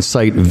been on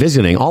site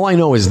visiting, all I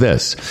know is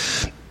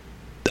this.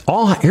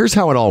 Here's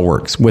how it all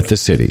works with the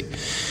city.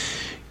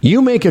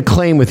 You make a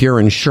claim with your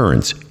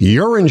insurance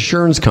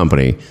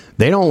company,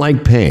 they don't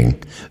like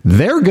paying.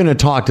 They're going to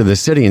talk to the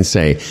city and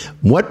say,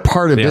 what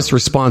part of this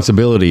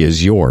responsibility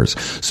is yours?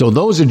 So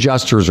those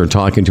adjusters are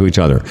talking to each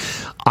other.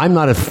 I'm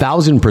not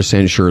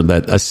 1,000% sure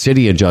that a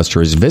city adjuster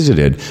has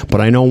visited, but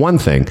I know one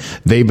thing.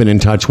 They've been in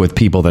touch with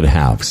people that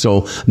have.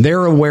 So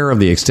they're aware of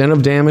the extent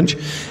of damage,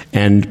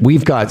 and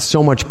we've got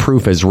so much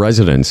proof as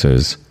residents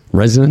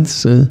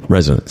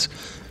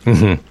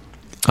Mm-hmm.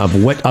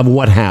 of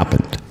what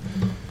happened.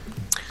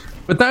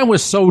 But that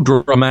was so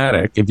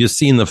dramatic. If you've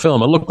seen the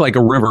film, it looked like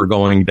a river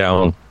going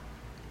down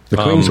the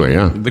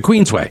Queensway, the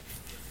Queensway,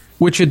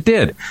 which it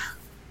did.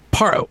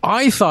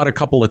 I thought a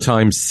couple of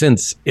times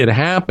since it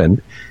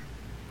happened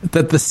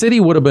that the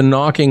city would have been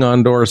knocking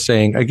on doors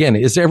saying, again,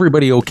 is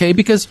everybody okay?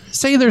 Because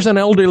say there's an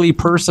elderly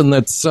person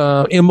that's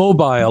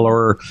immobile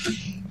or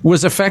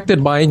was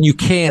affected by it, and you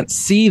can't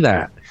see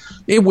that.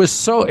 It was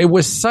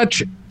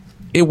such an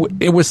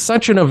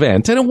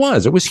event, and it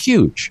was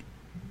huge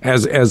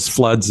as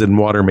floods and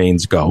water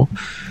mains go.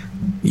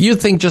 You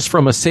think just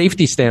from a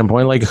safety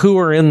standpoint, like who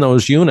are in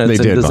those units,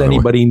 and does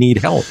anybody need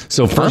help?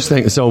 So first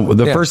thing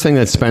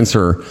that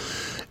Spencer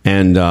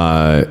and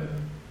her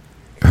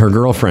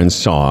girlfriend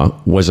saw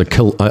was a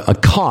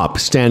cop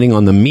standing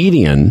on the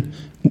median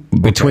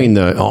between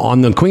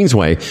on the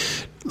Queensway.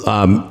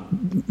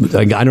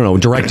 I don't know,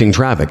 directing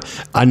traffic.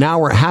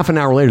 Half an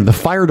hour later, the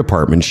fire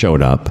department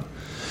showed up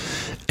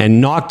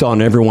and knocked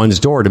on everyone's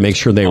door to make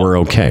sure they were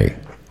okay.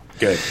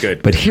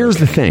 Good. But here's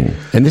the thing,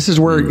 and this is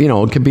where,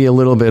 it could be a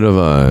little bit of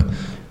I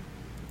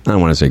don't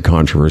want to say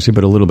controversy,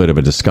 but a little bit of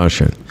a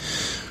discussion.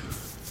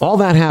 All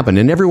that happened,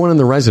 and everyone in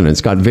the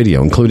residence got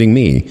video, including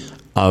me,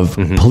 of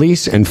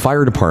police and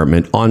fire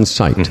department on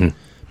site somewhere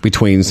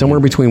between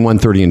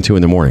 1:30 and 2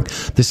 in the morning.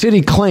 The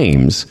city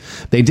claims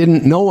they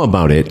didn't know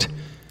about it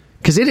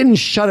because they didn't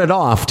shut it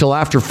off till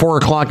after 4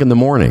 o'clock in the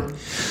morning.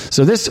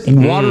 So this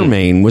water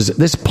main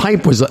this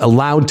pipe was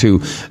allowed to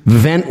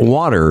vent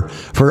water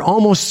for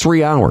almost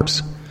 3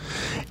 hours.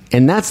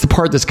 And that's the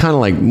part that's kind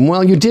of like,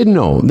 well, you did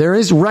know. There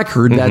is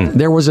record that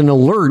there was an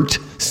alert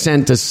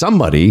sent to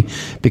somebody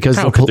because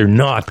how could there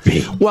not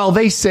be? Well,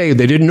 they say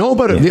they didn't know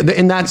about it,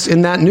 and that's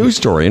in that news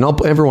story. And I'll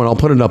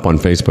put it up on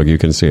Facebook. You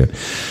can see it.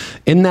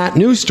 In that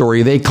news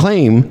story, they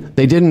claim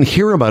they didn't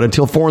hear about it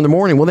till 4 in the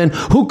morning. Well, then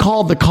who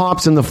called the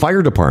cops and the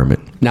fire department?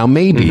 Now,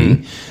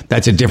 maybe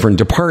that's a different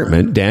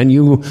department. Dan,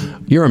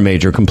 you're a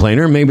major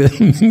complainer. Maybe that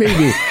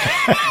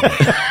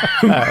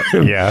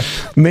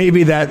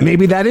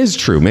is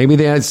true. Maybe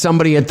they had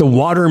somebody at the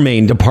water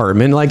main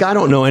department. Like, I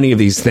don't know any of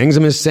these things.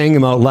 I'm just saying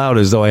them out loud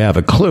as though I have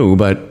a clue,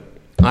 but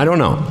I don't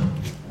know.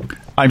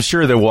 I'm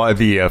sure that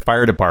the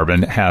fire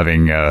department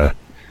having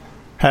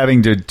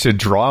to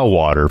draw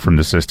water from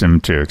the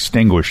system to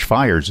extinguish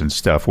fires and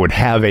stuff would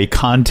have a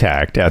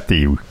contact at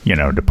the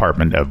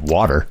Department of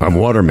Water. Of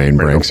water main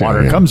breaks. Where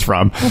water comes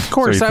from. Of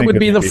course, so that would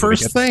be the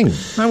first thing.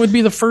 That would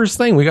be the first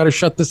thing. We got to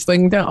shut this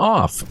thing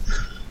off.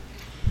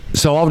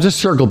 So I'll just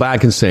circle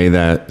back and say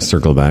that.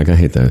 Circle back. I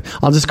hate that.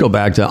 I'll just go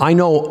back to. I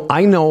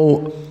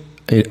know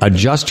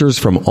adjusters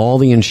from all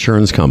the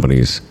insurance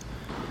companies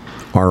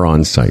are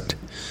on site,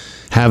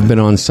 have been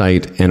on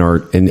site,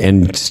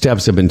 and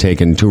steps have been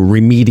taken to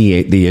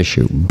remediate the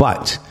issue.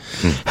 But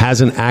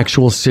has an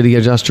actual city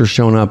adjuster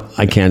shown up?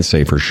 I can't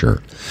say for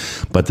sure.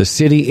 But the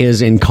city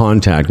is in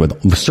contact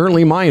with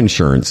certainly my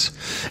insurance,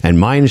 and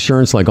my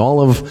insurance, like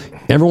all of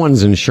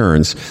everyone's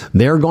insurance,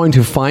 they're going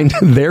to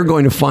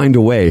find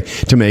a way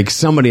to make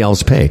somebody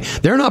else pay.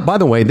 They're not, by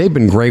the way, they've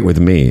been great with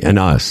me and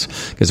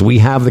us because we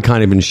have the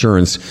kind of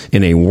insurance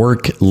in a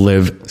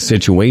work-live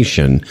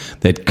situation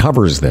that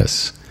covers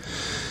this.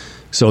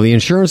 So the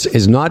insurance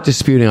is not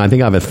disputing. I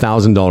think I have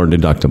 $1,000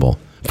 deductible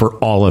for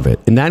all of it,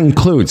 and that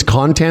includes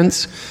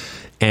contents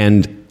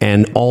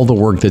and all the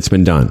work that's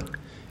been done.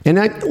 And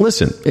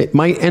listen, it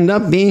might end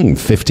up being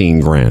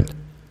 $15,000.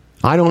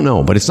 I don't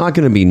know, but it's not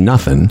going to be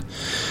nothing.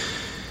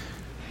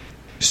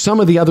 Some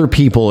of the other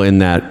people in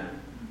that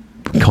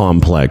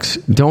complex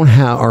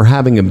are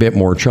having a bit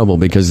more trouble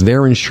because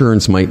their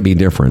insurance might be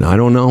different. I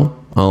don't know.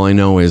 All I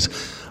know is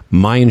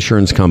my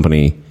insurance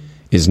company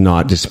is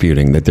not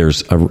disputing that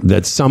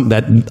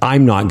that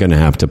I'm not going to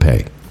have to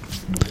pay.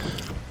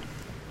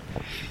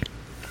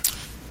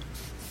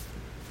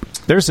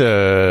 There's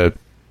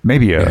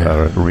maybe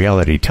a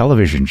reality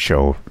television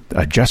show,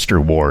 Adjuster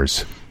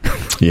Wars.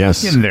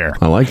 Yes, in there.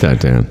 I like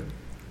that, Dan.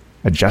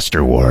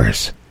 Adjuster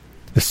Wars.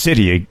 The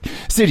city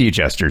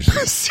adjusters.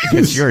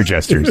 It's your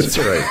adjusters. That's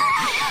right.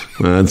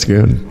 Well, that's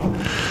good.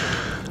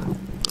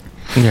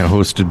 Yeah,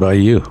 hosted by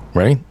you,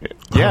 right?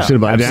 Yeah,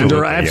 hosted by Dan.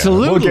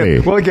 Absolutely.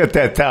 Yeah. We'll get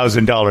that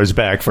 $1,000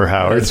 back for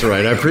Howard. That's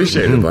right. I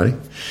appreciate it, buddy.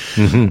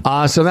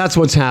 Mm-hmm. So that's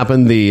what's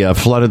happened. The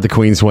flood at the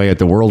Queensway at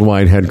the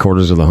worldwide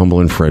headquarters of the Humble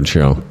and Fred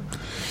Show.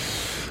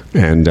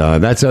 And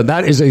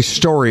that is a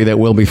story that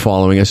we'll be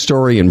following, a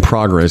story in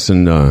progress.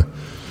 And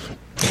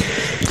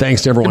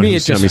thanks to everyone who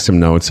sent me some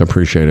notes. I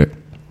appreciate it.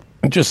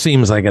 It just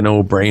seems like a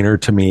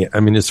no-brainer to me. I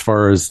mean, as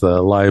far as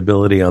the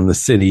liability on the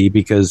city,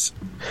 because,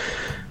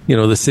 you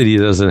know, the city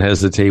doesn't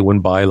hesitate when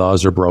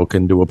bylaws are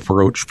broken to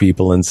approach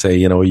people and say,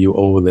 you know, you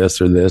owe this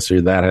or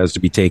that has to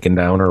be taken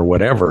down or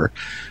whatever.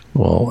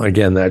 Well,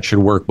 again, that should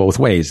work both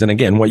ways. And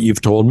again, what you've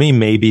told me,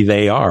 maybe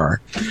they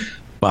are.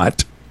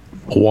 But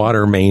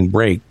water main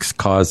breaks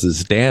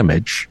causes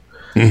damage.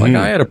 Mm-hmm. Like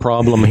I had a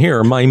problem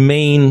here. My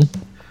main,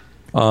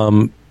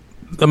 the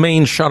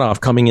main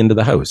shutoff coming into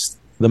the house.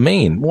 The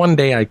main. One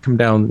day I come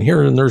down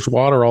here and there's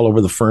water all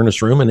over the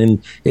furnace room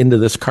and into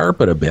this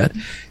carpet a bit.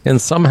 And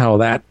somehow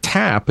that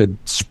tap had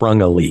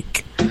sprung a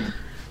leak.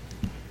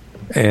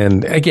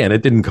 And again,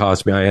 it didn't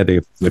cost me. I had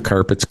the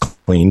carpets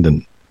cleaned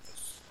and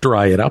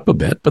dry it up a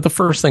bit. But the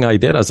first thing I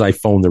did is I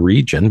phoned the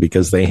region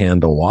because they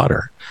handle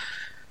water.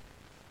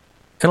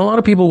 And a lot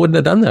of people wouldn't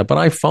have done that. But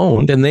I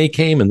phoned and they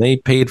came and they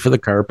paid for the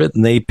carpet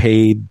and they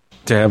paid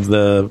to have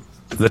the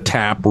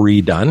tap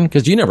redone,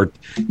 because you never,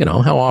 you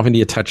know, how often do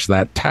you touch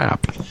that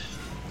tap?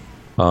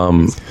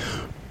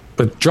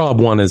 But job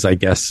one is, I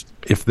guess,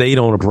 if they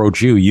don't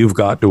approach you, you've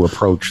got to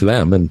approach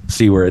them and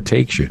see where it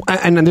takes you.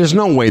 And there's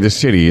no way the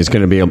city is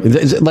going to be able,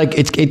 like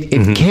it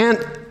mm-hmm. can't.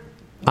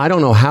 I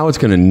don't know how it's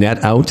going to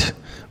net out,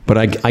 but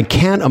I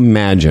can't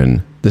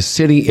imagine the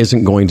city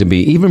isn't going to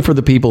be, even for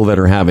the people that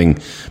are having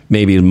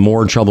maybe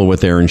more trouble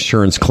with their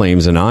insurance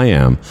claims than I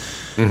am,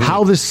 mm-hmm.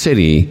 how the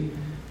city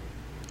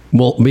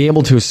will be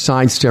able to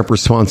sidestep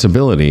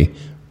responsibility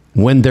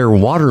when their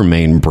water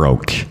main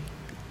broke.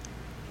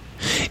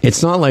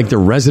 It's not like the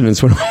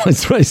residents went,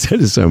 that's what I said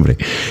to somebody.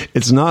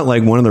 It's not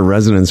like one of the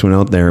residents went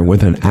out there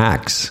with an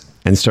axe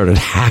and started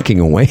hacking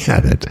away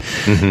at it.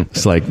 Mm-hmm.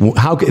 It's like,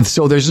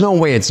 so there's no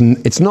way,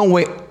 it's no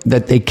way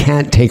that they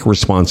can't take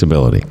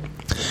responsibility.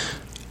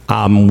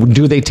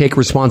 Do they take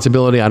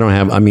responsibility?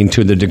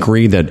 To the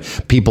degree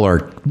that people are,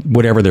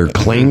 whatever their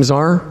claims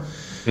are,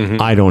 mm-hmm.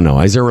 I don't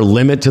know. Is there a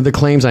limit to the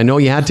claims? I know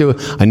you had to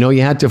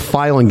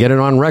file and get it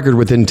on record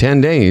within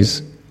 10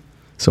 days.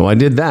 So I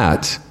did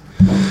that.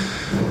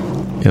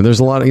 Yeah,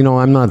 there's a lot of,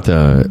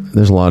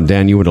 there's a lot of,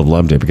 Dan, you would have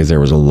loved it because there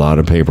was a lot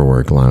of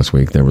paperwork last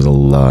week. There was a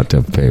lot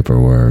of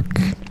paperwork.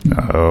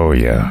 Oh,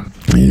 yeah.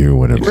 You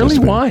would have. Really?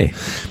 Why?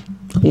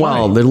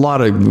 Well, there's a lot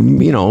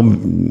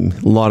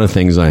of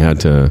things I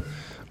had to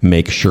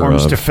make sure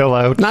forms of. To fill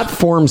out. Not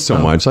forms so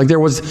much. Like there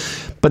was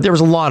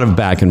a lot of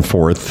back and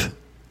forth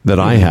that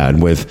I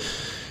had with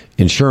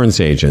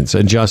insurance agents,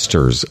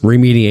 adjusters,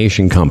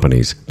 remediation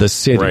companies, the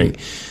city. Right.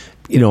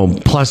 You know,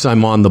 plus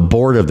I'm on the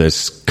board of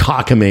this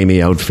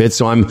cockamamie outfit,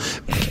 so I'm,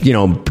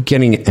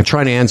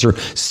 trying to answer,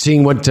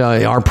 seeing what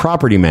our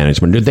property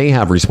management, do they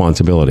have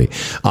responsibility?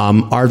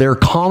 Are there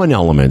common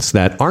elements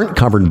that aren't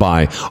covered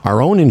by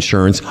our own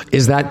insurance?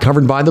 Is that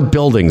covered by the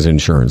building's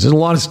insurance? There's a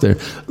lot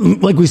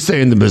of, like we say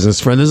in the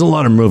business, friend, there's a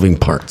lot of moving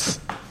parts.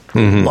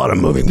 Mm-hmm. A lot of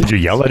moving parts. Did you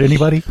yell at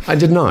anybody? I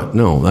did not.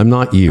 No, I'm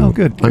not you. Oh,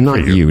 good. I'm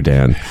not you,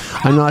 Dan.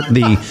 I'm not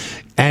the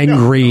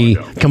angry,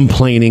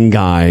 complaining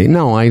guy.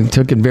 No, I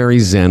took a very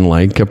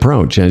zen-like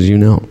approach, as you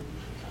know.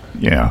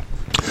 Yeah.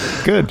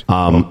 Good.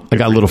 I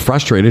got a little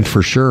frustrated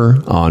for sure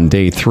on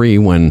day 3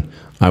 when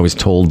I was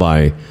told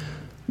by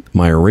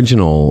my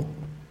original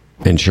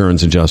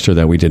insurance adjuster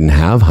that we didn't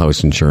have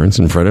house insurance,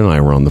 and Fred and I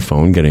were on the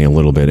phone getting a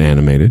little bit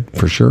animated,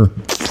 for sure.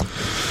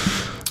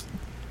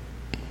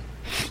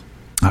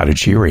 How did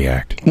she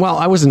react? Well,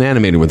 I wasn't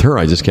animated with her.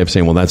 I just kept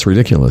saying, well, that's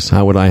ridiculous.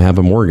 How would I have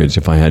a mortgage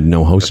if I had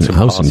no house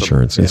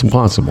insurance? It's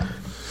impossible.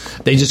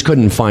 They just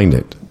couldn't find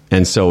it.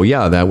 And so,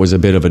 yeah, that was a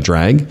bit of a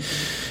drag.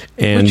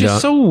 And, which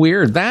is so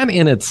weird. That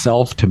in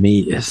itself, to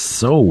me, is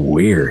so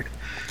weird.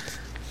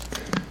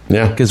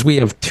 Yeah. Because we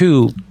have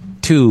two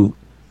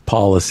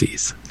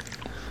policies.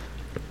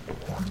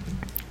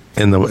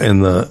 In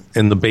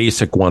the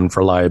basic one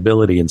for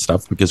liability and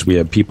stuff, because we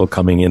have people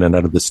coming in and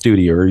out of the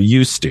studio, or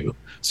used to,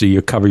 so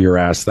you cover your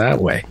ass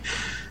that way.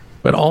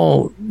 But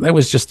that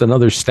was just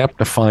another step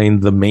to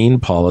find the main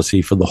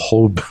policy for the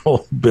whole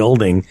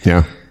building.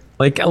 Yeah,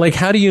 like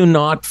how do you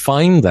not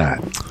find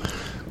that?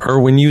 Or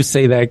when you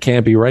say that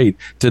can't be right,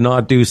 to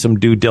not do some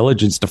due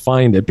diligence to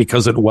find it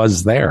because it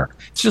was there.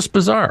 It's just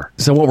bizarre.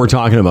 So what we're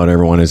talking about,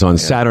 everyone, is on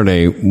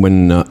Saturday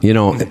when,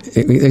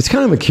 it's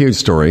kind of a cute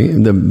story.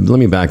 Let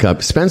me back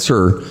up.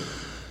 Spencer,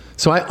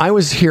 so I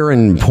was here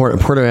in Puerto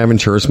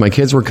Aventuras. My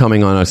kids were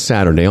coming on a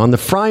Saturday. On the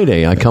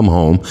Friday, I come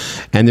home,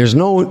 and there's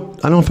no, I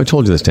don't know if I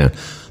told you this, Dan,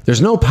 there's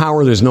no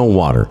power, there's no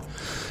water.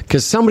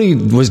 Because somebody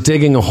was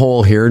digging a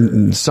hole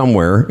here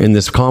somewhere in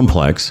this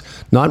complex,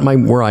 not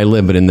where I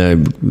live, but in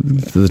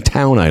the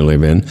town I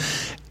live in,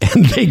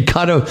 and they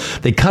cut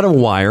a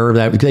wire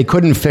that they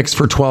couldn't fix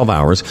for 12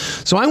 hours.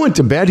 So I went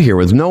to bed here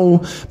with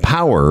no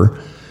power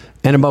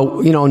and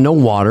no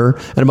water,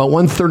 and about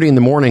 1:30 in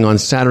the morning on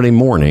Saturday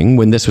morning,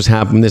 when this was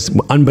happening, this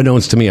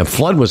unbeknownst to me, a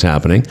flood was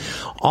happening.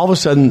 All of a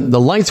sudden, the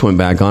lights went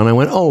back on. I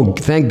went, oh,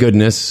 thank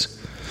goodness.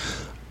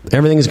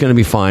 Everything is going to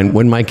be fine.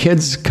 When my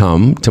kids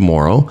come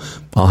tomorrow,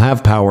 I'll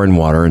have power and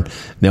water, and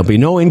there'll be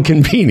no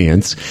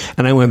inconvenience.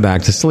 And I went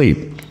back to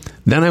sleep.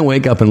 Then I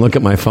wake up and look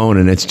at my phone,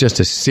 and it's just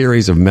a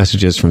series of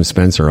messages from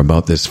Spencer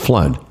about this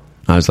flood.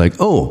 I was like,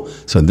 oh,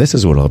 so this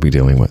is what I'll be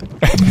dealing with.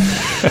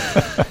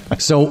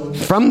 So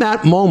from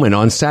that moment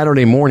on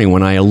Saturday morning,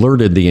 when I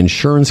alerted the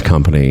insurance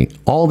company,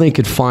 all they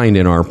could find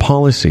in our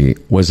policy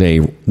was they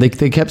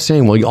kept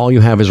saying, well, all you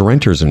have is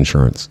renter's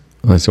insurance.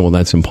 I said, well,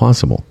 that's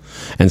impossible.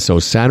 And so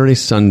Saturday,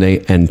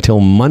 Sunday,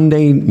 until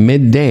Monday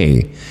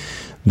midday,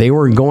 they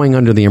were going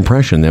under the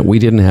impression that we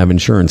didn't have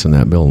insurance in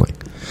that building.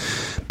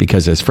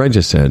 Because as Fred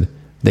just said,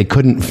 they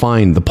couldn't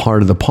find the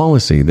part of the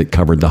policy that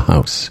covered the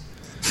house.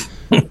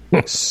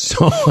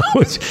 So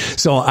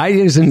I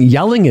wasn't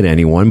yelling at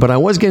anyone, but I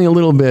was getting a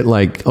little bit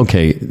like,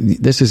 okay,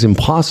 this is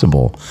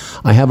impossible.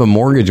 I have a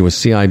mortgage with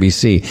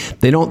CIBC.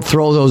 They don't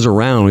throw those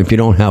around if you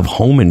don't have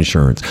home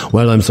insurance.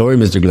 Well, I'm sorry,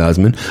 Mr.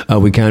 Glassman.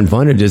 We can't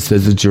find it. It just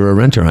says that you're a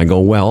renter. I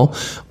go, well,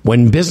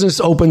 when business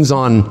opens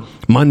on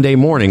Monday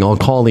morning, I'll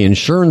call the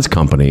insurance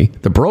company,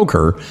 the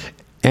broker,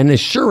 and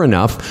sure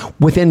enough,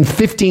 within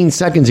 15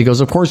 seconds, he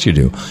goes, of course you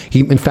do.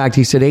 In fact,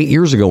 he said 8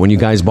 years ago when you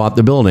guys bought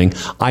the building,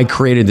 I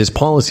created this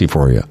policy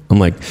for you. I'm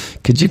like,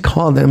 could you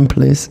call them,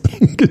 please?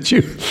 Could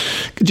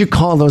you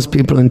call those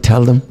people and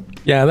tell them?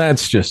 Yeah,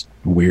 that's just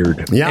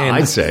weird. Yeah, and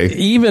I'd say.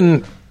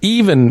 Even,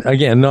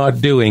 again, not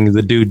doing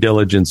the due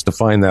diligence to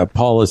find that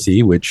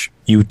policy, which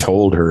you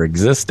told her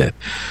existed.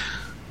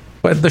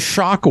 But the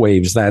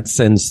shockwaves that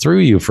sends through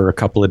you for a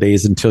couple of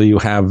days until you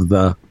have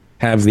the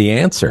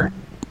answer.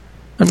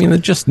 I mean,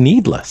 it's just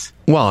needless.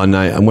 Well,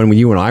 and when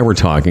you and I were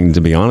talking, to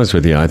be honest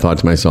with you, I thought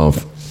to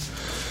myself,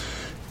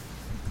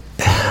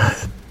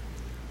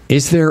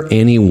 is there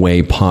any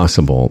way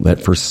possible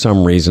that for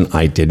some reason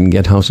I didn't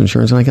get house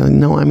insurance? And I go,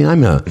 no, I mean,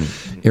 I'm a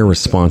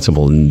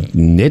irresponsible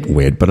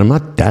nitwit, but I'm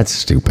not that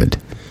stupid.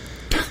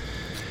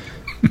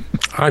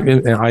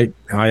 I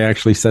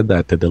actually said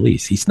that to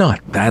Delise. He's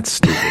not that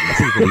stupid.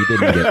 He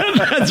didn't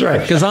get. That's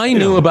right. Because I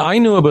knew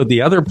about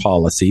the other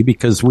policy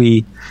because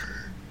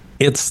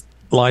it's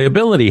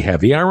liability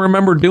heavy. I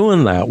remember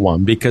doing that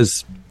one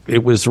because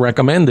it was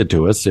recommended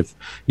to us. If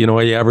you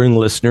having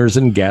listeners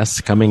and guests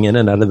coming in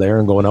and out of there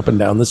and going up and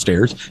down the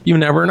stairs, you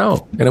never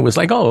know. And it was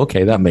like, oh,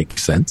 okay, that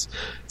makes sense.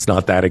 It's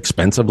not that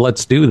expensive.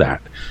 Let's do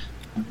that.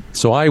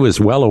 So I was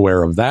well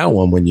aware of that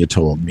one when you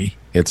told me.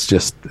 It's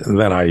just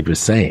that I was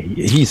saying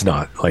he's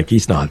not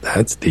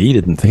that. He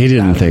didn't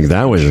think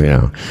that was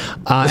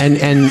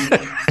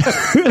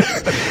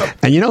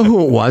and you know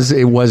who it was?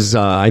 It was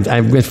Fred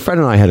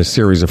and I had a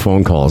series of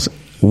phone calls.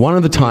 One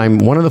of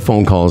the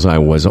phone calls I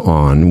was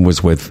on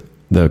was with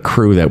the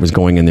crew that was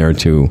going in there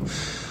to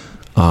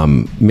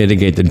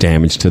mitigate the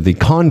damage to the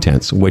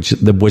contents, which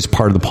was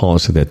part of the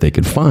policy that they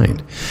could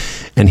find.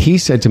 And he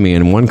said to me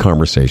in one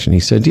conversation,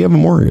 he said, "Do you have a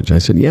mortgage?" I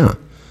said, "Yeah."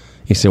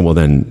 He said, "Well,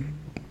 then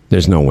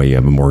there's no way you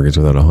have a mortgage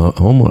without a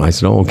home loan." I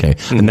said, "Oh, okay."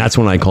 Mm-hmm. And that's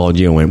when I called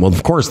you and went, "Well,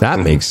 of course that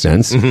makes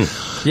sense."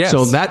 Mm-hmm. Yes.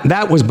 So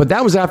that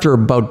was after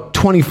about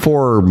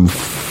 24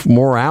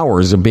 more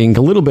hours of being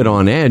a little bit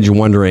on edge,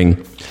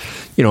 wondering,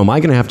 am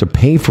I going to have to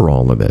pay for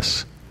all of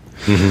this?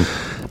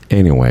 Mm-hmm.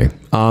 Anyway,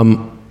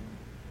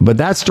 but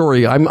that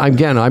story,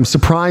 I'm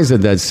surprised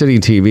that City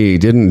TV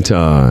didn't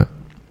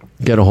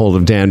get a hold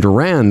of Dan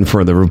Duran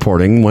for the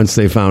reporting once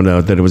they found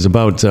out that it was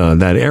about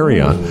that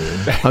area.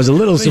 I was a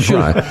little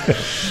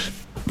surprised.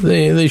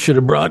 They should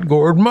have brought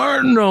Gord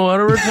Martin out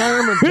of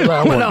retirement to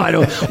that one. No, I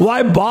don't.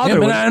 Why bother?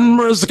 Him and Ann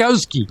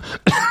Ruskowski.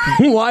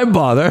 Why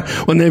bother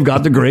when they've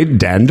got the great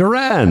Dan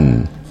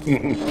Duran?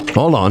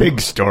 Hold on.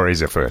 Big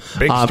stories afoot.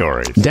 Big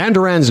stories. Dan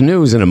Duran's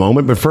news in a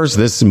moment, but first,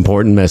 this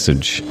important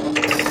message.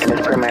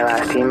 As per my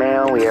last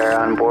email, we are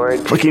on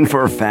board. Looking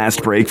for a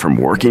fast break from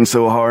working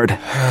so hard?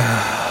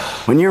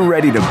 When you're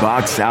ready to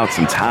box out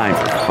some time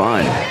for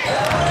fun,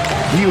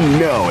 you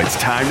know it's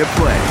time to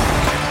play.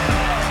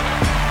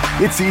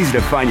 It's easy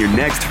to find your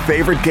next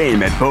favorite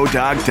game at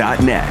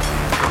Bodog.net.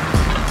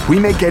 We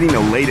make getting the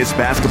latest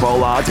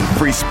basketball odds and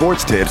free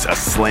sports tips a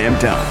slam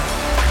dunk.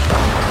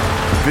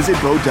 Visit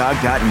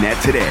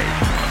Bodog.net today.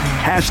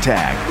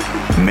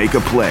 #Make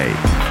a play.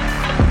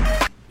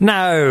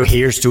 Now,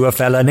 here's to a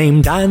fella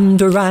named Dan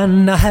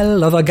Duran, a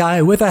hell of a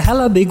guy with a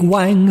hella big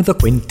wang, the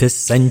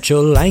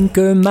quintessential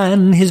anchor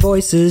man. His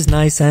voice is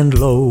nice and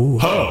low.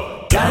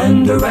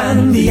 Dan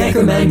Duran, the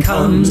anchorman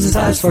comes.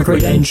 As for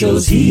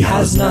credentials, he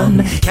has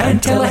none.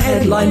 Can't tell a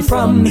headline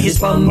from his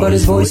bum, but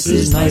his voice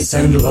is nice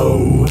and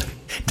low.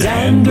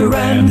 Dan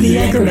Duran, the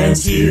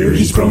anchorman's here.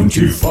 He's prone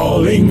to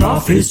falling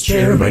off his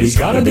chair, but he's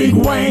got a big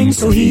wang,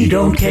 so he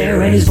don't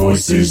care, and his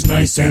voice is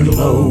nice and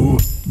low.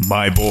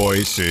 My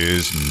voice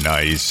is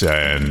nice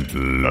and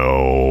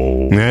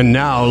low. And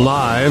now,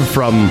 live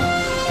from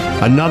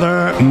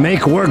another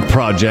Make Work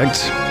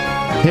project,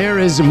 here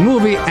is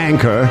movie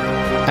anchor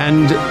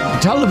and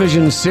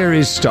television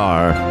series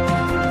star,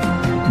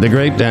 the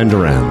great Dan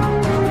Duran.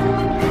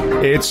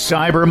 It's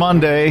Cyber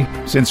Monday.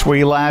 Since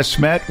we last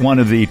met, one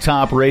of the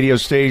top radio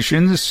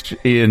stations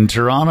in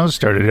Toronto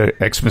started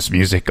Xmas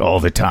music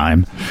all the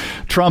time.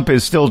 Trump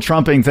is still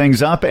trumping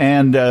things up,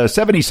 and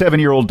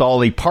 77-year-old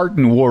Dolly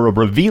Parton wore a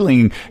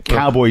revealing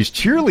Cowboys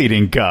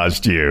cheerleading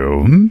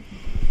costume.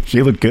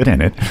 She looked good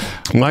in it.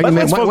 Wait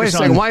a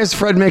second. Why is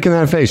Fred making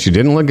that face? She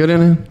didn't look good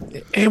in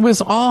it? It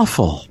was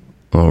awful.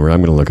 Oh,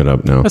 I'm going to look it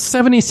up now. A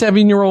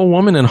 77-year-old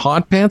woman in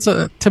hot pants.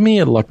 To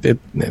me, it looked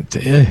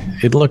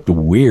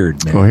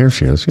weird, man. Oh, here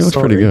she is. She looks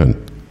pretty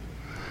good.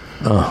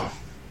 Oh,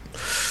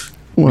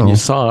 well, when you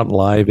saw it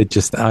live, it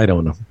just, I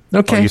don't know.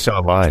 Okay, you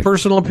saw it live.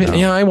 Personal opinion.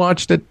 Yeah, I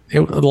watched it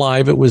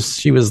live.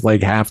 She was like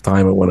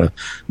halftime at one of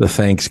the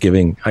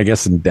Thanksgiving, I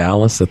guess, in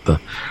Dallas at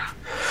the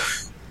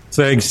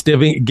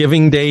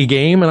Thanksgiving Day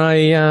game, and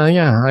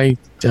I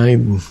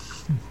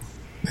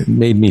it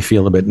made me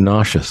feel a bit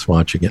nauseous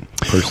watching it.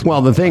 Personally.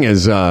 Well, the thing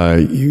is,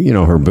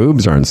 her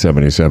boobs aren't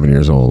 77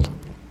 years old.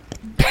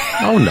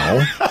 Oh,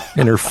 no.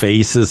 And her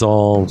face is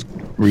all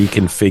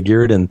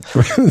reconfigured. And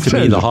to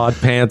me, the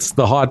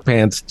hot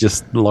pants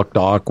just looked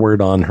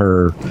awkward on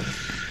her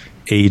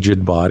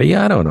aged body.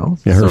 I don't know.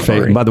 Yeah, her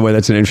face. By the way,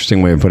 that's an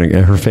interesting way of putting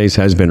it. Her face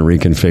has been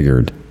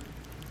reconfigured.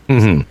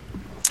 Mm-hmm.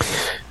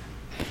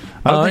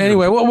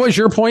 Anyway, what was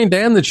your point,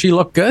 Dan, that she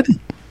looked good?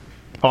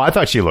 Oh, I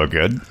thought she looked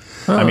good.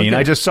 Oh, I mean, okay.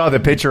 I just saw the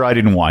picture. I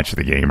didn't watch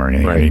the game or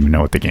anything. Right. I didn't even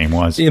know what the game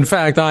was. In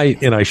fact,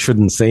 I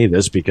shouldn't say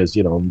this because,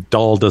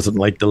 Doll doesn't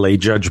like to lay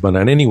judgment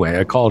on anyway.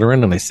 I called her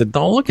in and I said,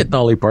 Doll, look at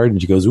Dolly Parton.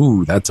 She goes,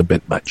 ooh, that's a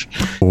bit much.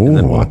 Ooh. And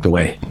then walked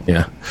away.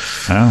 Yeah.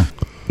 Oh.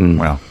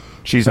 Well,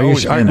 she's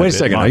always been wait a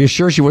second. Are you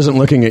sure she wasn't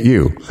looking at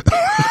you?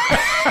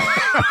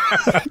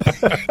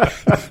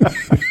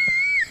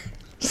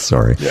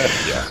 Sorry. Yeah.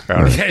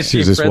 Okay,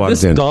 she just walked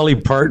this in. Dolly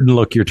Parton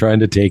look you're trying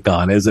to take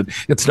on, is it?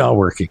 It's not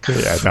working.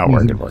 Yeah, it's not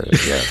working for you.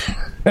 Yeah.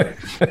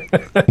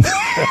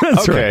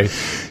 That's okay.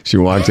 Right. She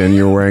walked in.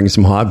 You were wearing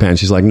some hot pants.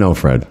 She's like, "No,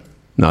 Fred.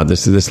 No,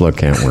 this look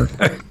can't work."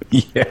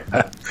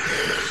 Yeah.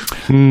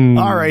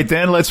 All right,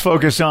 then let's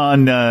focus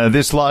on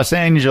this Los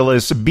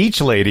Angeles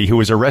beach lady who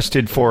was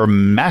arrested for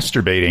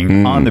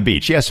masturbating on the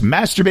beach. Yes,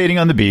 masturbating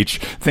on the beach,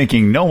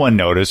 thinking no one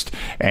noticed,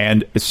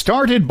 and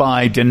started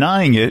by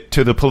denying it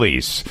to the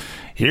police.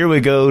 Here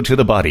we go to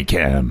the body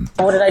cam.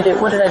 What did I do?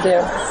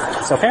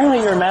 So apparently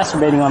you were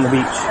masturbating on the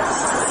beach.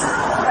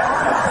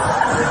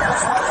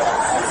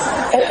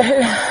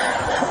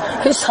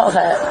 Who saw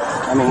that?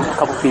 I mean, a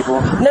couple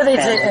people. No, they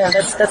didn't.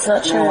 That's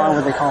not true. Why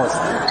would they call us?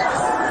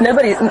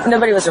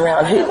 Nobody was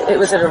around.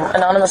 Was it an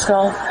anonymous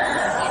call?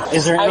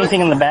 Is there anything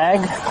in the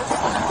bag?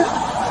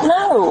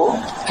 No.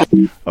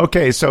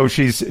 Okay, so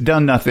she's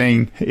done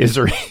nothing. Is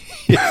there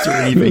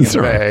anything in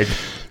the bag?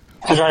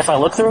 Is it right if I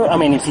look through it? I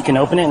mean, if you can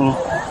open it, and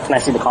can I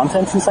see the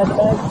contents inside the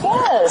bag?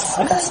 Yes.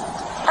 Okay.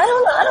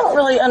 I don't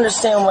really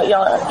understand what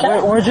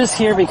y'all... We're just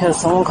here because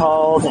someone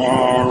called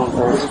and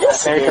we're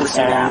very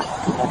concerned.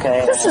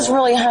 Okay. This is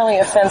really highly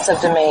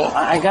offensive to me.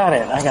 I got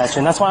it. I got you.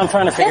 And that's why I'm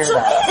trying to figure it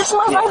out. It's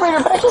my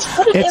vibrator, but I just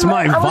put it It's in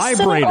my I was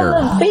sitting vibrator.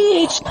 on the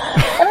beach,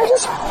 and I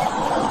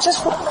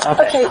just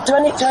okay. Do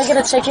I get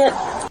a ticket?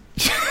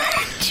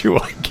 Do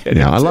I get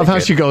Yeah, I love how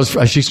she goes.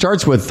 She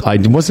starts with "I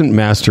wasn't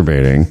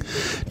masturbating"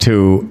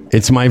 to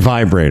 "It's my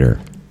vibrator."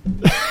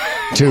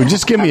 To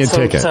just give me a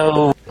ticket.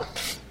 So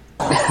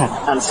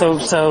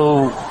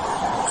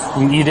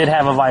you did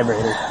have a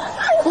vibrator.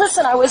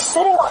 listen, I was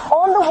sitting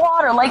on the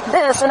water like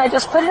this, and I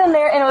just put it in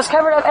there, and it was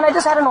covered up, and I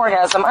just had an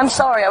orgasm. I'm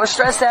sorry, I was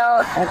stressed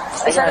out.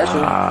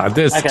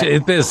 This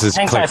is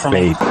Hang tight for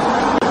me.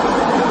 clickbait.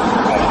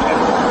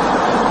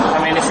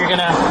 I mean, if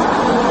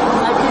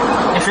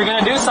you're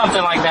gonna do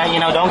something like that,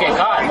 don't get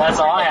caught. That's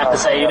all I have to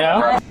say,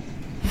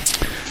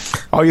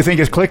 Oh, you think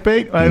it's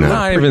clickbait? I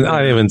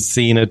haven't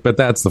seen it, but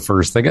that's the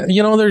first thing.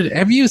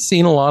 Have you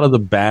seen a lot of the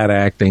bad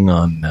acting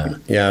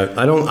on? Yeah,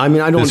 I don't. I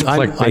mean, I don't. This I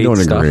clickbait don't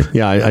agree. stuff.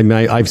 Yeah,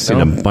 I've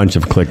seen a bunch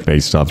of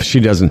clickbait stuff.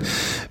 She doesn't.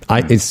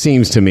 It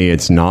seems to me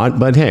it's not.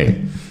 But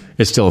hey,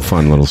 it's still a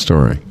fun little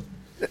story.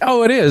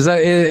 Oh, it is.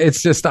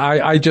 It's just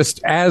I just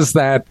as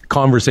that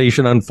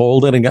conversation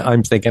unfolded, and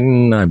I'm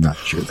thinking I'm not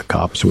sure the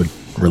cops would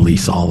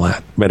release all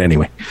that. But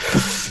anyway,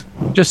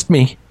 just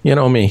me.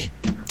 Me.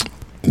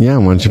 Yeah,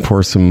 why don't you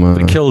pour some...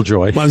 the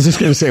Killjoy. Well, I was just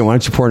going to say, why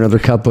don't you pour another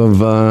cup of,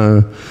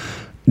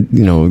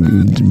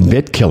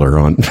 Bit Killer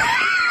on?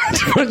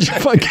 Why don't you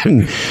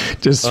fucking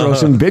just throw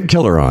some Bit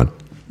Killer on?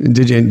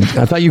 Did you?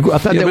 I thought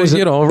that was...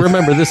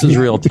 remember, this is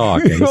real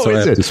talk. So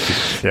I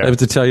have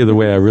to tell you the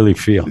way I really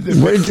feel.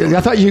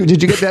 I thought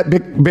did you get that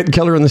Bit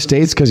Killer in the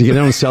States? Because you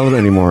don't sell it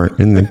anymore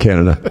in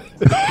Canada.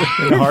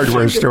 In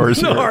hardware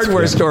stores. No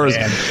hardware stores.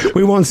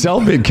 We won't sell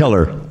Bit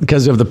Killer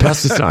because of the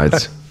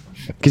pesticides.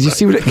 Because you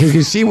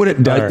see what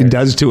it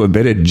does to a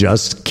bit, it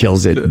just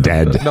kills it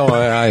dead. No,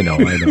 I know.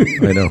 They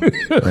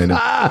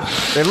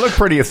look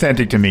pretty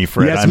authentic to me,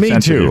 Fred. Yes, I'm me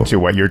sensitive too. to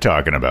what you're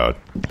talking about.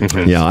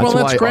 Yeah,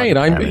 that's great.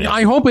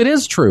 I hope it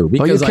is true.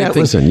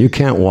 Because you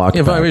can't walk.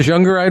 If I was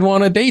younger, I'd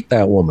want to date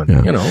that woman.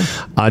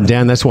 Yeah.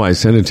 Dan, that's why I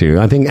sent it to you.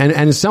 I think,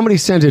 and somebody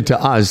sent it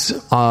to us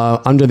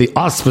under the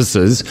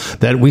auspices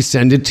that we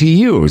send it to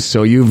you.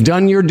 So you've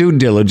done your due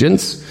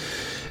diligence,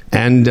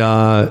 and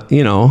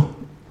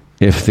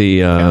If we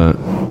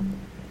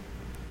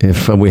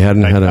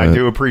hadn't had I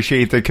do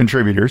appreciate the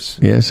contributors.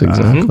 Yes,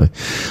 exactly.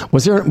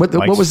 Was there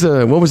what was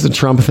the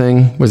Trump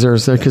thing? Was there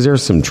because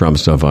there's some Trump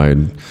stuff I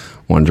had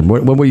wondered.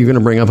 What were you going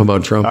to bring up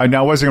about Trump? I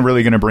wasn't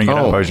really going to bring it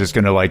up. I was just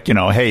going to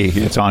hey,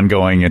 it's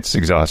ongoing, it's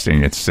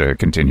exhausting, it's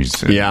continues.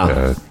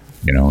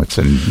 It's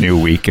a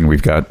new week, and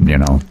we've got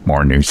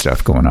more new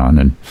stuff going on,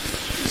 and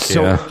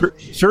so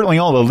certainly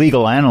all the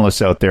legal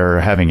analysts out there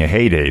are having a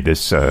heyday.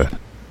 This.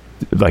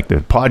 Like the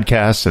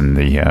podcasts and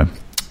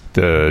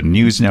the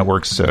news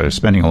networks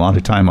spending a lot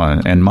of time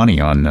and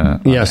money on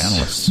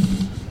analysts.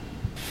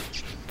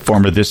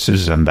 Former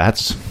thises and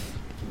that's.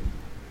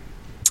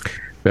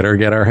 Better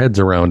get our heads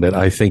around it.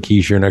 I think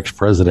he's your next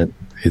president.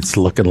 It's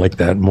looking like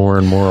that more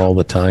and more all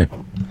the time.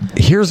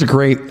 Here's a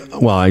great.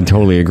 Well, I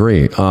totally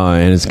agree,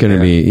 and it's going to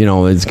be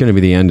it's going to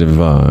be the end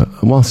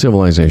of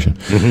civilization.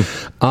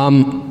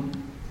 Mm-hmm.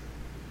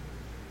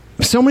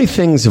 So many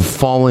things have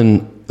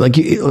fallen. Like,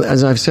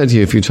 as I've said to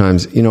you a few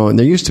times,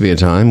 there used to be a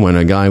time when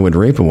a guy would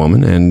rape a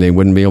woman and they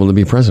wouldn't be able to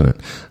be president.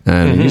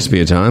 And there used to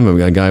be a time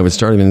when a guy would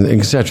start,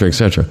 et cetera, et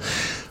cetera.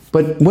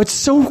 But what's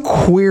so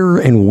queer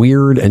and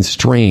weird and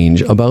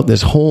strange about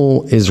this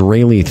whole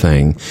Israeli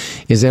thing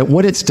is that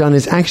what it's done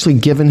is actually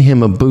given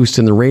him a boost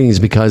in the ratings,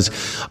 because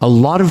a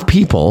lot of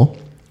people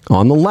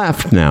on the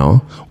left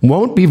now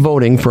won't be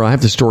voting for, I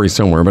have the story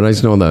somewhere, but I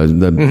just know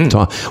the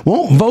talk,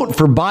 won't vote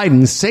for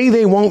Biden, say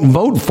they won't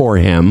vote for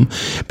him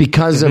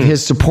because of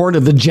his support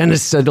of the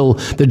genocidal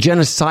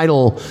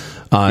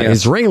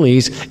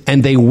Israelis,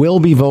 and they will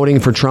be voting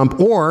for Trump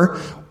or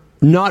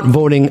not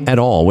voting at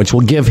all, which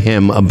will give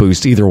him a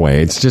boost either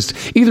way. It's just,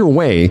 either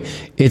way,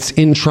 it's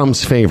in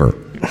Trump's favor.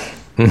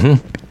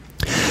 Mm-hmm.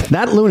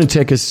 That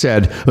lunatic has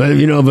said,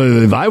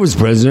 if I was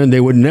president,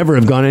 they would never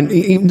have gone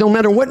in. No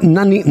matter what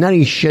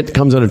nutty shit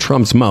comes out of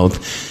Trump's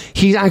mouth,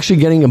 he's actually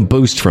getting a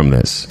boost from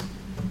this.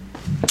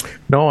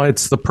 No,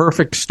 it's the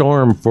perfect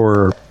storm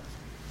for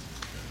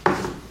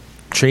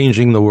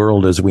changing the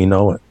world as we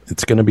know it.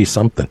 It's going to be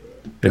something.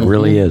 It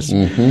really is.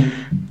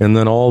 Mm-hmm. And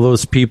then all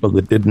those people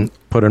that didn't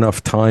put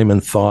enough time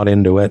and thought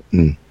into it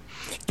and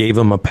gave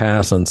him a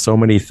pass on so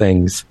many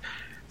things,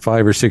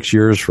 5 or 6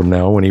 years from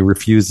now, when he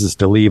refuses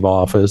to leave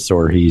office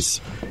or he's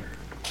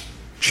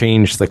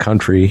changed the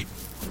country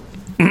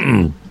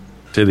to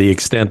the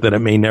extent that it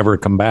may never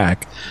come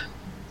back,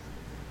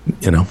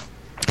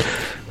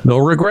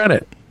 they'll regret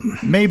it.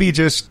 Maybe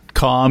just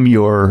calm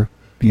your,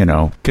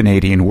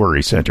 Canadian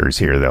worry centers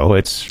here, though.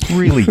 It's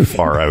really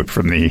far out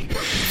from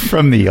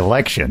the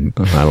election.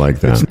 I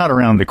like that. It's not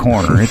around the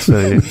corner. It's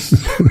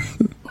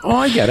Oh,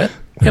 I get it.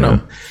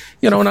 And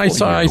I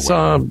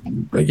saw,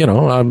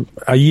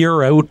 a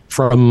year out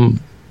from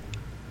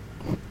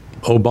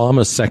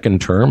Obama's second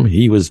term,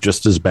 he was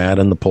just as bad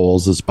in the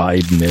polls as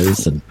Biden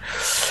is.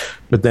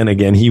 But then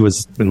again, he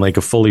was like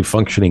a fully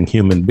functioning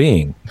human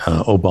being,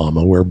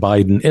 Obama, where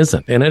Biden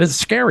isn't. And it is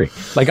scary.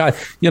 Like I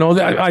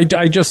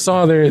just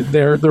saw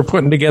they're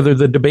putting together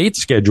the debate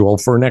schedule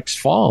for next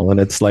fall, and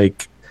it's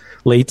like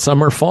late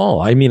summer,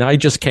 fall. I mean, I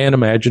just can't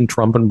imagine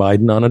Trump and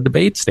Biden on a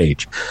debate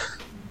stage,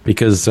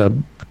 because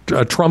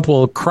Trump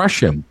will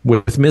crush him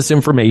with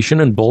misinformation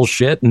and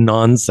bullshit and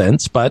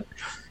nonsense, but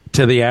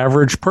to the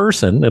average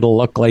person, it'll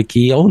look like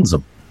he owns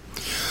them.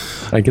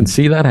 I can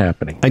see that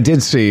happening. I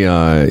did see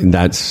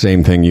that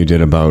same thing you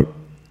did about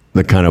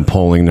the kind of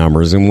polling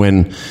numbers. And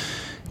when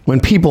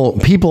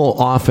people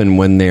often,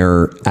 when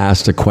they're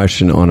asked a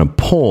question on a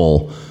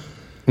poll,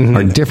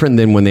 are different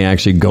than when they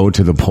actually go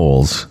to the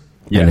polls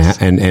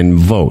and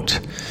vote.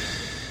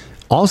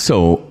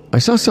 Also, I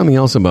saw something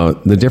else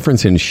about the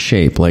difference in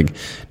shape. Like,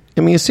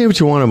 I mean, you say what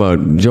you want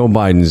about Joe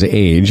Biden's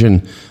age,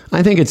 and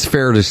I think it's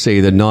fair to say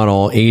that not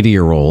all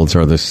 80-year-olds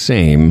are the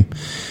same.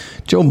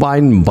 Joe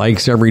Biden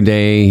bikes every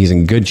day. He's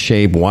in good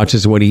shape,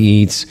 watches what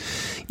he eats.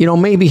 You know,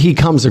 maybe he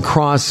comes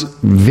across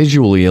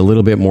visually a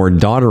little bit more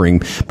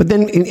doddering. But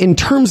then in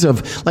terms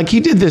of, like, he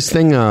did this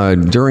thing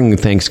during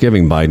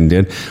Thanksgiving, Biden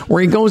did,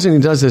 where he goes and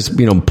he does this,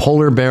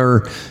 polar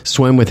bear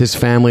swim with his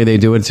family. They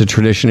do it. It's a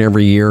tradition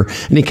every year.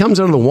 And he comes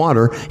out of the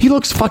water. He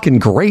looks fucking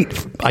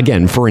great,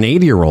 again, for an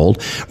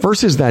 80-year-old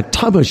versus that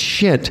tub of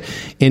shit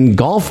in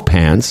golf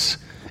pants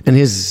and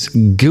his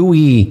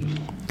gooey...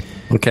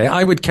 Okay,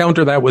 I would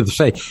counter that with,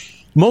 say,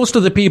 most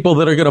of the people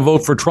that are going to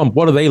vote for Trump,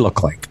 what do they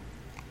look like?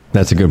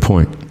 That's a good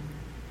point.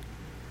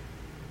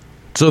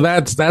 So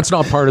that's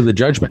not part of the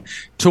judgment.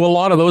 To a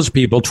lot of those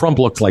people, Trump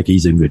looks like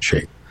he's in good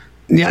shape.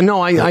 Yeah,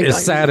 no,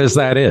 as sad as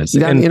that is.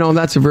 And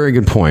that's a very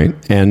good point.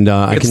 And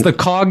it's the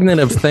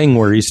cognitive thing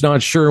where he's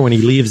not sure when he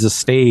leaves the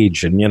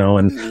stage. And,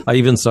 and I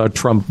even saw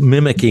Trump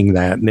mimicking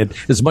that. And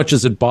as much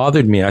as it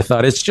bothered me, I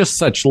thought it's just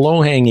such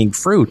low-hanging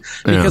fruit.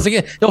 Because,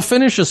 again, he'll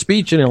finish a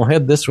speech and he'll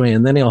head this way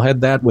and then he'll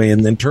head that way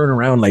and then turn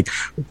around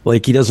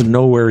like he doesn't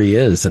know where he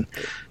is. And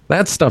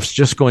that stuff's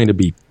just going to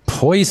be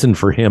poison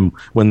for him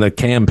when the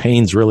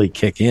campaigns really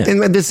kick in.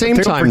 And at the same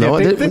time, though,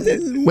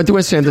 what do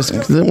I say? This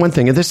one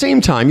thing. At the same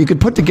time, you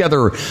could put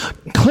together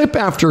clip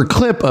after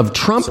clip of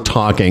Trump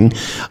talking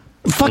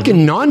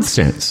fucking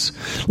nonsense,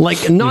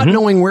 like not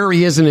knowing where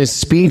he is in his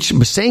speech,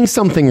 saying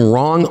something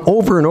wrong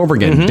over and over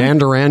again. Dan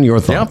Duran, your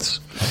thoughts?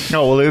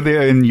 No, well,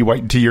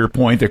 and to your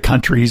point, the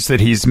countries that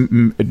he's,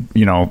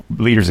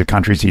 leaders of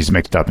countries he's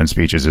mixed up in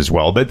speeches as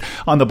well. But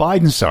on the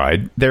Biden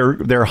side,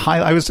 they're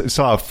high. I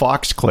saw a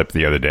Fox clip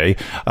the other day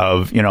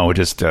of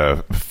just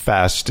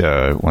fast, one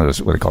of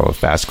those, what do they call it,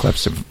 fast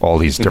clips of all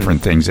these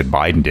different things that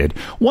Biden did.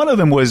 One of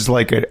them was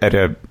like at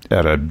a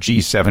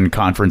G7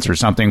 conference or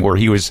something where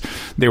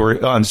they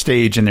were on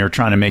stage and they were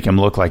trying to make him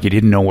look like he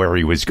didn't know where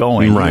he was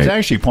going. Right. He was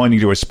actually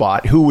pointing to a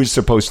spot who was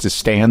supposed to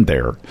stand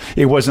there.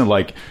 It wasn't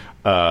like,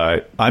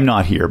 I'm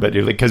not here, but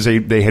because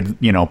they had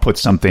put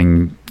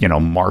something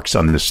marks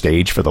on the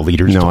stage for the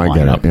leaders to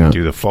line up and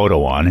do the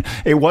photo on.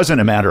 It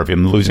wasn't a matter of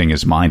him losing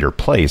his mind or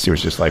place. It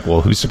was just like,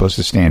 well, who's supposed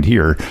to stand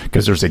here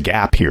because there's a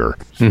gap here.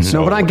 So,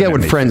 no, but I get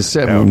what friends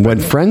say.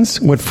 What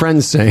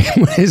friends say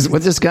is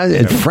what this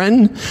guy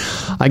friend.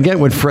 I get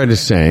what Fred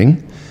is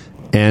saying,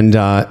 and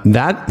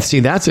that's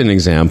an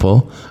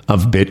example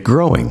of bit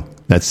growing.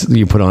 That's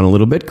you put on a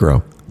little bit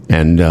grow,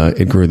 and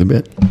it grew the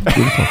bit.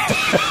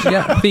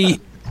 Yeah.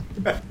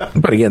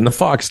 But again, the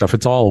Fox stuff,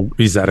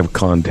 he's out of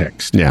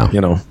context.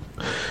 Yeah.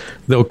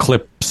 They'll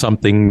clip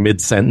something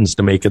mid-sentence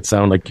to make it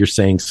sound like you're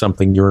saying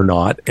something you're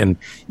not. And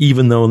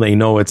even though they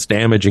know it's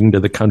damaging to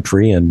the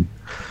country and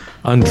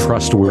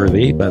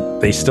untrustworthy, but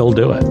they still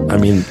do it. I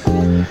mean,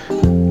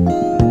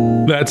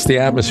 that's the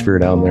atmosphere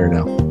down there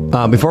now.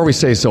 Before we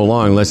say so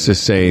long, let's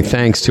just say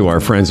thanks to our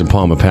friends at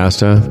Palma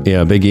Pasta.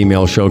 Yeah, big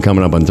email show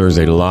coming up on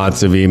Thursday.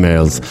 Lots of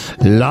emails.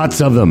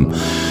 Lots of them.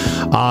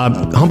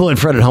 Humble and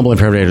Fred at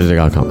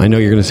humbleandfred@com. I know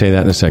you're going to say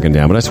that in a second,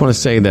 Dan, but I just want to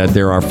say that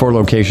there are 4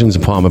 locations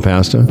of Palma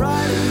Pasta.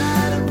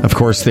 Of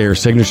course, their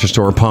signature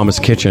store, Palma's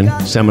Kitchen,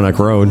 Seminuk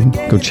Road.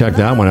 Go check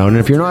that one out. And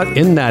if you're not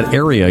in that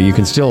area, you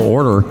can still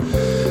order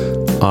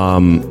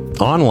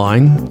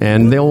online,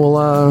 and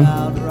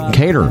they'll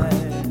cater.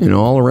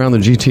 All around the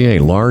GTA,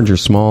 large or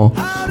small.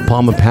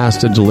 Palma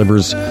Pasta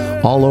delivers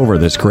all over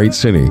this great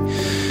city.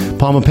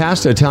 Palma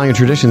Pasta, Italian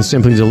tradition,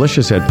 simply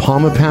delicious at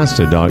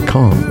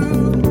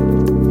palmapasta.com.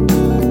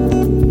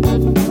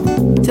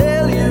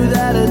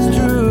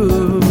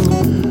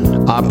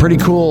 Pretty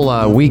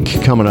cool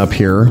week coming up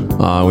here.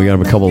 We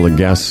got a couple of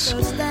guests.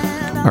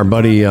 Our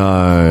buddy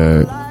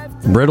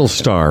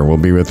Brittlestar will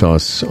be with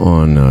us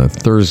on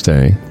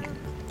Thursday.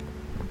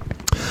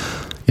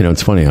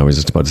 It's funny. I was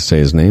just about to say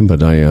his name,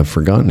 but I have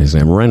forgotten his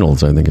name.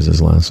 Reynolds, I think, is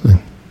his last name.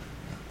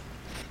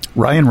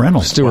 Ryan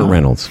Reynolds. Stuart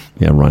Reynolds.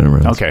 Yeah, Ryan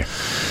Reynolds. Okay.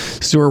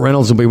 Stuart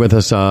Reynolds will be with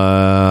us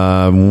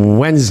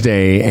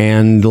Wednesday,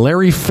 and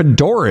Larry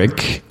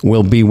Fedoric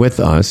will be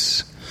with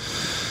us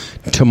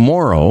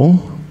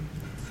tomorrow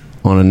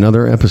on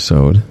another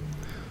episode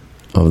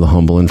of the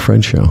Humble and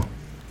Fred Show.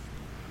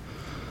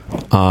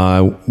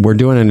 We're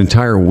doing an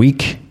entire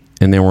week,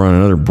 and then we're on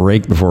another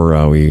break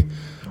before we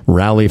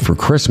rally for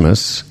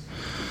Christmas.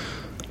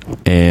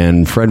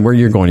 And Fred, where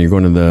you're going? You're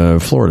going to the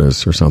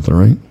Floridas or something,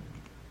 right?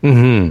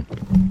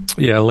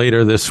 Mm-hmm. Yeah,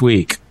 later this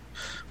week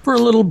for a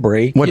little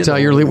break. What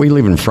you're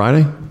leaving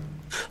Friday?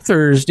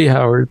 Thursday,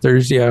 Howard.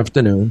 Thursday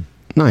afternoon.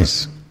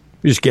 Nice.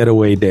 Just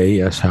getaway day,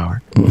 yes,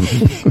 Howard.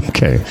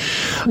 Okay.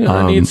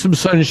 I need some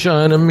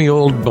sunshine in my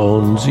old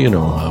bones. You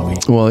know how we.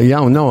 Well,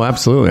 yeah, no,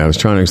 absolutely. I was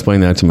trying to explain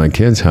that to my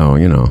kids. How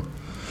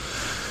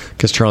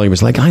Because Charlie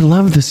was like, I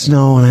love the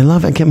snow, and I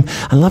love going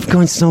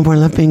snowboarding, I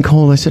love being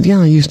cold. I said, yeah,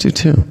 I used to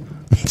too.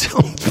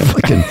 Until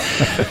fucking,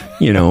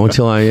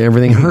 until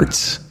everything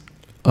hurts.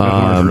 A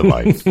harder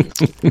life.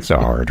 It's a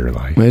harder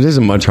life. It is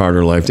a much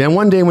harder life. And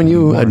one day when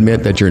you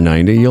admit that you're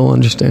 90, you'll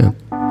understand.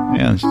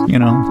 Yes,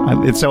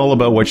 it's all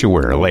about what you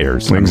wear,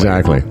 layers.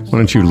 Exactly. Why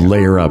don't you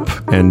layer up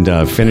and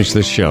finish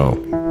this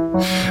show?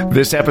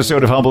 This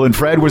episode of Humble and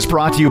Fred was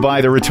brought to you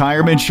by the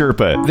Retirement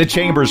Sherpa, the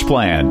Chambers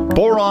Plan,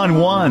 Boron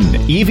One,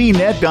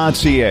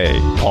 EVNet.ca,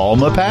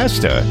 Alma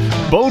Pasta,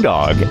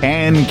 Bodog,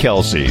 and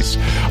Kelsey's.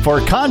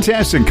 For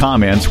contests and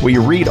comments, we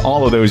read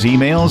all of those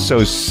emails,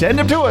 so send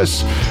them to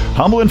us.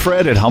 Humble and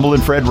Fred at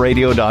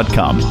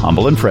humbleandfredradio.com.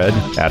 Humble and Fred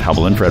at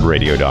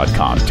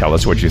humbleandfredradio.com. Tell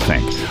us what you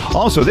think.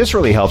 Also, this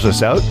really helps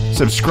us out,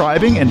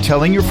 subscribing and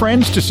telling your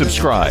friends to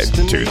subscribe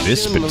to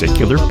this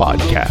particular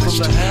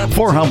podcast.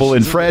 For Humble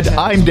and Fred,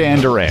 I'm Dan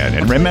Duran,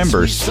 and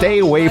remember, stay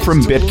away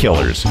from bit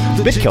killers.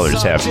 Bit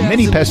killers have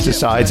many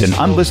pesticides and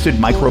unlisted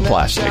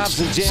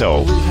microplastics,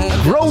 so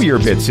grow your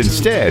bits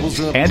instead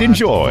and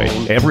enjoy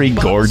every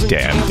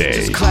goddamn day.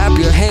 Just clap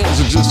your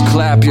hands or just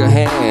clap your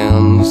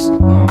hands.